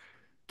 ma'am.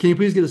 Can you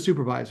please get a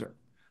supervisor?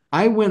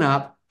 I went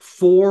up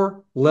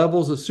 4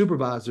 levels of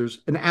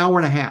supervisors, an hour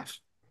and a half,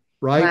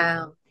 right?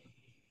 Wow.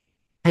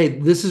 Hey,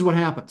 this is what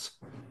happens.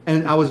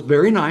 And I was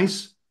very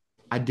nice.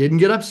 I didn't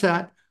get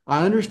upset.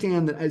 I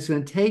understand that it's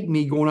going to take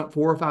me going up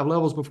 4 or 5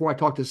 levels before I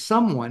talk to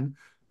someone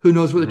who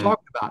knows what they're Mhm.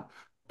 talking about.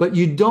 But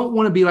you don't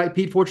want to be like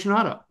Pete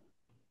Fortunato.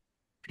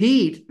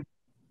 Pete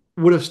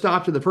would have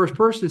stopped to the first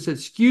person and said,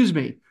 excuse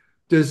me,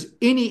 does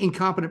any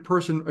incompetent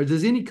person or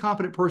does any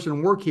competent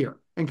person work here?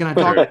 And can I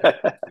talk?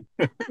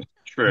 True.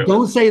 True.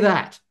 Don't say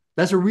that.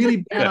 That's a really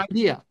bad Yeah.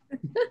 idea.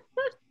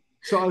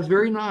 So I was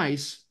very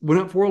nice,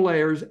 went up 4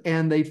 layers,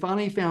 and they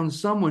finally found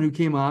someone who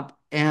came up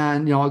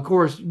and, of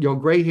course,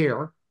 gray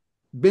hair,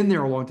 been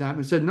there a long time,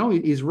 and said, no,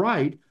 he's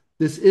right.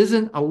 This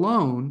isn't a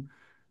loan.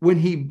 When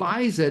he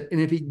buys it,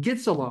 and if he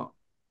gets a loan,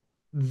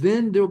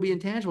 then there'll be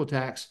intangible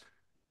tax.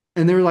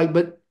 And they're like,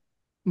 but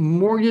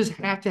mortgages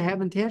have to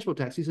have intangible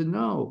tax. He said,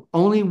 no,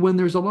 only when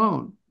there's a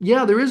loan.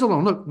 Yeah, there is a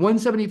loan. Look,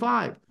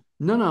 175.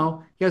 No,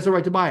 no, he has the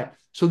right to buy it.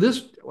 So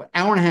this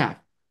hour and a half,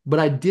 but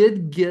I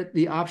did get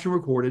the option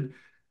recorded,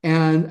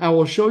 and I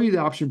will show you the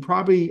option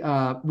probably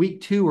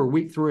week 2 or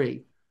week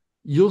 3.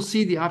 You'll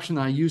see the option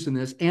that I used in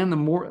this and the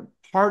more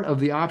part of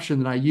the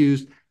option that I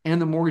used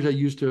and the mortgage I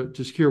used to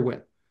secure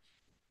with.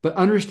 But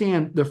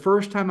understand, the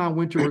first time I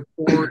went to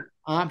record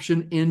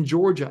option in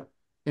Georgia,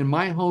 in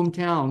my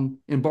hometown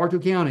in Bartow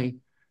County,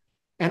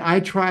 and I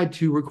tried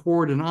to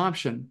record an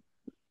option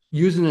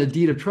using a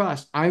deed of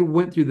trust, I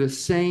went through the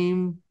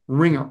same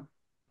ringer.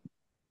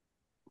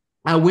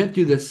 I went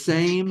through the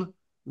same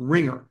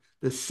ringer.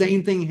 The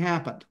same thing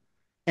happened.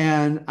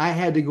 And I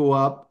had to go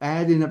up. I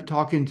had to end up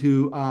talking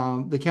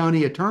to the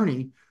county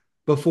attorney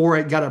before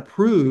it got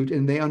approved,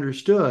 and they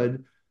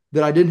understood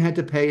that I didn't have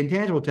to pay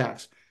intangible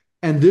tax.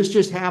 And this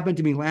just happened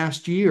to me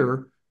last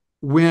year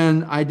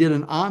when I did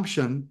an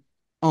option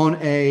on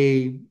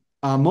a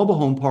mobile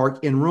home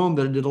park in Rome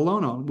that I did a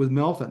loan on with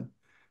Melvin.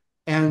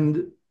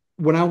 And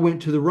when I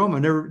went to the Rome, I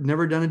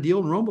never done a deal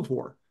in Rome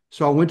before.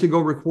 So I went to go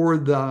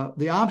record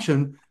the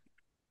option.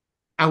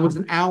 I was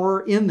an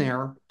hour in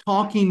there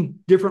talking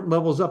different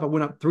levels up. I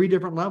went up 3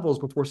 different levels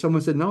before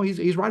someone said, no,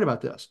 he's right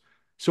about this.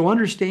 So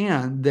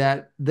understand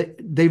that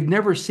they've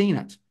never seen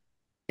it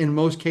in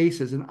most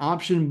cases, an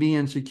option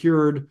being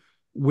secured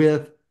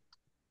with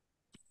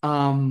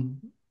um,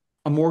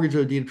 a mortgage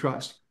or a deed of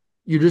trust.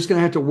 You're just going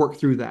to have to work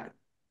through that.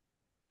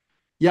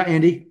 Yeah,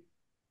 Andy.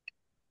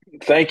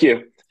 Thank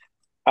you.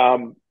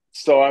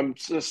 So I'm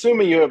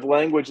assuming you have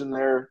language in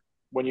there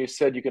when you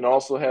said you can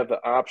also have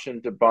the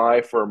option to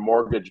buy for a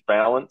mortgage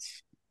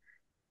balance.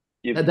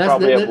 You That's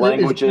probably have that is,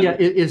 language yeah,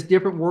 in. it's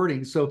different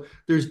wording. So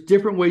there's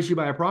different ways you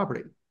buy a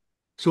property.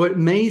 So it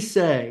may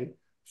say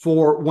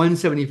for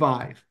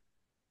 175.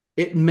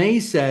 It may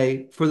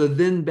say for the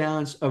then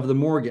balance of the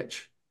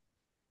mortgage.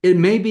 It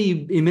may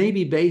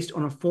be based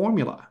on a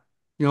formula,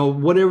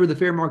 whatever the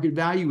fair market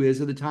value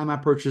is at the time I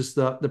purchased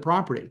the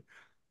property.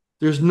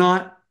 There's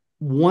not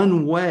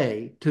one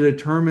way to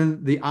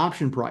determine the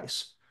option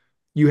price.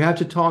 You have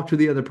to talk to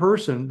the other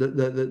person,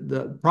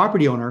 the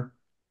property owner,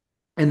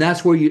 and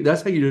that's how you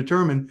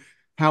determine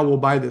how we'll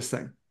buy this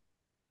thing.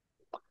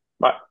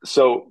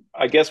 So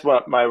I guess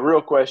what my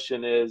real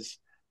question is,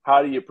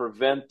 how do you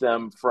prevent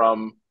them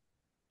from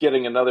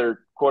getting another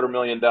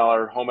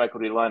 $250,000 home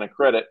equity line of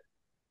credit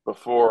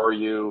before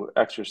you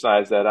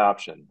exercise that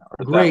option?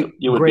 Or that Great,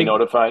 you would be great,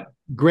 notified?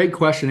 great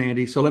question,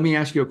 Andy. So let me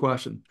ask you a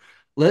question.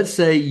 Let's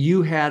say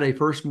you had a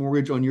first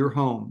mortgage on your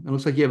home. It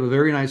looks like you have a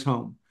very nice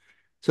home.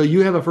 So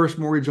you have a first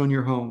mortgage on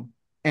your home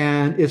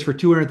and it's for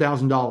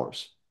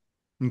 $200,000.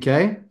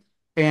 Okay.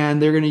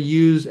 And they're going to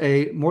use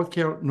a North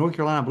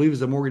Carolina, I believe,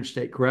 is a mortgage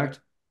state, correct?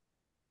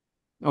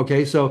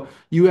 Okay. So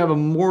you have a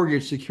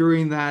mortgage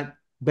securing that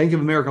Bank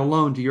of America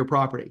loan to your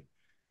property.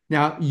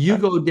 Now you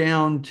go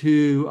down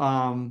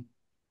to,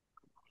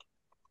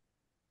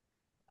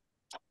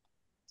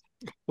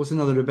 what's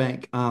another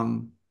bank?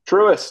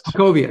 Truist.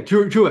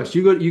 Truist.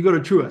 You go to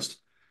Truist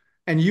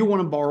and you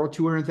want to borrow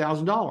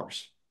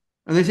 $200,000.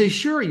 And they say,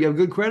 sure, you have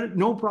good credit,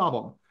 no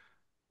problem.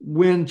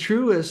 When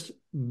Truist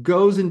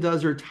goes and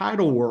does their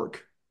title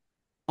work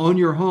on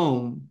your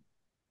home,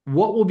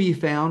 what will be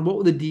found? What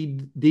will the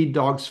deed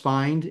dogs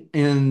find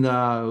in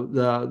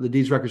the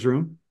deeds records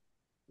room?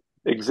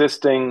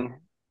 Existing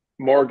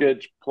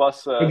mortgage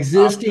plus option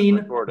Existing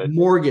recorded.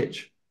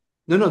 mortgage.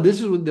 No, no,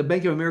 this is with the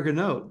Bank of America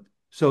note.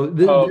 So Oh,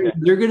 they're, okay.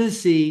 they're going to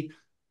see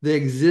the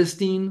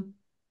existing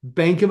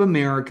Bank of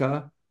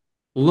America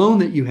loan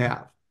that you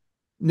have.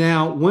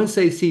 Now, once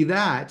they see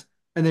that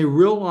and they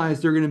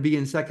realize they're going to be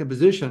in second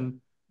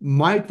position,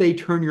 might they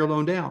turn your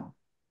loan down?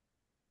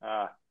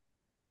 Ah,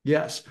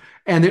 Yes.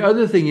 And the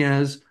other thing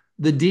is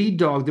the deed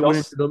dog that They'll,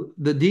 went into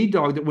the deed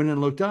dog that went in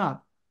and looked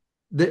up,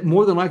 that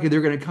more than likely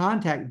they're going to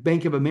contact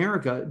Bank of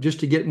America just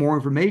to get more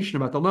information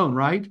about the loan,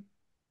 right?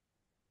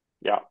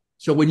 yeah.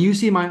 So when you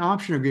see my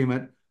option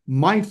agreement,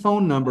 my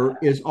phone number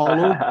is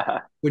all over.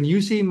 When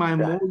you see my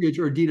Yeah. mortgage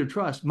or deed of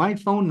trust, my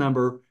phone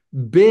number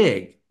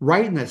big,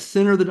 right in the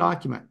center of the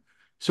document.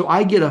 So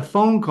I get a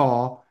phone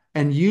call,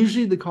 and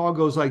usually the call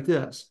goes like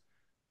this.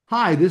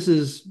 Hi, this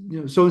is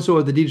so and so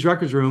at the deeds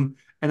records room,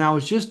 and I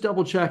was just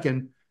double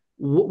checking.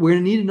 We're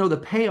going to need to know the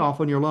payoff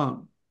on your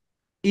loan.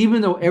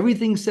 Even though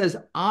everything says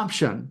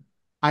option,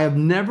 I have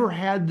never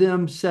had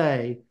them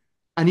say,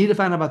 I need to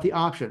find out about the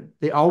option.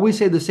 They always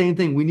say the same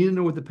thing. We need to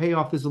know what the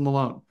payoff is on the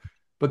loan.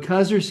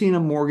 Because they're seeing a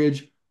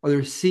mortgage or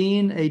they're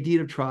seeing a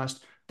deed of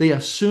trust, they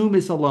assume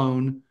it's a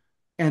loan,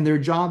 and their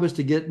job is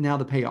to get now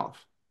the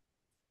payoff.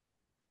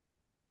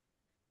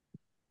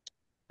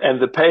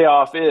 And the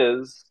payoff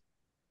is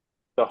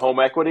the home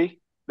equity,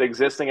 the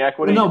existing Well,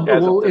 equity no,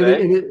 as of well,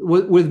 today.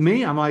 with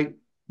me, I'm like,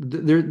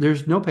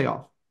 there's no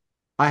payoff.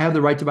 I have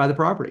the right to buy the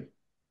property.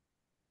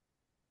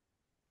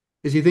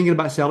 Is he thinking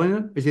about selling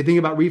it? Is he thinking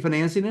about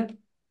refinancing it?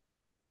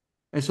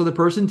 And so the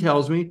person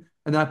tells me,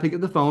 and then I pick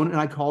up the phone and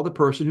I call the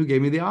person who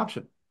gave me the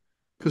option.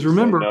 Because You say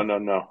remember, no, no,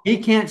 no. he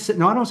can't sit.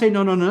 No, I don't say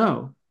no, no, no,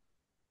 no.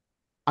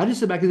 I just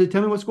sit back and say,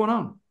 tell me what's going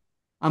on.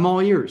 I'm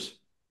all ears.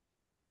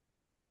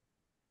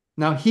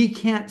 Now he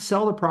can't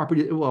sell the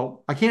property.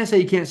 Well, I can't say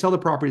he can't sell the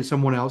property to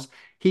someone else.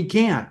 He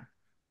can.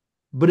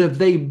 But if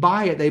they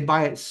buy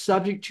it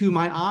subject to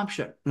my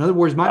option. In other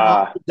words, my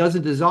Ah, option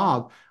doesn't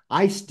dissolve.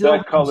 I still that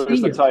am colors the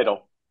senior.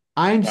 title.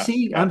 I'm Got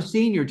it.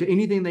 senior to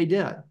anything they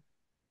did.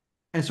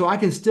 And so I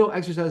can still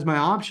exercise my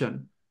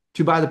option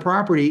to buy the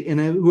property. And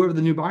whoever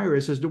the new buyer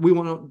is says, we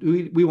won't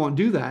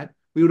do that.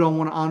 We don't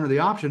want to honor the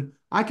option.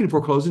 I can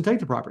foreclose and take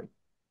the property.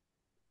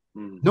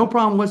 Hmm. No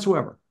problem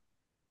whatsoever.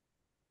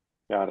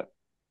 Got it.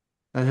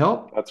 That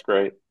help? That's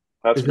great.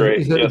 That's Is that, great.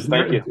 is that, Yes, is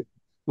thank you. that,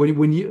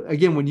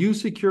 when you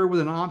secure with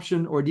an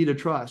option or deed of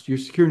trust, you're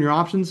securing your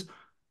options.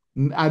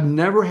 I've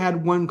never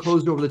had one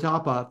closed over the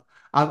top of.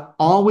 I've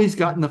always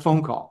gotten the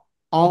phone call,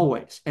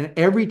 always, and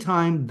every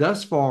time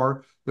thus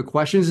far, the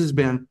questions has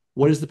been,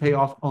 "What is the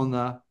payoff on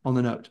the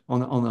note on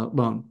the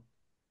loan?"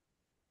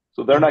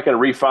 So they're And not going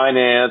to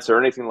refinance or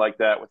anything like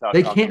that without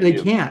they talking can't to they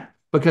you. can't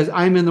because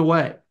I'm in the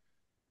way.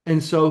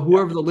 And so Yeah.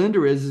 whoever the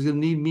lender is going to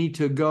need me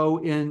to go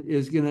in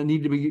is going to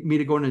need to be me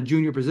to go in a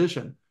junior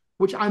position,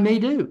 which I may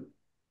do.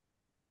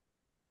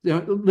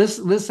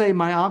 Let's say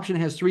my option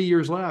has 3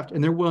 years left,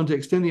 and they're willing to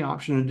extend the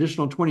option an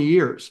additional 20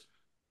 years.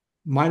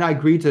 Might I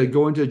agree to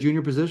go into a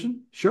junior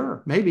position?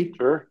 Sure, maybe.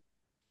 Sure.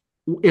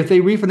 If they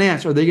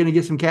refinance, are they going to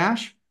get some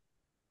cash?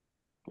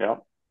 Yeah.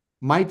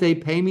 Might they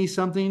pay me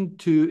something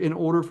to in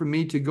order for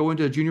me to go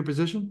into a junior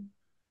position?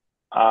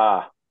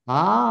 Ah,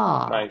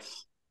 Ah,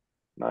 nice.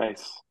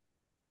 Nice.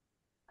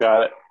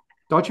 Got it.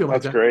 thought you like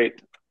That's that.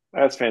 great.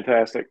 That's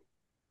fantastic.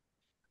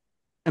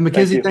 And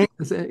Thank you.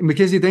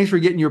 Mackenzie, thanks for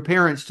getting your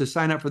parents to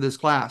sign up for this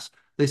class.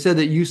 They said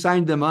that you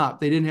signed them up.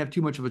 They didn't have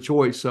too much of a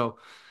choice. So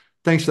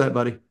thanks for that,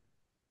 buddy.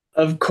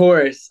 Of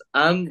course.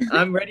 I'm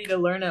ready to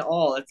learn it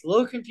all. It's a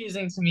little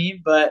confusing to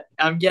me, but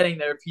I'm getting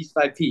there piece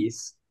by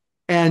piece.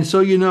 And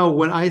so,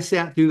 when I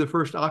sat through the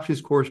first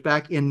options course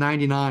back in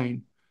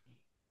 99,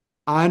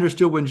 I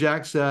understood when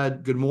Jack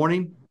said, good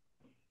morning,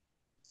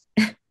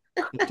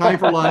 it's time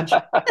for lunch.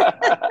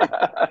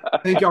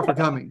 Thank y'all for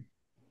coming.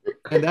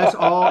 And that's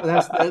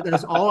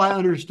all I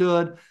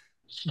understood.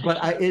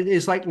 But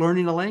it's like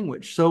learning a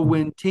language. So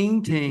when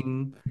Ting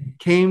Ting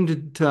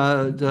came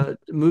to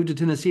move to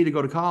Tennessee to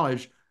go to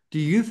college, do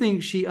you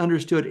think she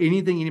understood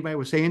anything anybody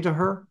was saying to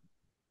her?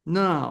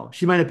 No,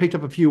 she might have picked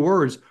up a few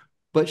words,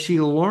 but she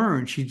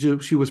learned.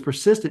 She was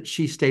persistent.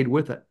 She stayed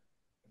with it.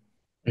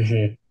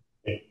 Mhm.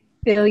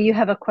 Bill, you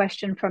have a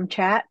question from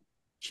chat?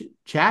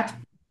 Chat,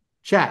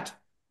 chat. Oh,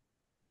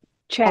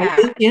 Chat.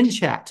 in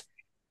chat.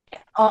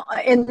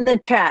 In the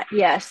chat,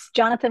 yes.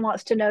 Jonathan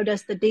wants to know,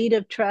 does the deed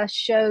of trust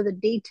show the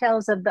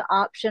details of the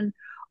option,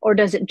 or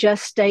does it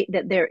just state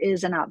that there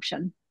is an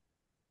option?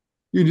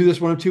 You can do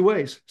this one of two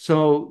ways.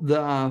 So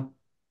the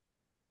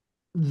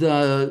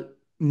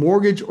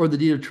mortgage or the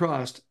deed of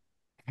trust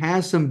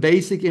has some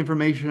basic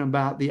information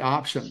about the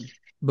option.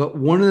 But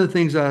one of the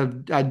things I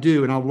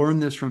do, and I've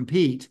learned this from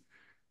Pete,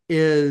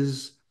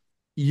 is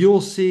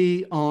you'll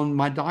see on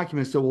my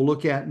documents that we'll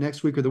look at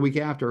next week or the week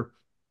after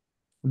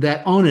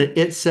that on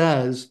it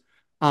says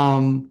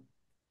um,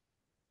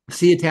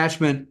 see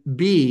attachment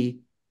B,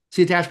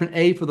 see attachment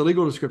A for the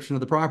legal description of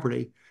the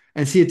property,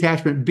 and see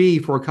attachment B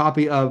for a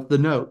copy of the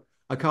note,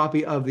 a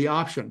copy of the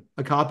option,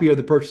 a copy of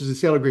the purchase and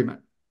sale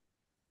agreement.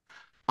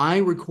 I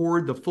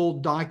record the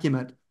full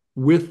document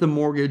with the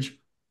mortgage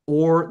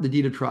or the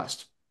deed of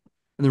trust.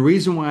 And the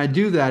reason why I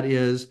do that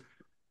is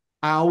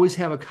I always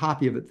have a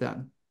copy of it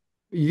then.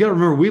 You got to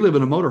remember, we live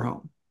in a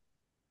motorhome.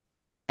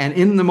 And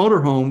in the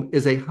motorhome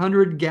is a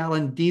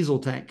 100-gallon diesel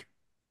tank.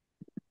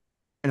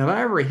 And if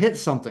I ever hit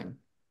something,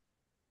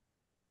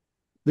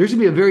 there's going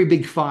to be a very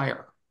big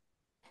fire.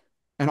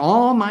 and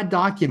all my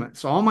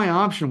documents, all my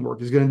option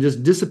work is going to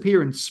just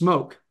disappear in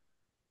smoke.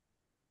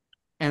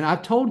 And I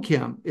told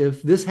Kim,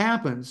 if this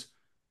happens,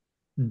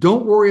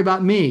 don't worry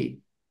about me.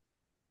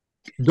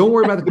 Don't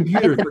worry about the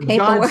computer. Get the For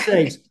God's paperwork.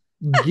 sakes,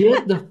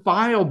 get the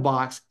file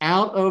box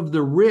out of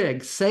the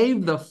rig.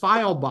 Save the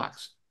file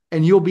box,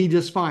 and you'll be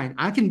just fine.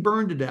 I can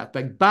burn to death,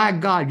 but by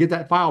God, get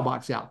that file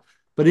box out.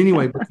 But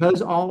anyway,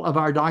 because all of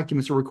our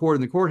documents are recorded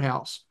in the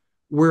courthouse,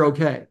 we're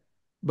okay.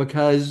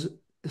 Because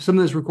some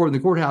of this recorded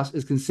in the courthouse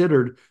is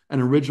considered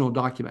an original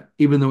document.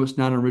 Even though it's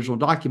not an original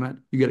document,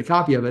 you get a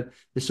copy of it,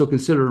 it's still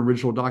considered an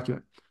original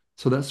document.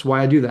 So that's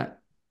why I do that.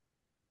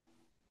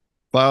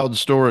 Cloud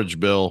storage,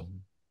 Bill.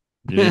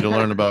 You need to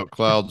learn about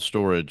cloud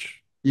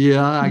storage.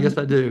 Yeah, I guess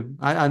I do.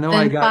 I know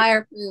I And got,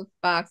 fireproof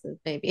boxes,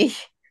 baby.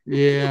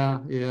 yeah,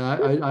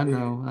 I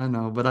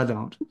know, but I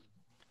don't.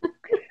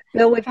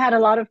 Bill, we've had a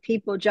lot of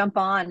people jump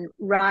on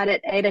right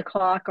at 8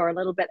 o'clock or a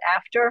little bit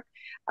after.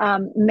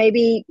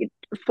 Maybe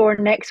for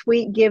next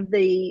week, give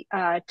the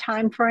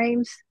time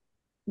frames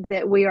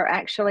that we are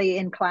actually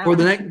in For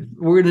the class. next,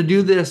 we're going to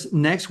do this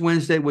next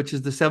Wednesday, which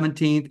is the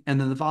 17th, and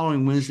then the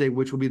following Wednesday,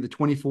 which will be the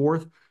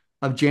 24th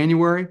of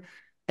January.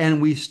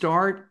 And we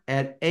start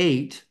at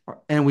 8,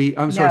 and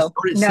I'm sorry, No,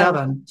 start at no.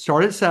 7.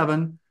 Start at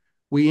 7.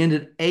 We end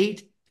at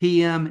 8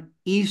 p.m.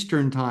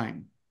 Eastern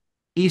time.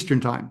 Eastern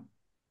time.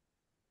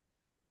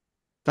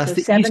 That's So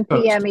the East 7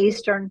 Coast. p.m.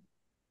 Eastern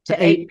To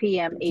to 8 8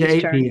 p.m. to 8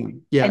 Eastern. p.m.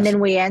 And Yes. then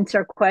we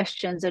answer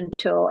questions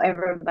until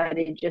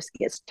everybody just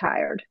gets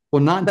tired.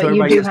 Well, not until But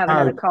you everybody do gets have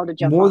another tired. call to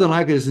jump More than on.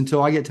 likely is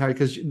until I get tired,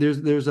 because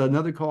there's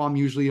another call I'm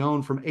usually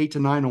on from 8 to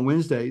 9 on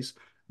Wednesdays.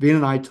 Vina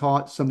and I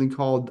taught something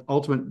called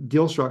Ultimate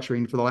Deal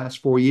Structuring for the last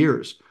 4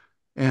 years.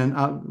 And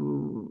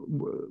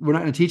we're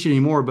not going to teach it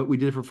anymore, but we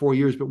did it for 4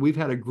 years. But we've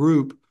had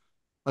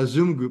a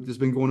Zoom group that's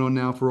been going on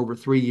now for over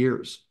 3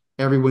 years,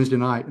 every Wednesday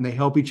night. And they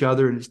help each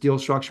other, and it's deal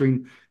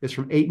structuring. It's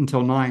from 8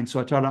 until 9. So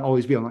I try to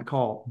always be on that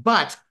call.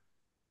 But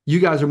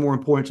you guys are more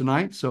important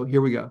tonight. So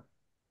here we go.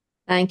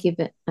 Thank you,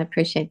 but I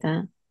appreciate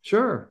that.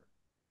 Sure.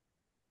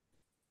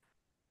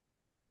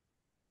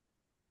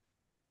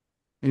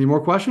 Any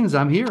more questions?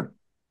 I'm here.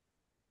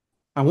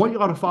 I want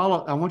y'all to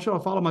follow. I want y'all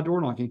to follow my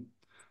door knocking.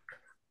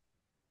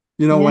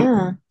 You know,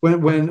 Yeah.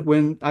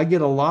 when I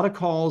get a lot of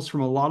calls from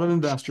a lot of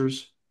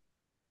investors,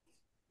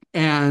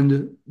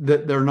 and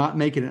that they're not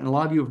making it. And a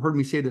lot of you have heard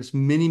me say this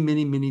many,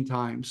 many, many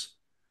times.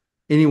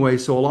 Anyway,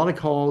 so a lot of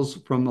calls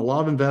from a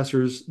lot of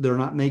investors, they're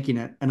not making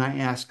it. And I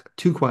ask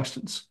two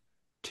questions.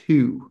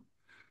 Two.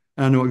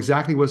 And I know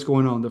exactly what's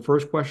going on. The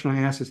first question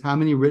I ask is, how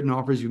many written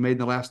offers you've made in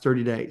the last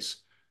 30 days?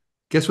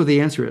 Guess what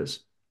the answer is?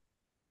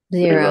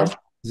 0.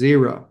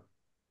 Zero.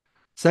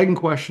 Second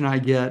question I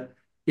get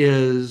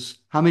is,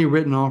 how many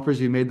written offers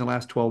have you made in the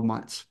last 12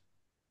 months?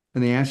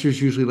 And the answer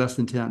is usually less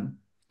than 10.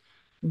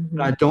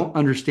 And I Mhm. don't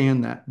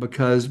understand that,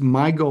 because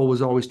my goal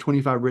was always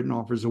 25 written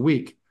offers a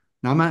week.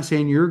 Now, I'm not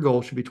saying your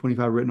goal should be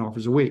 25 written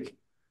offers a week.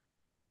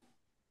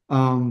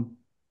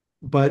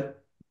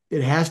 But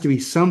it has to be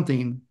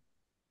something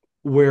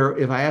where,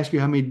 if I ask you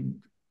how many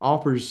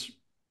offers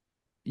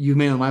you've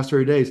made in the last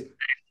 30 days,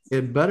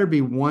 it better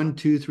be one,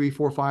 two, three,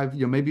 four, five,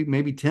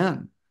 maybe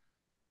 10.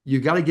 You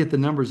got to get the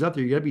numbers up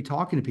there. You got to be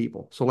talking to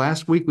people. So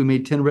last week we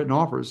made 10 written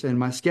offers, and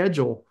my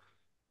schedule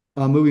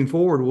moving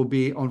forward will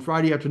be on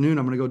Friday afternoon.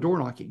 I'm going to go door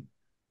knocking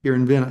here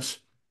in Venice,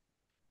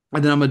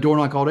 and then I'm going to door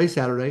knock all day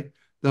Saturday.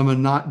 Then I'm going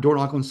to not door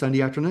knock on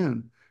Sunday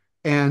afternoon,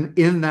 and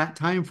in that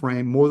time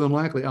frame, more than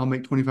likely, I'll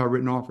make 25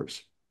 written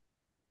offers.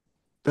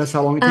 That's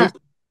how long it Uh, takes.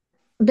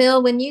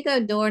 Bill, when you go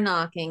door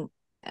knocking,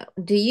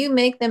 do you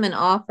make them an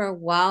offer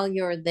while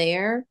you're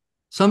there?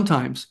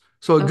 Sometimes.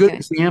 So a good Okay.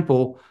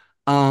 example,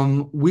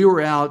 we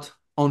were out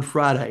on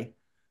Friday,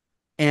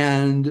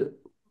 and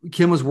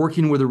Kim was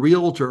working with a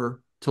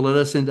realtor to let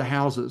us into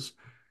houses.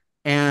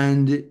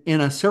 And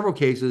in several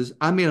cases,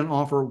 I made an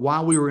offer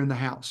while we were in the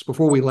house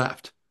before we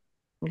left.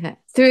 Okay.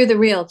 Through the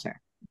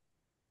realtor.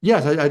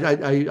 Yes,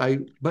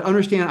 but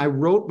understand, I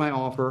wrote my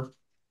offer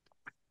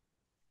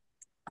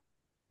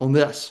on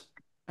this.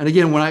 And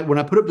again, when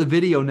I put up the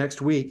video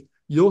next week,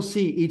 you'll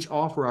see each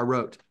offer I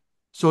wrote.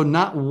 So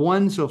not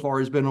one so far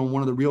has been on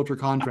one of the realtor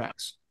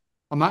contracts.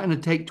 I'm not going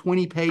to take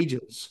 20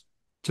 pages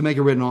to make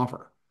a written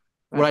offer.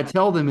 What I Right.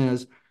 tell them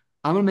is,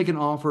 I'm going to make an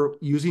offer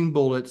using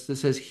bullets that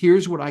says,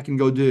 here's what I can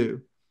go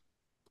do.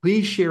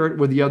 Please share it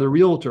with the other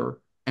realtor,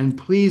 and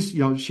please,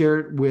 share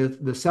it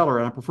with the seller.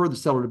 And I prefer the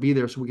seller to be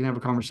there so we can have a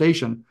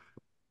conversation.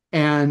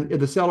 And if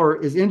the seller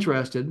is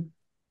interested,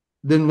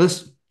 then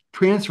let's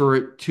transfer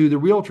it to the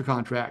realtor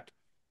contract.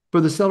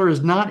 But the seller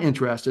is not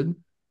interested,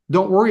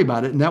 don't worry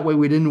about it. And that way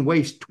we didn't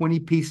waste 20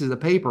 pieces of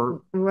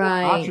paper for an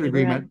Right. option Right.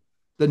 agreement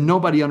that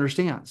nobody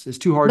understands. It's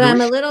too hard But to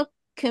I'm a read. little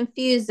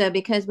confused though,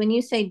 because when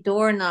you say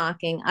door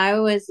knocking, I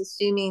was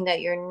assuming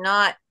that you're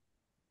not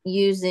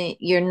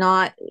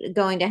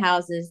going to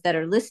houses that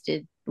are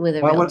listed with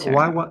a Why would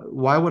realtor.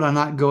 why would I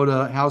not go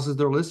to houses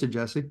that are listed,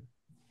 Jesse?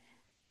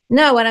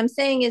 No, what I'm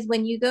saying is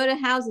when you go to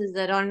houses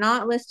that are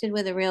not listed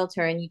with a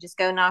realtor and you just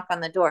go knock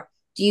on the door,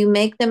 do you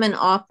make them an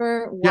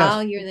offer Yes,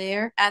 while you're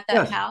there at that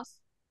yes, house?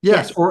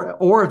 Yes, Yes.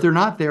 or if they're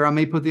not there, I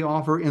may put the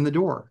offer in the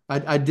door.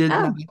 Oh, I did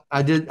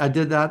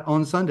that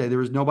on Sunday. There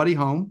was nobody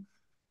home.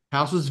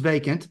 House was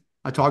vacant.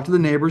 I talked to the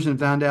neighbors and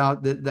found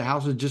out that the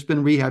house had just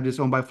been rehabbed. It's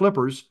owned by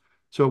flippers,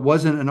 so it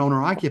wasn't an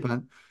owner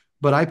occupant.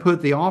 But I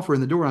put the offer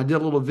in the door and I did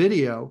a little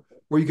video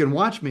where you can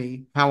watch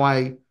me how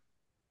I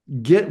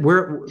get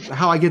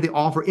the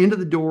offer into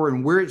the door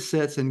and where it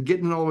sits and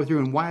getting it all the way through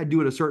and why I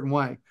do it a certain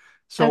way.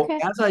 So okay.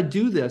 as I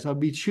do this, I'll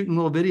be shooting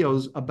little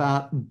videos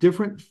about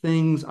different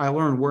things I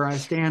learned, where I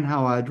stand,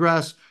 how I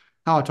address,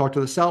 how I talk to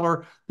the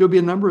seller. There'll be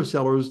a number of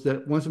sellers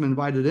that once I'm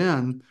invited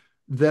in,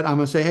 that I'm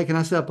gonna say, hey, can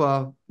I set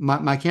up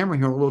my camera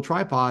here on a little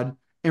tripod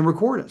and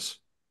record us?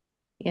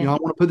 You Yeah. know, I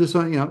want to put this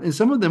on, and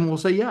some of them will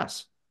say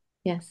yes.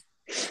 Yes.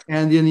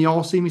 And then you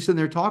all see me sitting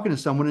there talking to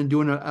someone and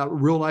doing a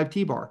real live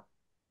T-bar.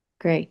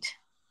 Great.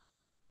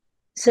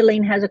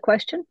 Celine has a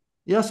question.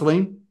 Yes,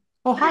 Celine.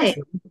 Oh, hi, Hi.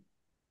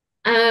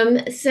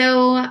 Celine.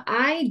 So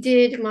I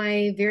did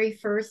my very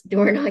first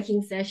door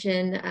knocking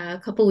session a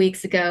couple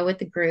weeks ago with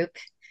the group,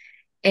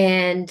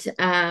 and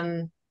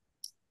I'm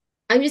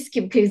just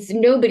because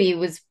nobody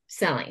was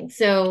selling.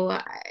 So,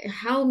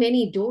 how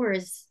many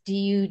doors do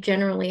you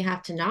generally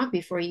have to knock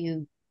before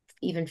you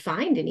even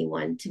find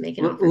anyone to make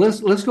an offer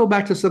to? Let's go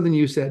back to something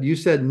you said. You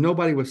said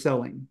nobody was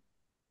selling.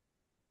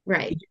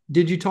 Right.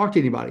 Did you talk to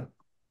anybody?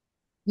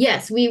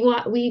 Yes,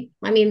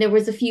 I mean, there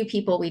was a few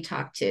people we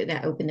talked to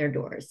that opened their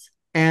doors.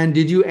 And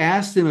did you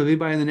ask them if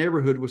anybody in the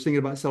neighborhood was thinking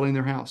about selling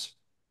their house?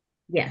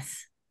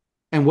 Yes.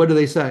 And what do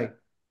they say?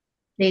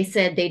 They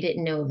said they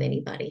didn't know of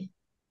anybody.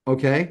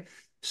 Okay.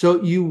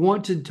 So you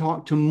want to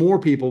talk to more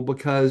people,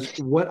 because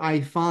what I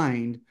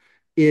find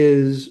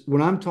is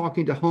when I'm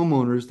talking to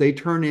homeowners, they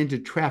turn into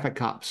traffic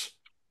cops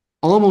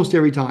almost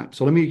every time.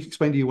 So let me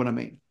explain to you what I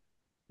mean.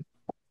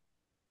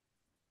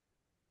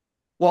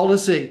 Well,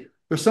 let's see.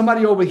 There's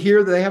somebody over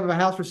here that they have a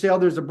house for sale.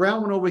 There's a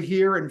brown one over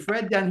here, and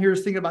Fred down here is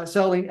thinking about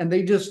selling, and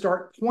they just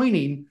start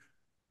pointing.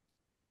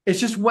 It's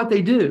just what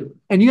they do.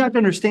 And you have to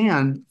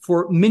understand,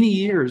 for many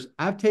years,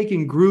 I've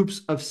taken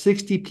groups of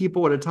 60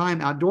 people at a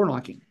time outdoor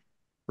knocking,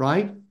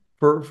 right?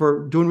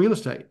 For doing real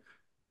estate.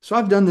 So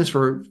I've done this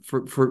for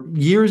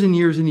years and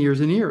years and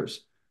years and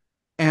years.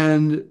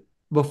 And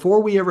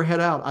before we ever head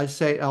out,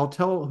 I'll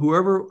tell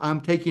whoever I'm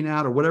taking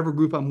out or whatever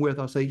group I'm with,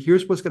 I'll say,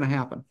 here's what's going to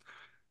happen.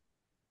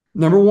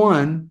 Number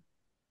one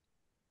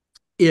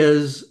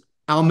is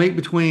I'll make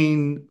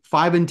between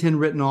 5 and 10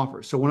 written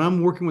offers. So when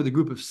I'm working with a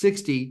group of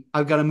 60,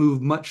 I've got to move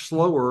much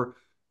slower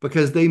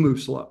because they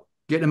move slow.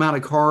 Getting them out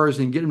of cars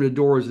and getting them to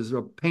doors is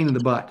a pain in the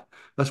butt.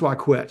 That's why I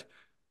quit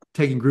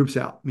taking groups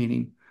out,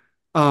 meaning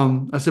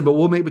I said, but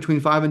we'll make between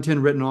 5 and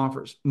 10 written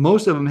offers.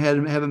 Most of them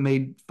haven't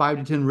made 5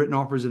 to 10 written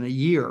offers in a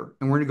year,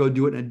 and we're going to go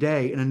do it in a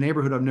day in a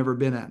neighborhood I've never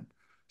been in.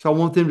 So I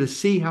want them to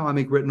see how I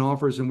make written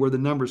offers and where the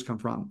numbers come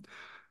from.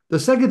 The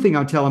second thing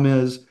I'll tell them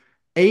is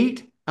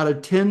 8 out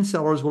of 10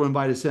 sellers will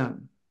invite us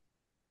in.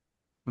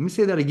 Let me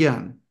say that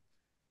again.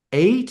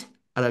 8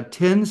 out of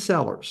 10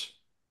 sellers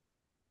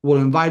will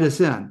invite us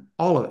in,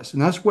 all of us.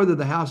 And that's whether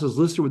the house is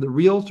listed with a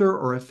realtor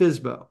or a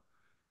FSBO.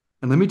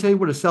 And let me tell you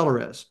what a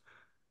seller is: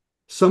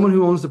 someone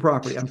who owns the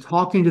property. I'm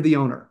talking to the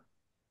owner.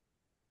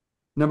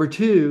 Number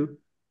two,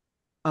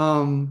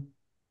 um,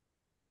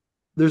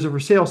 there's a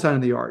for sale sign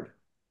in the yard.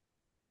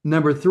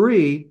 Number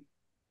three,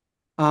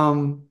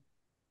 um,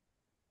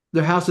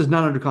 their house is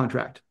not under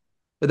contract.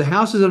 If the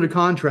house is under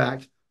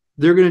contract,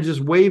 they're going to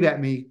just wave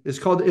at me. It's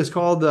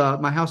called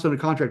my house under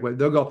contract wave.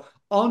 They'll go,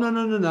 oh, no,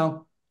 no, no,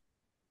 no.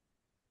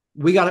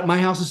 We got it. My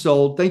house is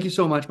sold. Thank you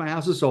so much. My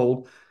house is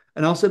sold.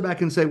 And I'll sit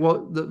back and say,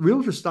 well, the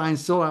realtor sign's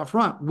still out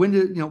front. When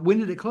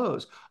did it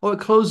close? Oh, it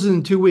closes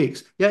in 2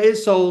 weeks. Yeah,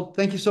 it's sold.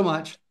 Thank you so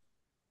much.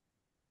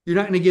 You're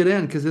not going to get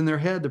in because in their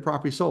head, the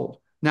property's sold.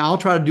 Now I'll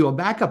try to do a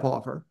backup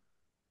offer,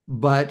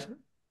 but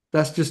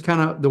that's just kind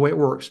of the way it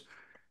works.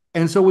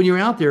 And so when you're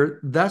out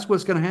there, that's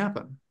what's going to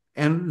happen.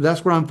 And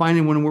that's what I'm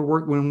finding when we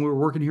were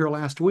working here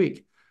last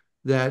week,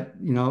 that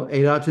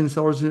 8 out of 10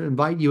 sellers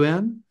invite you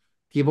in.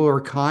 People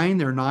are kind,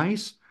 they're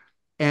nice.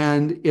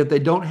 And if they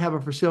don't have a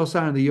for sale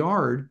sign in the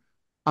yard,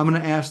 I'm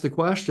going to ask the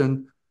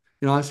question.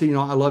 I say,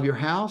 I love your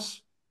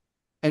house.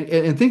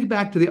 And think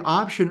back to the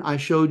option I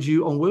showed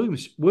you on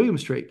William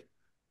Street.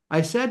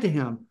 I said to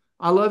him,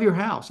 I love your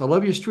house. I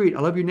love your street. I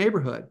love your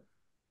neighborhood.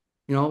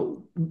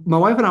 My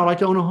wife and I would like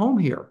to own a home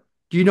here.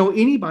 Do you know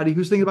anybody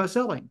who's thinking about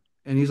selling?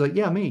 And he's like,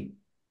 yeah, me.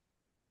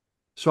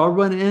 So I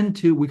run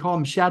into, we call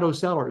them shadow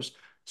sellers,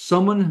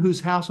 someone whose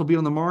house will be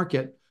on the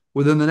market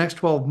within the next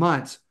 12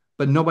 months,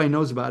 but nobody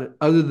knows about it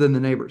other than the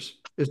neighbors.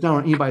 It's not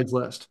on anybody's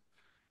list.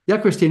 Yeah,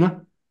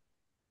 Christina.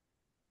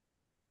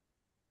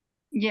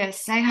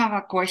 Yes, I have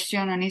a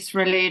question and it's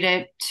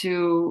related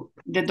to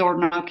the door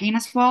knocking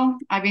as well.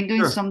 I've been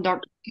doing Sure. some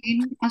door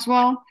knocking as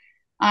well.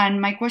 And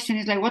my question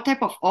is like, what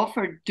type of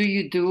offer do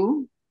you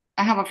do?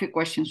 I have a few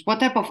questions. What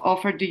type of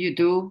offer do you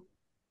do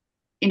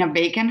in a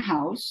vacant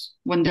house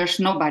when there's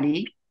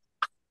nobody?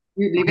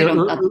 You leave Okay, it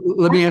on at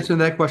let me answer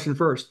that question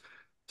first.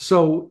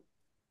 So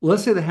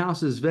let's say the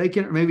house is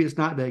vacant, or maybe it's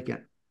not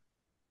vacant.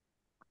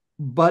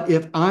 But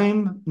if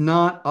I'm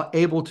not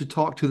able to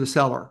talk to the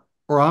seller,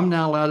 or I'm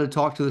not allowed to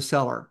talk to the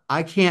seller.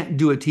 I can't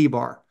do a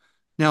T-bar.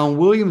 Now on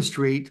William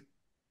Street,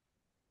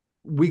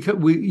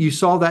 you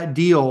saw that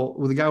deal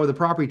with the guy with the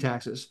property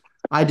taxes.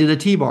 I did a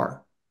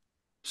T-bar.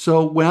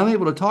 So when I'm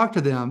able to talk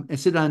to them and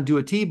sit down and do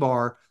a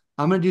T-bar,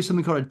 I'm going to do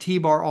something called a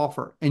T-bar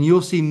offer. And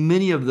you'll see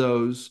many of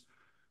those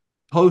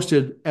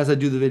posted as I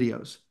do the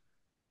videos.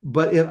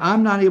 But if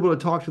I'm not able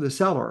to talk to the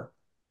seller,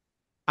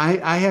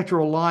 I have to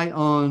rely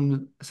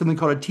on something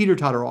called a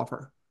teeter-totter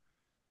offer.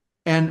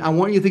 And I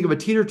want you to think of a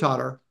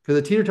teeter-totter because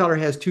a teeter-totter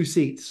has two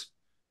seats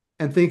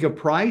and think of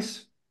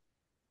price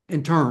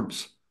and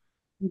terms.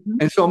 Mhm.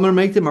 And so I'm going to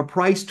make them a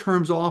price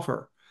terms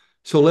offer.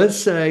 So let's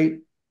say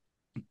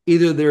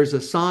either there's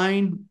a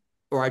sign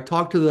or I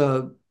talk to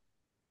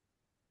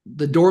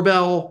the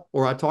doorbell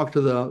or I talk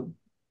to the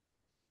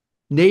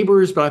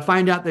neighbors, but I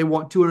find out they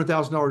want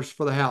 $200,000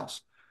 for the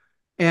house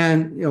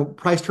and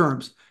price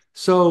terms.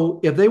 So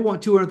if they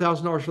want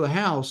 $200,000 for the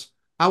house,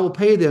 I will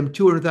pay them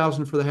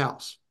 200,000 for the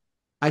house.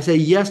 I say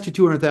yes to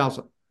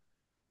 200,000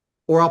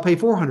 or I'll pay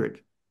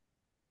 400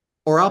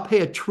 or I'll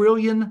pay $1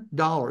 trillion.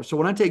 So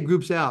when I take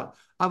groups out,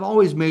 I've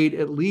always made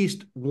at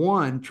least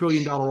 $1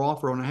 trillion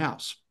offer on a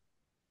house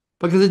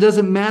because it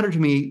doesn't matter to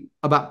me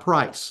about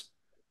price,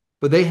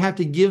 but they have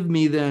to give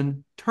me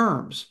then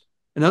terms.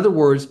 In other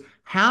words,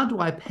 how do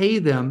I pay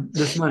them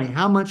this money?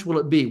 How much will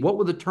it be? What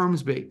will the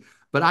terms be?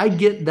 But I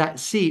get that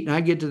seat and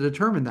I get to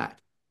determine that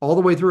all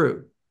the way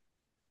through.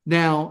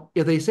 Now,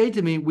 if they say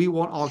to me, we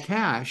want all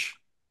cash,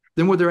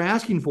 then what they're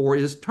asking for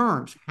is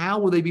terms. How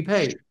will they be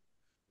paid?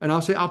 And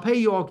I'll say, I'll pay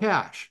you all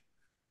cash.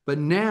 But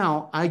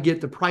now I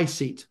get the price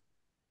seat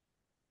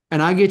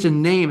and I get to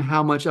name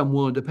how much I'm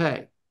willing to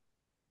pay.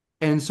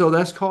 And so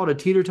that's called a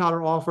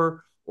teeter-totter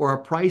offer or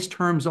a price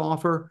terms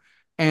offer.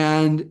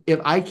 And if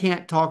I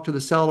can't talk to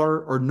the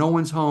seller or no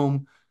one's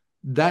home,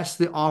 that's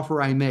the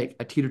offer I make,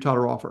 a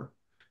teeter-totter offer.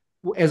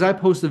 As I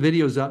post the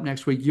videos up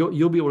next week,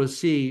 you'll be able to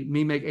see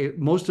me make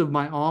most of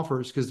my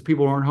offers because the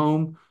people aren't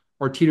home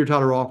or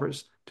teeter-totter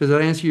offers. Does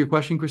that answer your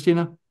question,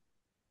 Christina?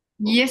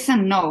 Yes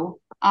and no,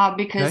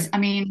 because Okay. I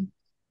mean,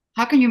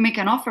 how can you make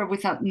an offer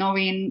without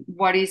knowing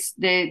what is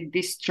the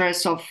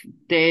distress of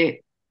the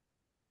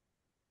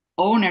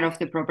owner of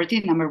the property?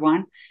 Number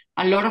one,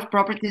 a lot of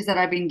properties that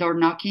I've been door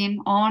knocking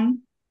on,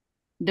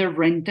 they're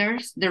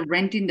renters, they're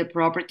renting the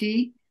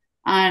property,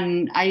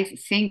 and I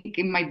think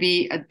it might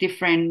be a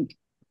different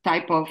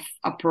type of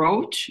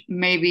approach,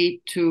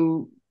 maybe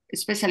to,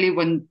 especially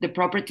when the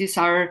properties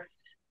are,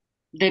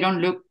 they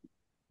don't look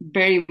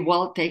very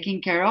well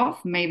taken care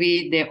of.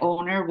 Maybe the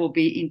owner will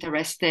be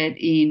interested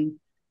in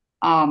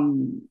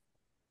um,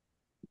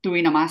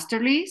 doing a master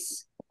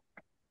lease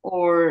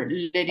or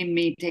letting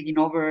me taking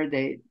over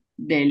the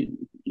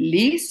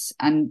lease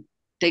and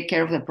take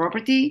care of the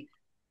property.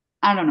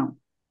 I don't know.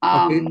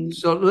 Okay. Um,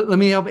 So let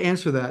me help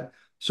answer that.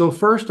 So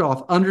first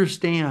off,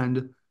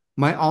 understand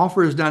my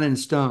offer is not in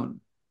stone.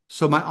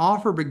 So my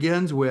offer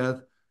begins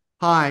with,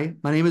 hi,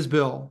 my name is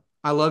Bill.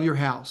 I love your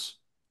house.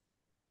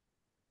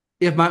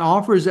 If my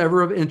offer is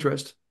ever of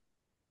interest,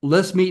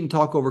 let's meet and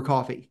talk over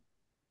coffee.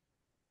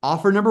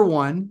 Offer number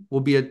one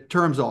will be a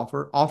terms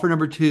offer. Offer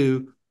number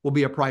two will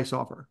be a price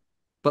offer.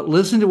 But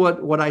listen to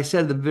what I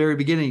said at the very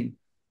beginning.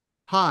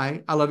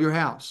 Hi, I love your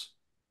house.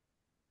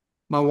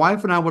 My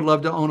wife and I would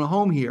love to own a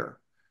home here.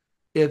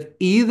 If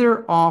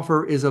either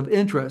offer is of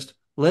interest,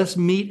 let's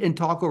meet and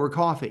talk over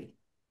coffee.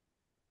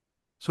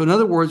 So in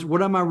other words,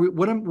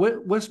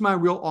 what's my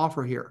real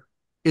offer here?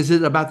 Is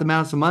it about the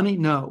amounts of money?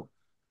 No.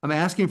 I'm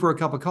asking for a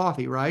cup of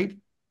coffee, right?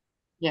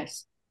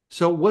 yes,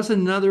 So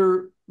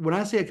when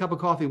I say a cup of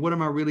coffee, what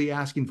am I really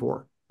asking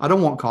for? I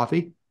don't want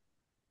coffee.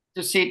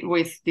 to sit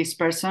with this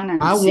person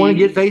I and want to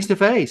get see. face to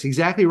face.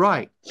 Exactly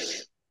right.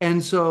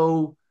 And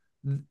so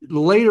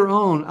later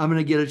on, I'm going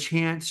to get a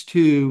chance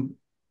to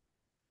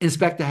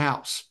inspect the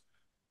house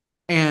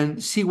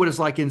and see what it's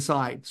like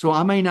inside. So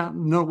I may not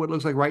know what it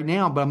looks like right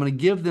now, but I'm going to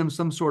give them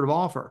some sort of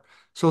offer.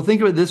 So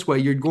think of it this way.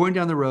 You're going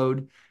down the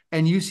road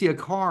and you see a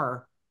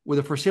car with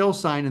a for sale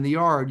sign in the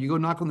yard. You go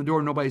knock on the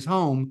door, nobody's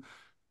home,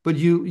 but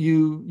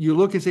you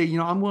look and say,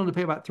 I'm willing to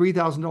pay about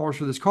 $3,000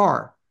 for this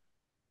car.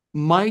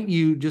 Might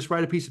you just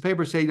write a piece of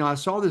paper, say, I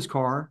saw this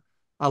car.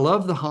 I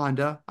love the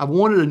Honda. I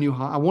wanted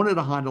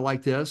a Honda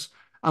like this.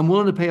 I'm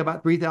willing to pay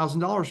about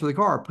 $3,000 for the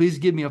car. Please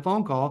give me a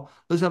phone call.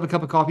 Let's have a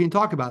cup of coffee and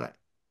talk about it.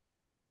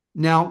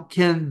 Now,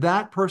 can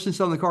that person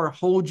selling the car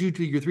hold you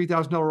to your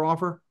 $3,000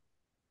 offer?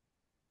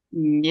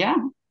 Yeah,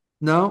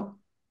 No,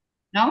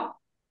 no,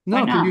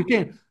 why no, because you not?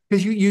 can't.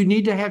 Because you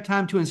need to have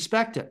time to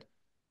inspect it.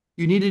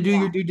 You need to do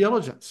your Yeah, due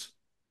diligence.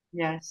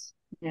 yes,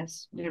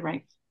 yes, you're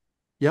right.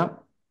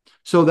 Yep.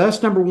 So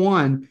that's number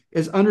one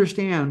is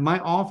understand my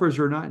offers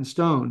are not in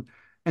stone.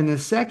 And the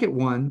second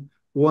one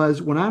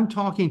was when I'm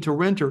talking to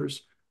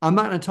renters, I'm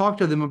not going to talk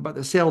to them about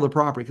the sale of the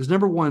property because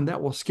number one,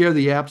 that will scare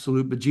the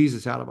absolute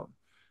bejesus out of them.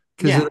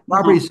 Because if Yeah, the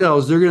property no.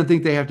 sells, they're going to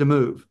think they have to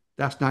move.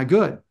 That's not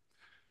good.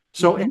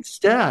 So Hmm.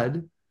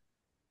 instead,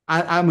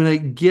 I'm going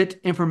to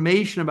get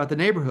information about the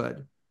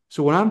neighborhood.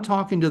 So when I'm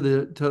talking to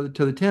to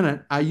the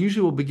tenant, I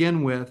usually will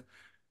begin with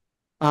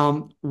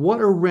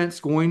what are rents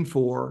going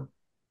for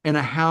in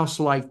a house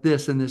like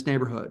this in this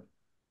neighborhood.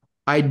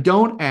 I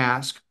don't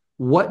ask,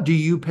 what do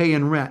you pay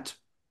in rent?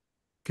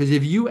 Because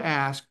if you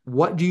ask,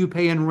 what do you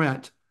pay in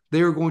rent?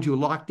 They are going to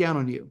lock down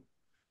on you.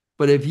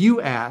 But if you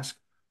ask,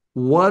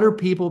 what are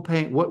people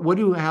paying?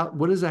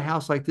 What is a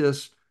house like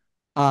this?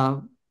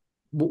 Uh,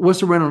 what's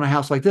the rent on a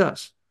house like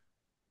this?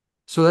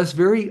 So that's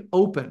very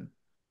open.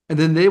 And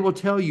then they will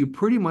tell you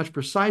pretty much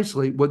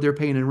precisely what they're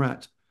paying in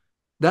rent.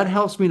 That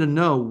helps me to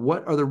know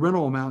what are the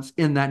rental amounts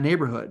in that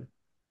neighborhood.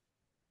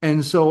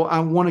 And so I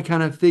want to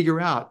kind of figure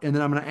out, and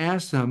then I'm going to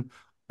ask them,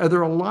 are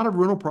there a lot of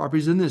rental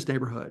properties in this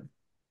neighborhood?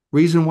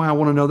 Reason why I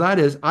want to know that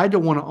is I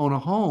don't want to own a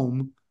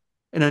home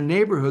in a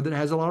neighborhood that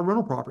has a lot of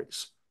rental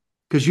properties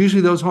because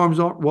usually those homes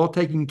aren't well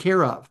taken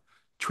care of.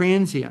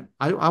 Transient.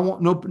 I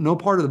want no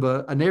part of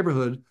a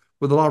neighborhood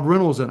with a lot of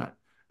rentals in it.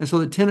 And so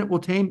the tenant will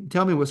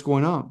tell me what's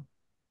going on.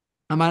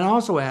 I might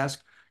also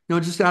ask,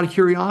 just out of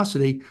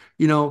curiosity,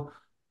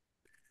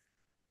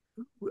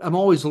 I'm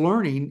always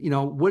learning,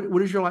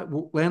 what is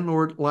your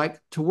landlord like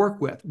to work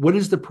with? What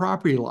is the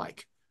property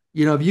like?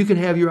 If you could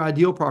have your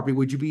ideal property,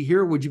 would you be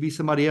here? Or would you be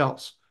somebody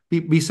else?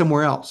 Be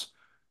somewhere else?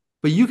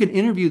 But you can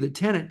interview the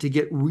tenant to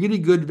get really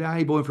good,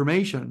 valuable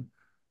information.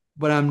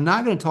 But I'm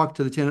not going to talk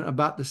to the tenant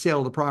about the sale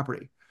of the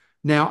property.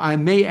 Now, I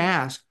may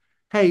ask,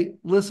 hey,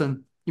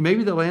 listen,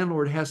 maybe the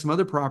landlord has some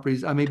other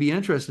properties I may be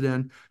interested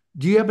in.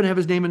 Do you happen to have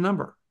his name and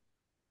number?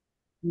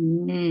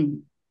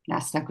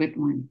 That's a good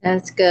one.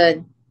 That's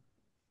good.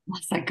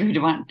 That's a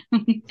good one.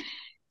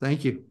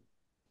 Thank you.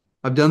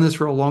 I've done this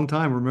for a long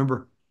time,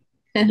 remember?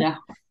 Yeah.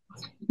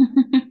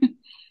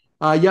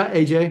 Yeah,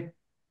 AJ.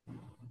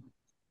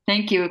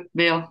 Thank you,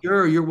 Bill.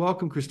 Sure, you're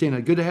welcome,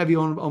 Christina. Good to have you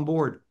on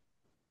board.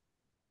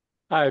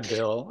 Hi,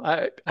 Bill.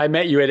 I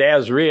met you at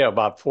Azria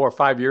about 4 or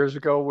 5 years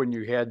ago when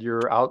you had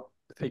your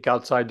think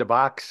outside the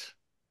box.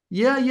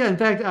 Yeah. In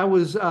fact, I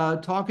was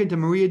talking to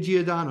Maria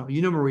Giordano.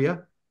 You know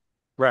Maria,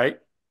 Right.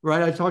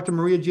 right? I talked to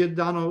Maria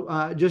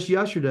Giordano just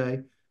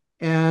yesterday,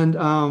 and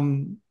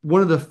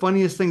one of the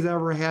funniest things I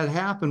ever had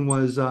happen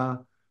was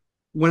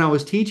when I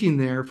was teaching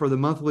there for the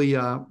monthly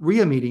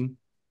RIA meeting.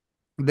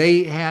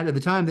 They had at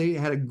the time they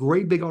had a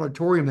great big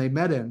auditorium they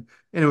met in,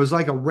 and it was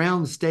like a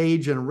round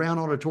stage and a round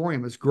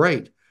auditorium. It was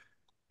great.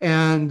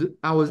 And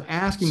I was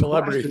asking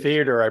Celebrity questions.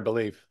 theater, I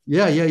believe.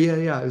 Yeah.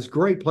 It was a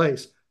great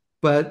place.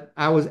 But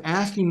I was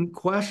asking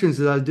questions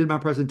as I did my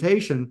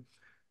presentation,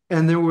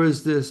 and there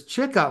was this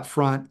chick up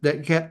front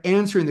that kept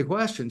answering the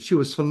questions. She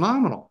was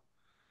phenomenal.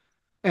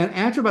 And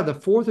after about the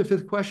fourth or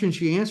fifth question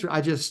she answered,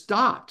 I just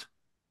stopped.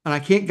 And I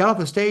can't got off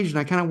the stage and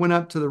I kind of went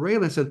up to the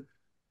railing and said,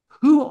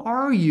 who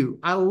are you?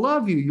 I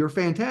love you. You're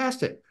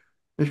fantastic.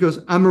 And she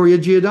goes, I'm Maria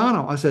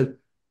Giordano. I said,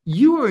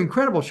 you are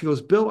incredible. She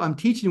goes, Bill, I'm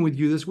teaching with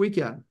you this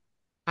weekend.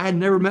 I had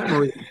never met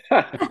Maria.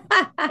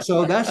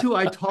 So that's who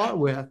I taught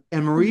with.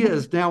 And Maria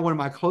is now one of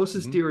my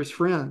closest, dearest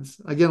friends.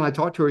 Again, I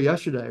talked to her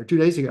yesterday or 2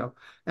 days ago,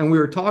 and we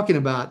were talking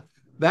about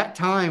that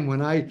time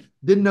when I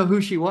didn't know who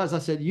she was. I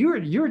said,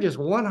 you're just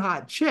one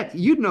hot chick.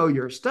 You know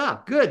your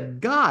stuff. Good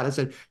God. I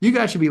said, you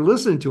guys should be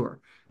listening to her.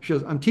 She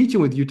goes, I'm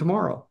teaching with you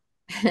tomorrow.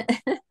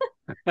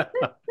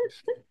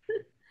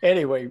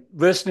 Anyway,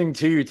 listening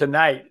to you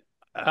tonight,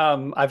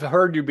 I've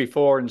heard you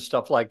before and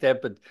stuff like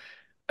that, but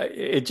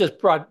it just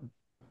brought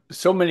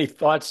so many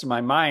thoughts to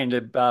my mind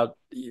about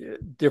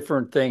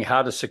different thing,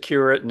 how to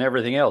secure it and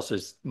everything else.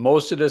 Is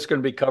most of this going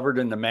to be covered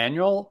in the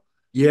manual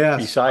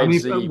Yes. I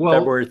besides mean, the well,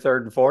 February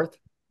 3rd and 4th?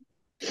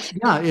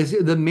 yeah,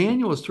 the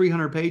manual is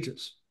 300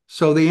 pages.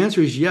 So the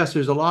answer is yes,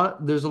 there's a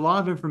lot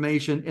of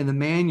information in the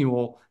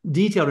manual,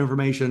 detailed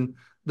information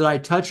that I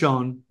touch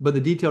on, but the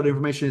detailed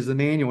information is the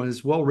manual and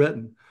it's well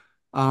written.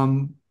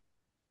 Um,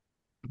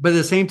 but at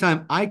the same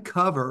time, I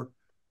cover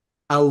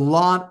a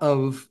lot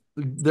of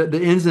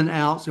the ins and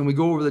outs, and we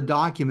go over the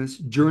documents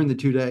during the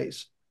 2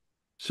 days.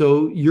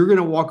 So you're going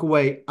to walk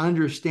away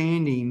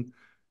understanding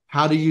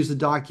how to use the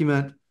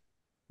document,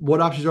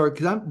 what options are.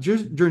 Because I'm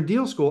just during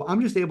deal school,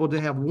 I'm just able to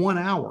have 1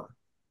 hour,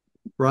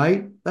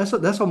 right?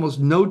 That's almost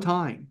no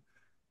time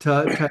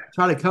to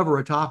try to cover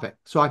a topic,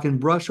 so I can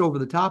brush over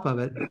the top of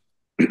it.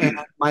 And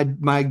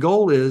my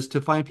goal is to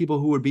find people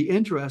who would be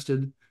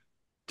interested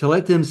to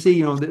let them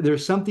see,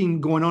 there's something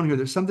going on here.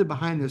 There's something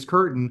behind this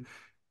curtain,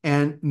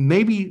 and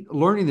maybe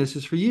learning this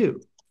is for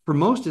you. For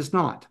most, it's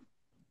not,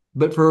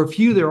 but for a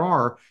few, there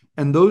are,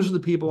 and those are the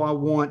people I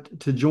want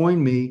to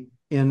join me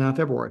in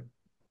February.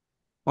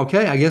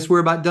 Okay, I guess we're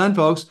about done,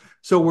 folks.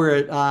 So we're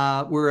at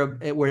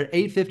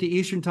 8:50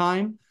 Eastern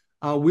time.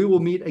 We will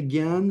meet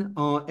again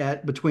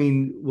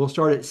we'll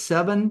start at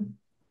 7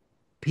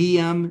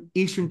 p.m.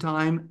 Eastern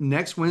time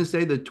next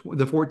Wednesday, the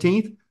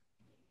 14th,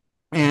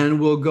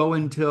 and we'll go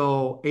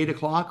until 8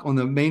 o'clock on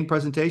the main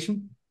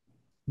presentation.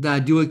 Then I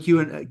do a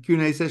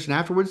Q&A session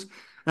afterwards.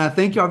 And I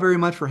thank y'all very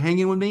much for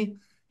hanging with me.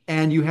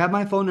 And you have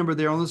my phone number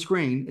there on the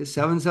screen. It's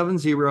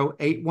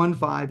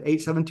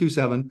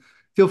 770-815-8727.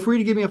 Feel free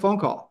to give me a phone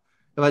call.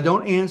 If I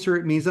don't answer,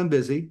 it means I'm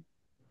busy.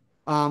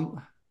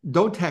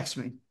 Don't text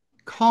me.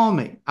 Call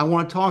me. I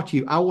want to talk to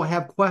you. I will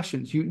have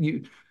questions.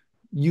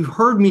 You've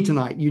heard me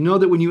tonight. You know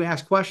that when you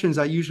ask questions,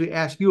 I usually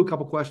ask you a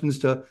couple questions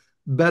to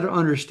better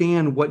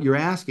understand what you're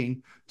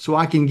asking so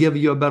I can give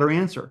you a better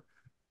answer.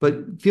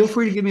 But feel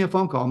free to give me a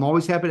phone call. I'm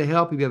always happy to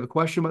help. If you have a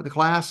question about the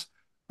class,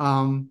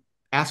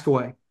 ask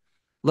away.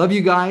 Love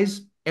you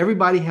guys.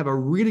 Everybody have a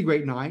really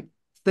great night.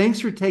 Thanks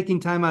for taking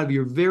time out of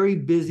your very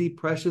busy,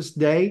 precious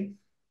day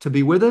to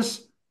be with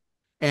us.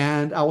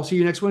 And I will see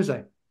you next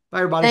Wednesday. Bye,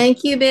 everybody.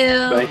 Thank you,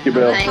 Bill. Thank you,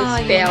 Bill. I'll call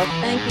Thanks, you. Bill.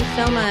 Thank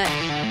you so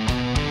much.